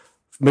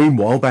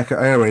 Meanwhile, back at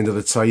our end of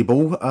the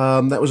table,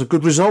 that was a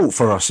good result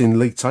for us in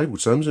league table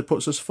terms. It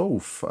puts us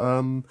fourth,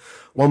 1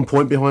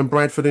 point behind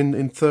Bradford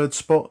in third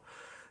spot.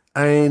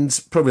 And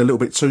probably a little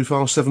bit too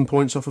far, 7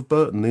 points off of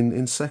Burton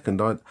in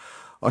second.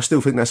 I still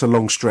think that's a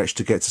long stretch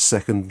to get to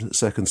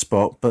second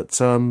spot,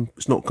 but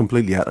it's not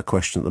completely out of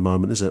question at the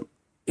moment, is it?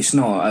 It's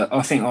not.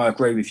 I think I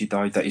agree with you,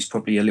 though, that it's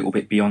probably a little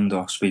bit beyond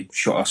us. We've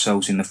shot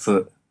ourselves in the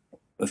foot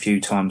a few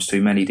times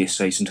too many this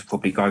season to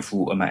probably go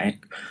for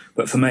automatic.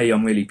 But for me,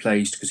 I'm really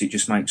pleased because it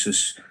just makes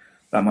us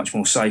that much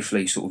more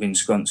safely sort of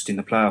ensconced in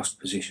the playoff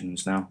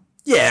positions now.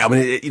 Yeah, I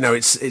mean,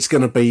 it's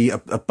going to be a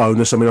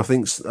bonus. I mean, I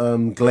think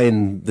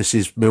Glenn, this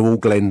is Millwall,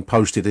 Glenn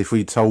posted if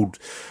we told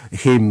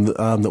him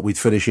that we'd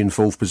finish in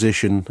fourth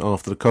position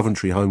after the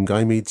Coventry home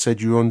game, he'd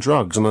said you were on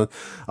drugs, and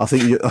I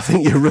think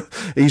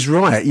he's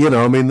right.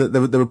 I mean,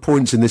 there were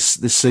points in this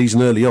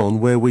season early on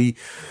where we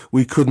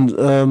couldn't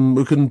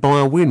buy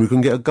a win, we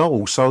couldn't get a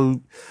goal.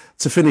 So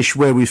to finish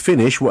where we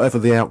finished, whatever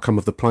the outcome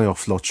of the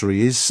playoff lottery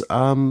is, it's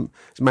a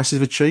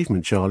massive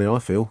achievement, Charlie. I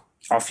feel.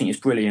 I think it's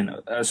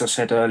brilliant. As I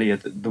said earlier,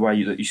 the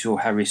way that you saw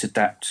Harris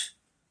adapt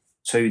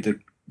to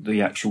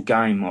the actual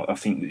game, I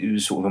think it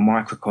was sort of a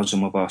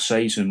microcosm of our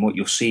season. What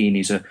you're seeing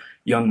is a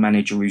young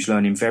manager who's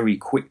learning very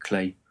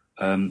quickly,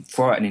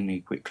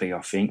 frighteningly quickly,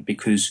 I think,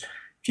 because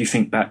if you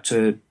think back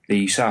to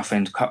the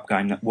Southend Cup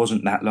game, that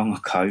wasn't that long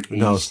ago.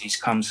 He's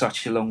come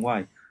such a long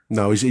way.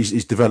 No,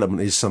 his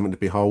development is something to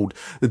behold.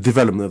 The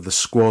development of the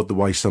squad, the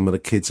way some of the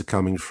kids are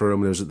coming through. I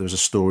mean, there was a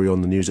story on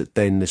the news at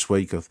Den this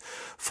week of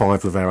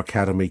 5 of our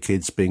academy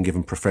kids being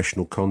given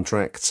professional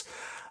contracts.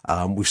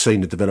 We've seen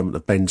the development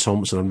of Ben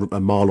Thompson and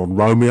Marlon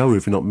Romeo,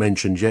 who've not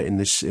mentioned yet in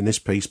this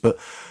piece. But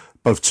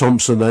both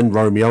Thompson and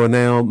Romeo are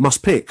now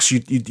must-picks.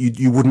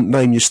 You wouldn't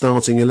name your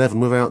starting 11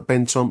 without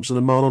Ben Thompson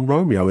and Marlon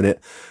Romeo in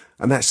it.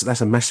 And that's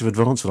a massive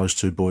advance for those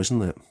two boys,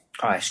 isn't it?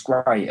 Oh, it's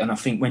great. And I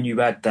think when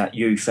you add that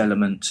youth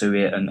element to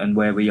it and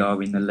where we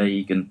are in the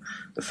league and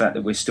the fact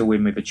that we're still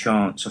in with a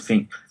chance, I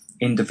think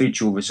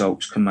individual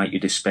results can make you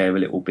despair a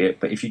little bit.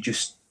 But if you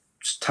just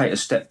take a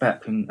step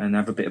back and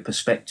have a bit of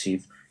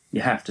perspective,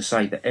 you have to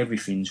say that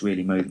everything's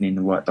really moving in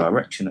the right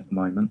direction at the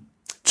moment.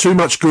 Too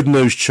much good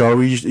news,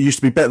 Charlie. It used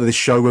to be better this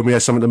show when we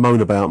had something to moan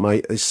about,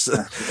 mate. we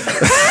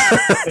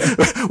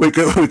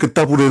could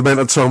double the amount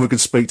of time we could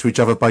speak to each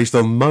other based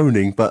on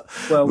moaning. But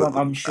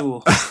I'm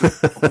sure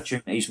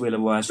opportunities will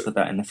arise for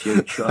that in the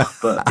future.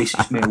 But this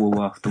is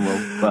Millwall after all.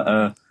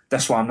 But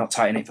that's why I'm not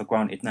taking it for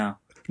granted now.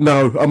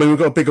 No, I mean, we've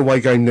got a big away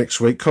game next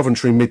week.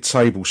 Coventry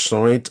mid-table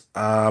side,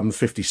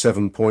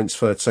 57 points,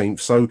 13th.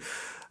 So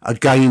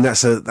again,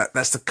 that's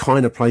the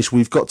kind of place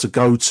we've got to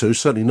go to.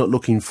 Certainly not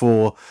looking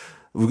for.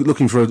 We're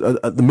looking for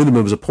at the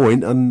minimum as a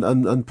point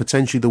and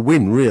potentially the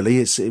win,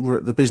 really. We're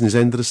at the business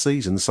end of the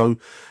season, so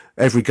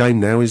every game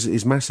now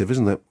is massive,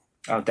 isn't it?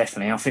 Oh,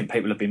 definitely. I think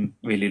people have been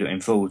really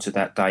looking forward to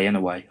that day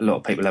anyway. A lot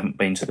of people haven't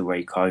been to the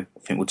Rico. I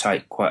think we'll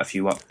take quite a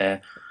few up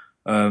there.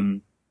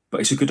 But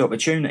it's a good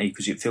opportunity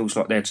because it feels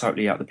like they're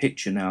totally out of the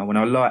picture now. And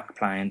I like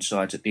playing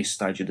sides at this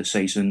stage of the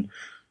season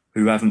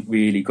who haven't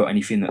really got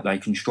anything that they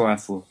can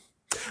strive for.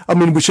 I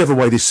mean, whichever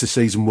way this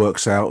season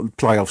works out,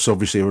 playoffs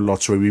obviously are a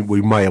lottery.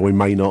 We may or we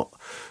may not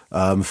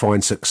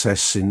find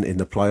success in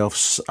the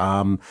playoffs.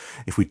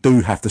 If we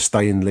do have to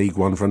stay in League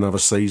One for another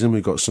season,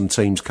 we've got some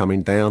teams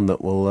coming down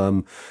that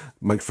will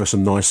make for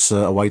some nice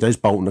away days.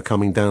 Bolton are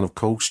coming down, of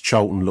course.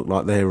 Charlton look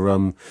like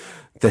they're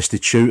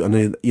destitute,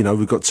 and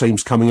we've got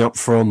teams coming up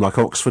from like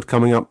Oxford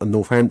coming up and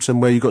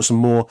Northampton, where you've got some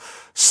more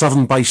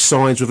southern-based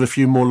sides with a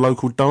few more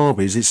local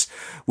derbies.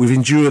 We've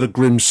endured a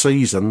grim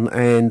season,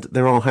 and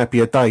there are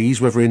happier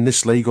days, whether in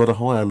this league or the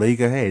higher league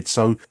ahead.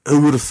 So,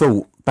 who would have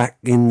thought back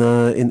in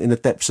the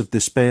depths of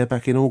despair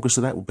back in August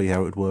that would be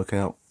how it would work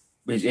out?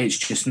 It's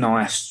just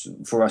nice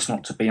for us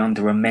not to be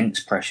under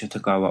immense pressure to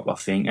go up. I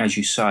think, as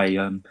you say.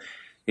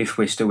 If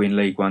we're still in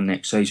League One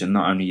next season,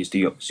 not only is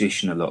the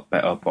opposition a lot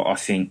better, but I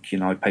think,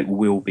 people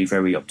will be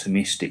very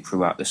optimistic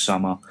throughout the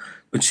summer,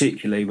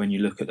 particularly when you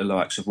look at the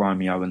likes of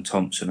Romeo and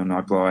Thompson and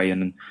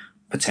O'Brien and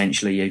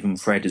potentially even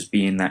Fred as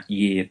being that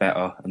year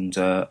better and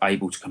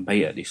able to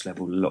compete at this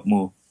level a lot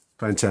more.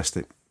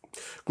 Fantastic.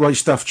 Great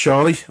stuff,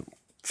 Charlie.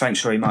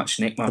 Thanks very much,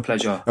 Nick. My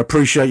pleasure.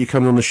 Appreciate you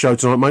coming on the show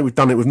tonight, mate. We've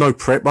done it with no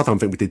prep. I don't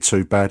think we did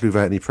too bad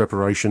without any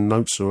preparation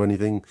notes or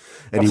anything.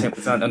 I think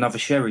we found another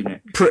sherry,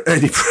 Nick.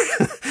 Any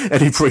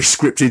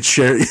pre-scripted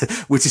sherry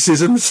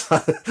witticisms.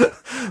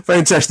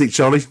 Fantastic,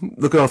 Charlie.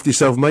 Look after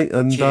yourself, mate.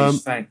 And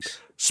cheers, thanks.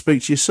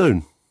 Speak to you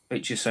soon.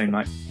 Speak to you soon,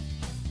 mate.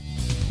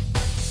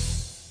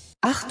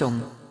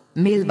 Achtung,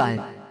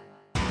 Millwall.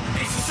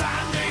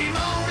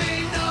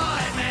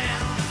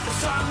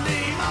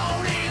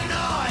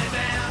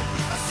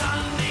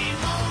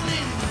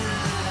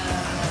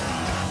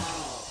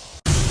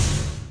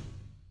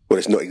 Well,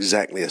 it's not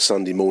exactly a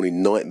Sunday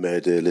morning nightmare,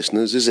 dear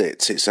listeners, is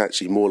it? It's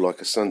actually more like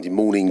a Sunday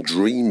morning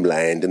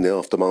dreamland in the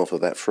aftermath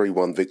of that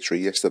 3-1 victory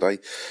yesterday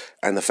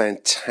and the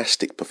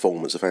fantastic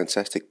performance, a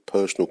fantastic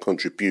personal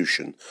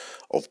contribution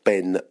of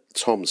Ben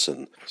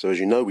Thompson. So as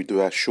you know, we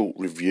do our short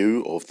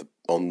review of the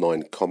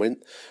online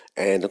comment,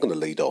 and I'm going to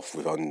lead off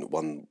with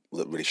one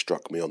that really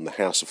struck me on The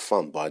House of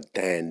Fun by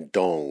Dan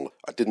Dong.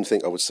 I didn't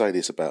think I would say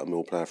this about a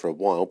Mill player for a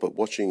while, but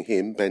watching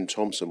him, Ben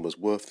Thompson, was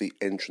worth the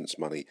entrance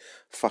money.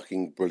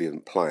 Fucking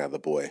brilliant player, the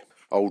boy.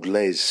 Old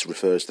Les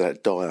refers to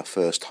that dire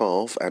first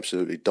half,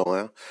 absolutely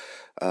dire.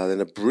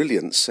 Then a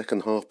brilliant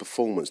second half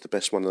performance, the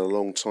best one in a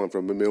long time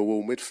from a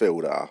Millwall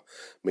midfielder,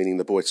 meaning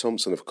the boy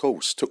Thompson, of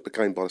course, took the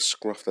game by the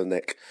scruff of the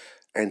neck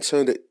and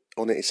turned it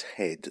on its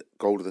head.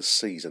 Goal of the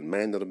season,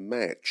 man of the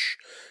match.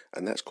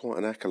 And that's quite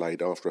an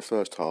accolade after a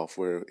first half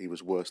where he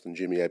was worse than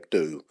Jimmy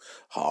Abdou.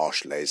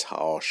 Harsh, Les,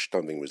 harsh.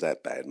 Don't think it was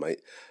that bad,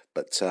 mate.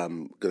 But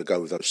going to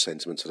go with those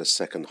sentiments for the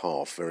second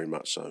half, very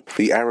much so.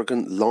 The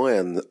Arrogant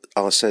Lion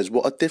says,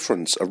 what a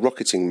difference a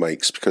rocketing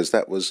makes, because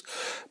that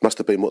must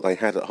have been what they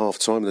had at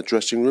half-time in the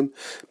dressing room,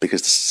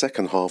 because the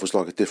second half was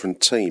like a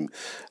different team.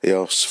 He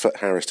asked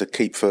Harris to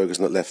keep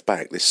Ferguson at left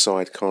back. This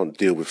side can't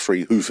deal with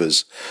three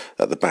hoofers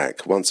at the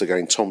back. Once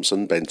again,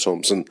 Ben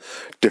Thompson,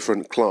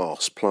 different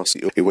class. Plus,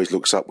 he always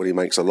looks up when he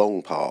makes a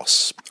long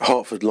pass.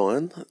 Hartford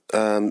Lion,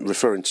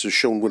 referring to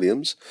Sean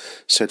Williams,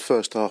 said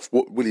first half,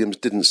 Williams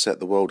didn't set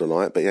the world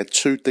alight, but he had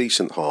two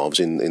decent halves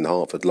in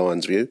Hartford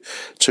Lions' view.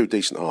 Two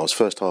decent halves,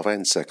 first half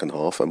and second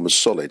half, and was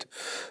solid.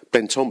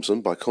 Ben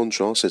Thompson, by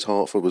contrast, says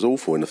Hartford was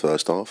awful in the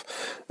first half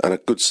and a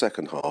good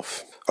second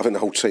half. I think the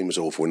whole team was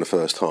awful in the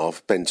first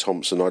half. Ben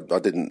Thompson, I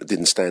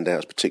didn't stand out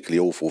as particularly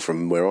awful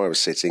from where I was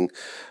sitting,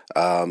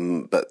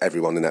 but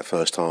everyone in that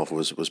first half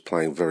was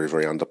playing very,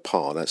 very under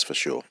par, that's for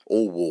sure.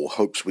 Allwall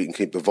hopes we can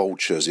keep the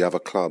Vultures, the other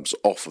clubs,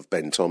 off of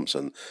Ben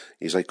Thompson.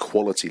 He's a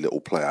quality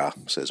little player,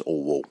 says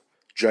Allwall.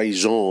 Jay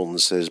Zorn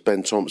says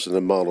Ben Thompson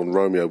and Marlon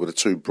Romeo were the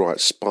two bright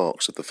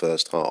sparks of the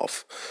first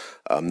half.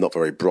 Not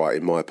very bright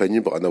in my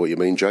opinion, but I know what you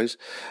mean, Jays.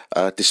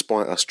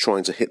 Despite us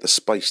trying to hit the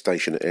space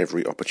station at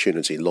every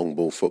opportunity, long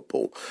ball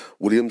football.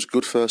 Williams,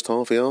 good first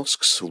half, he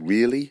asks.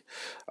 Really?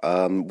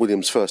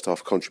 Williams' first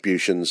half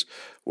contributions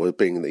were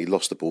being that he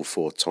lost the ball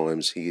 4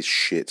 times. He is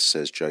shit,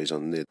 says Jays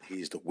on Nid.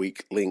 He is the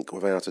weak link,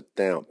 without a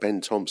doubt. Ben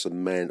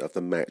Thompson, man of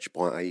the match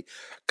by a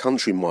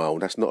country mile.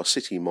 That's not a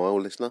city mile,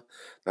 listener.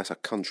 That's a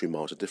country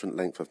mile. It's a different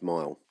length of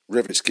mile.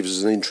 Revitz gives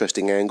us an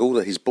interesting angle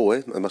that his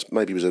boy,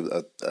 maybe he was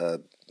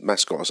a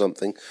mascot or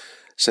something,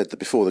 said that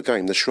before the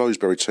game, the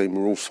Shrewsbury team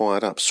were all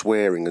fired up,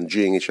 swearing and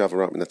geeing each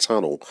other up in the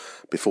tunnel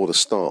before the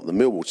start. The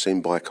Millwall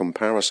team, by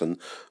comparison,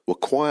 were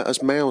quiet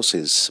as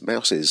mice.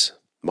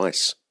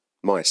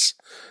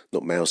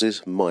 Not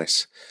mouses,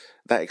 mice.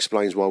 That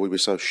explains why we were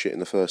so shit in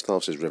the first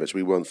half, says Rivets.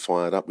 We weren't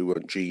fired up, we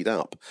weren't G'd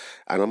up.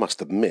 And I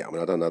must admit,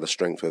 I don't know the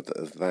strength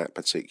of that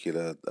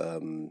particular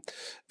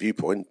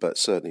viewpoint, but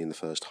certainly in the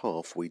first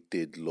half, we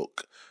did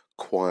look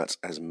quiet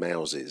as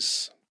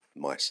mice.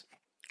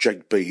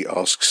 Jake B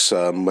asks,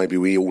 maybe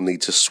we all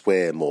need to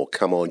swear more.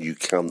 Come on, you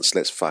cunts,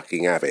 let's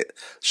fucking have it.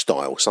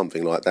 Style,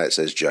 something like that,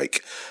 says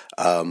Jake.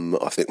 I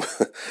don't think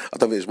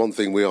there's one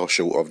thing we are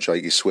short of,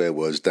 Jake, is swear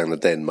words down the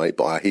den, mate,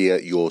 but I hear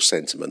your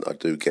sentiment. I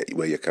do get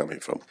where you're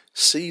coming from.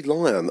 Sea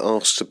Lion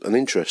asks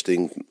makes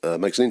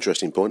an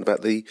interesting point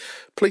about the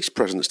police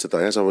presence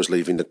today. As I was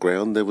leaving the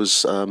ground, there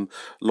was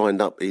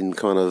lined up in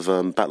kind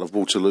of Battle of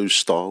Waterloo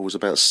style, was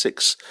about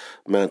 6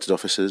 mounted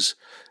officers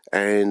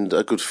and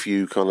a good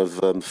few kind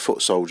of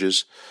foot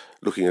soldiers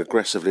looking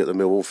aggressively at the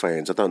Millwall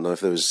fans. I don't know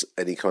if there was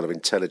any kind of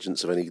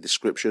intelligence of any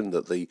description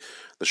that the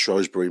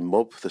Shrewsbury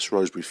mob, the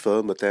Shrewsbury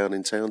firm, are down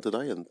in town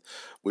today and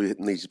we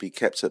need to be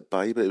kept at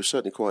bay, but it was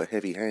certainly quite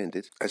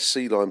heavy-handed. As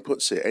Sea Lion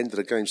puts it, end of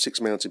the game,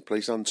 6 mounted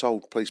police,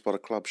 untold police by the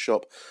club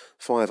shop,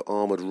 5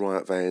 armoured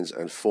riot vans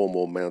and 4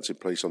 more mounted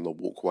police on the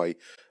walkway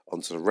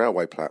onto the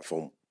railway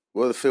platform.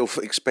 Were the Phil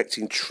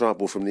expecting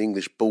trouble from the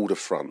English border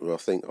front, who I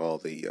think are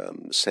the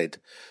said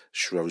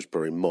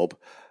Shrewsbury mob?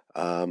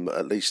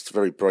 At least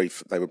very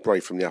brave. They were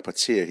brave from the upper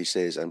tier, he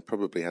says, and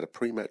probably had a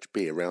pre-match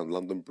beer around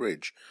London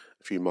Bridge,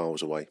 a few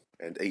miles away.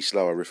 And East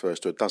Lower refers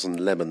to a dozen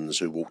lemons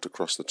who walked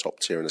across the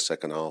top tier in the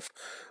second half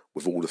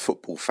with all the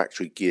football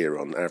factory gear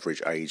on,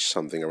 average age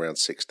something around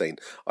 16.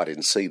 I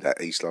didn't see that,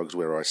 East Lower, because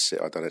where I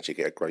sit, I don't actually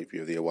get a great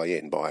view of the away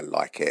end, but I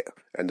like it.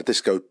 And the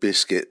Disco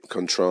Biscuit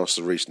contrasts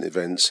the recent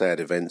events,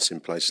 sad events in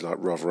places like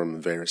Rotherham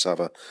and various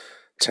other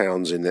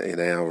towns in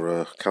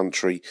our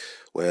country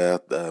where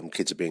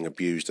kids are being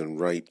abused and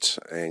raped,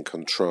 and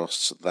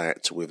contrasts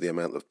that with the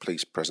amount of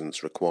police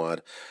presence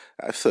required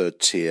at a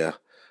third tier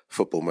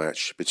football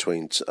match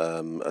between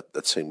a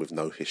team with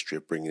no history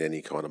of bringing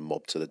any kind of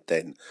mob to the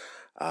den.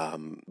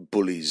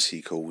 Bullies,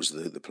 he calls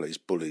the police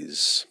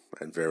bullies,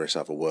 and various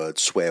other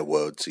words, swear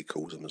words he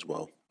calls them as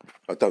well.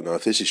 I don't know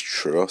if this is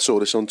true. I saw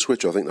this on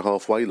Twitter. I think the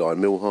Halfway Line,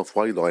 Mill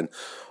Halfway Line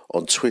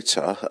on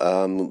Twitter,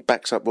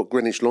 backs up what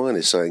Greenwich Line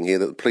is saying here,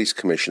 that the police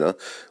commissioner,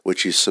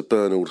 which is Sir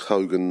Bernard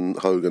Hogan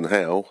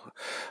Howe,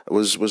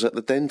 was at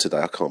the den today.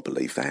 I can't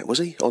believe that. Was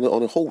he? On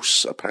a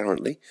horse,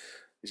 apparently.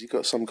 Has he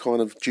got some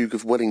kind of Duke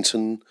of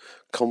Wellington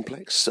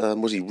complex?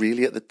 Was he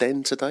really at the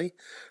den today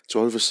to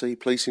oversee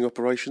policing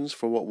operations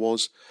for what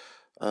was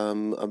a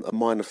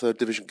minor third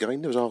division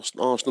game? There was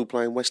Arsenal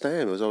playing West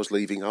Ham as I was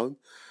leaving home.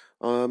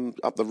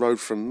 Up the road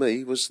from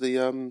me was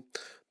the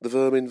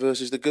Vermin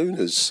versus the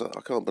Gooners. I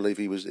can't believe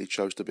he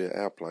chose to be at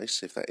our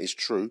place. If that is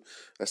true,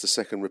 that's the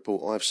second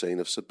report I've seen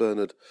of Sir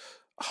Bernard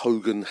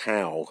Hogan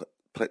Howe,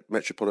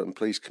 Metropolitan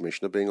Police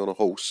Commissioner, being on a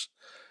horse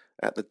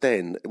at the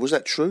den. Was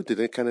that true?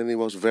 Can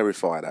anyone else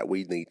verify that?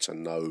 We need to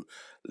know,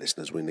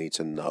 listeners, we need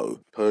to know.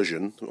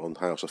 Persian on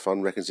House of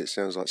Fun reckons it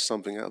sounds like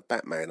something out of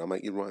Batman. I'll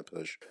make you right,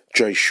 Persian.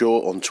 Jay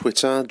Shaw on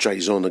Twitter,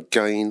 Jay's on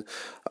again,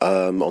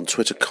 on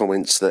Twitter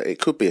comments that it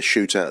could be a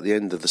shootout at the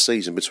end of the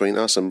season between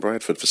us and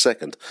Bradford for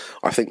second.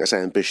 I think that's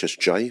ambitious,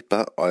 Jay,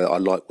 but I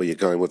like where you're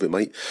going with it,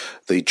 mate.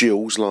 The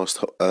Gills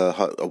last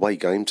away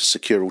game to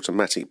secure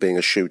automatic being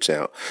a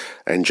shootout,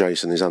 and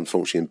Jason is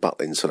unfortunately in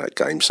Butlins for that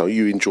game. So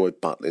you enjoy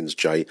Butlins,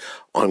 Jay.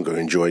 I'm going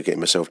to enjoy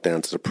getting myself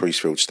down to the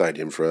Priestfield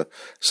Stadium for a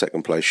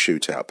second place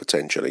shootout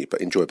potentially,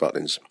 but enjoy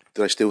Butlins.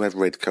 Do they still have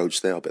red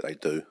coats there? I bet they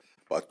do.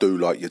 But I do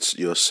like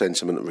your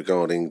sentiment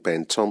regarding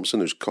Ben Thompson,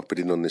 who's copied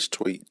in on this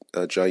tweet,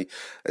 Jay,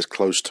 as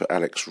close to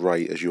Alex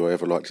Ray as you'll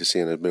ever like to see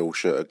in a Mill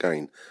shirt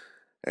again.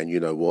 And you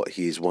know what?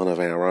 He is one of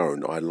our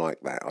own. I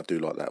like that. I do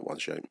like that one,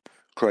 Shane.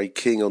 Craig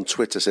King on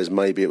Twitter says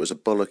maybe it was a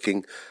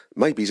bollocking.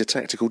 Maybe he's a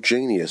tactical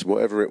genius.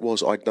 Whatever it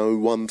was, I know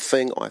one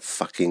thing. I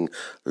fucking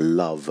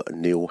love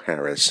Neil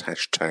Harris.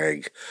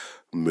 Hashtag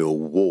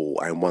Millwall.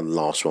 And one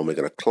last one we're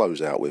going to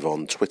close out with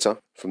on Twitter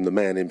from the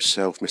man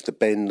himself, Mr.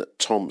 Ben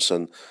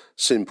Thompson.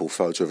 Simple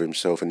photo of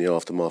himself in the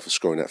aftermath of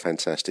scoring that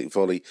fantastic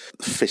volley,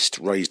 fist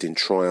raised in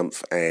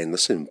triumph, and the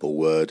simple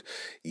word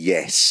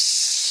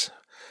yes,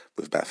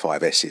 with about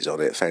 5 S's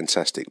on it.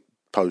 Fantastic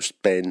post,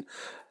 Ben.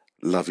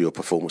 Love your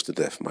performance to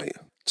death, mate.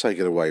 Take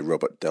it away,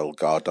 Robert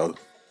Delgado.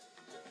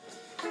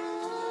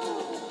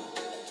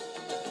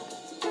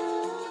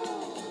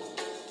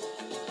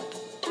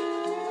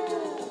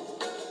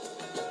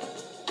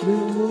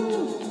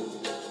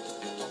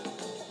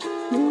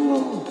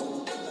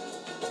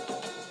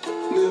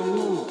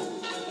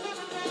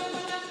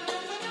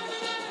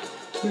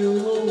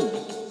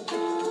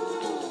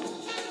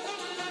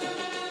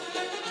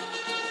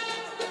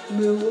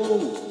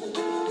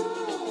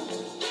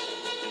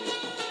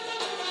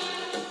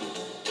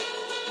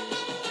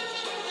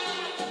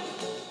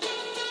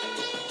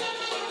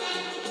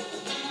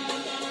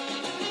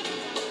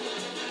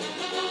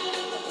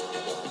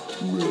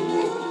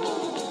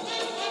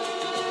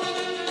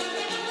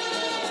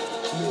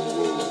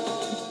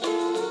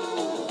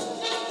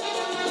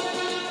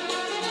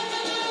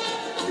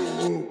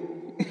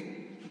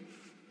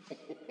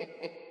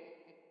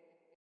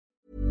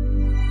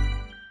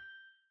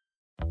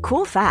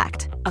 Cool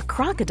fact, a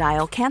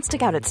crocodile can't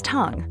stick out its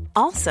tongue.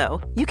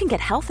 Also, you can get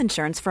health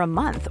insurance for a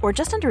month or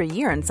just under a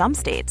year in some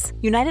states.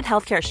 United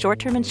Healthcare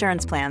short-term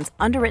insurance plans,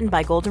 underwritten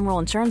by Golden Rule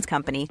Insurance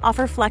Company,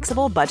 offer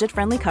flexible,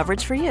 budget-friendly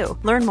coverage for you.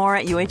 Learn more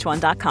at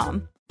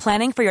uh1.com.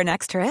 Planning for your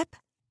next trip?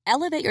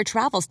 Elevate your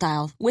travel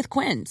style with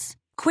Quince.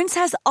 Quince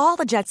has all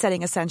the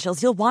jet-setting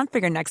essentials you'll want for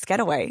your next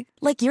getaway,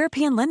 like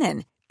European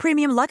linen,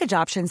 premium luggage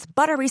options,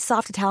 buttery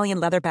soft Italian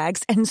leather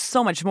bags, and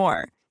so much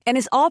more. And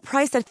is all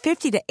priced at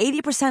 50 to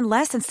 80%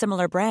 less than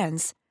similar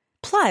brands.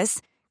 Plus,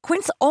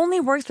 Quince only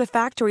works with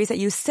factories that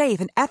use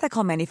safe and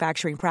ethical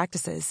manufacturing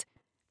practices.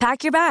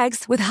 Pack your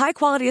bags with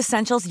high-quality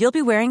essentials you'll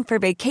be wearing for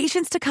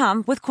vacations to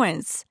come with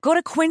Quince. Go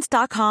to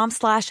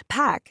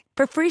quince.com/pack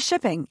for free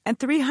shipping and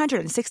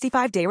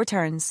 365-day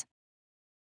returns.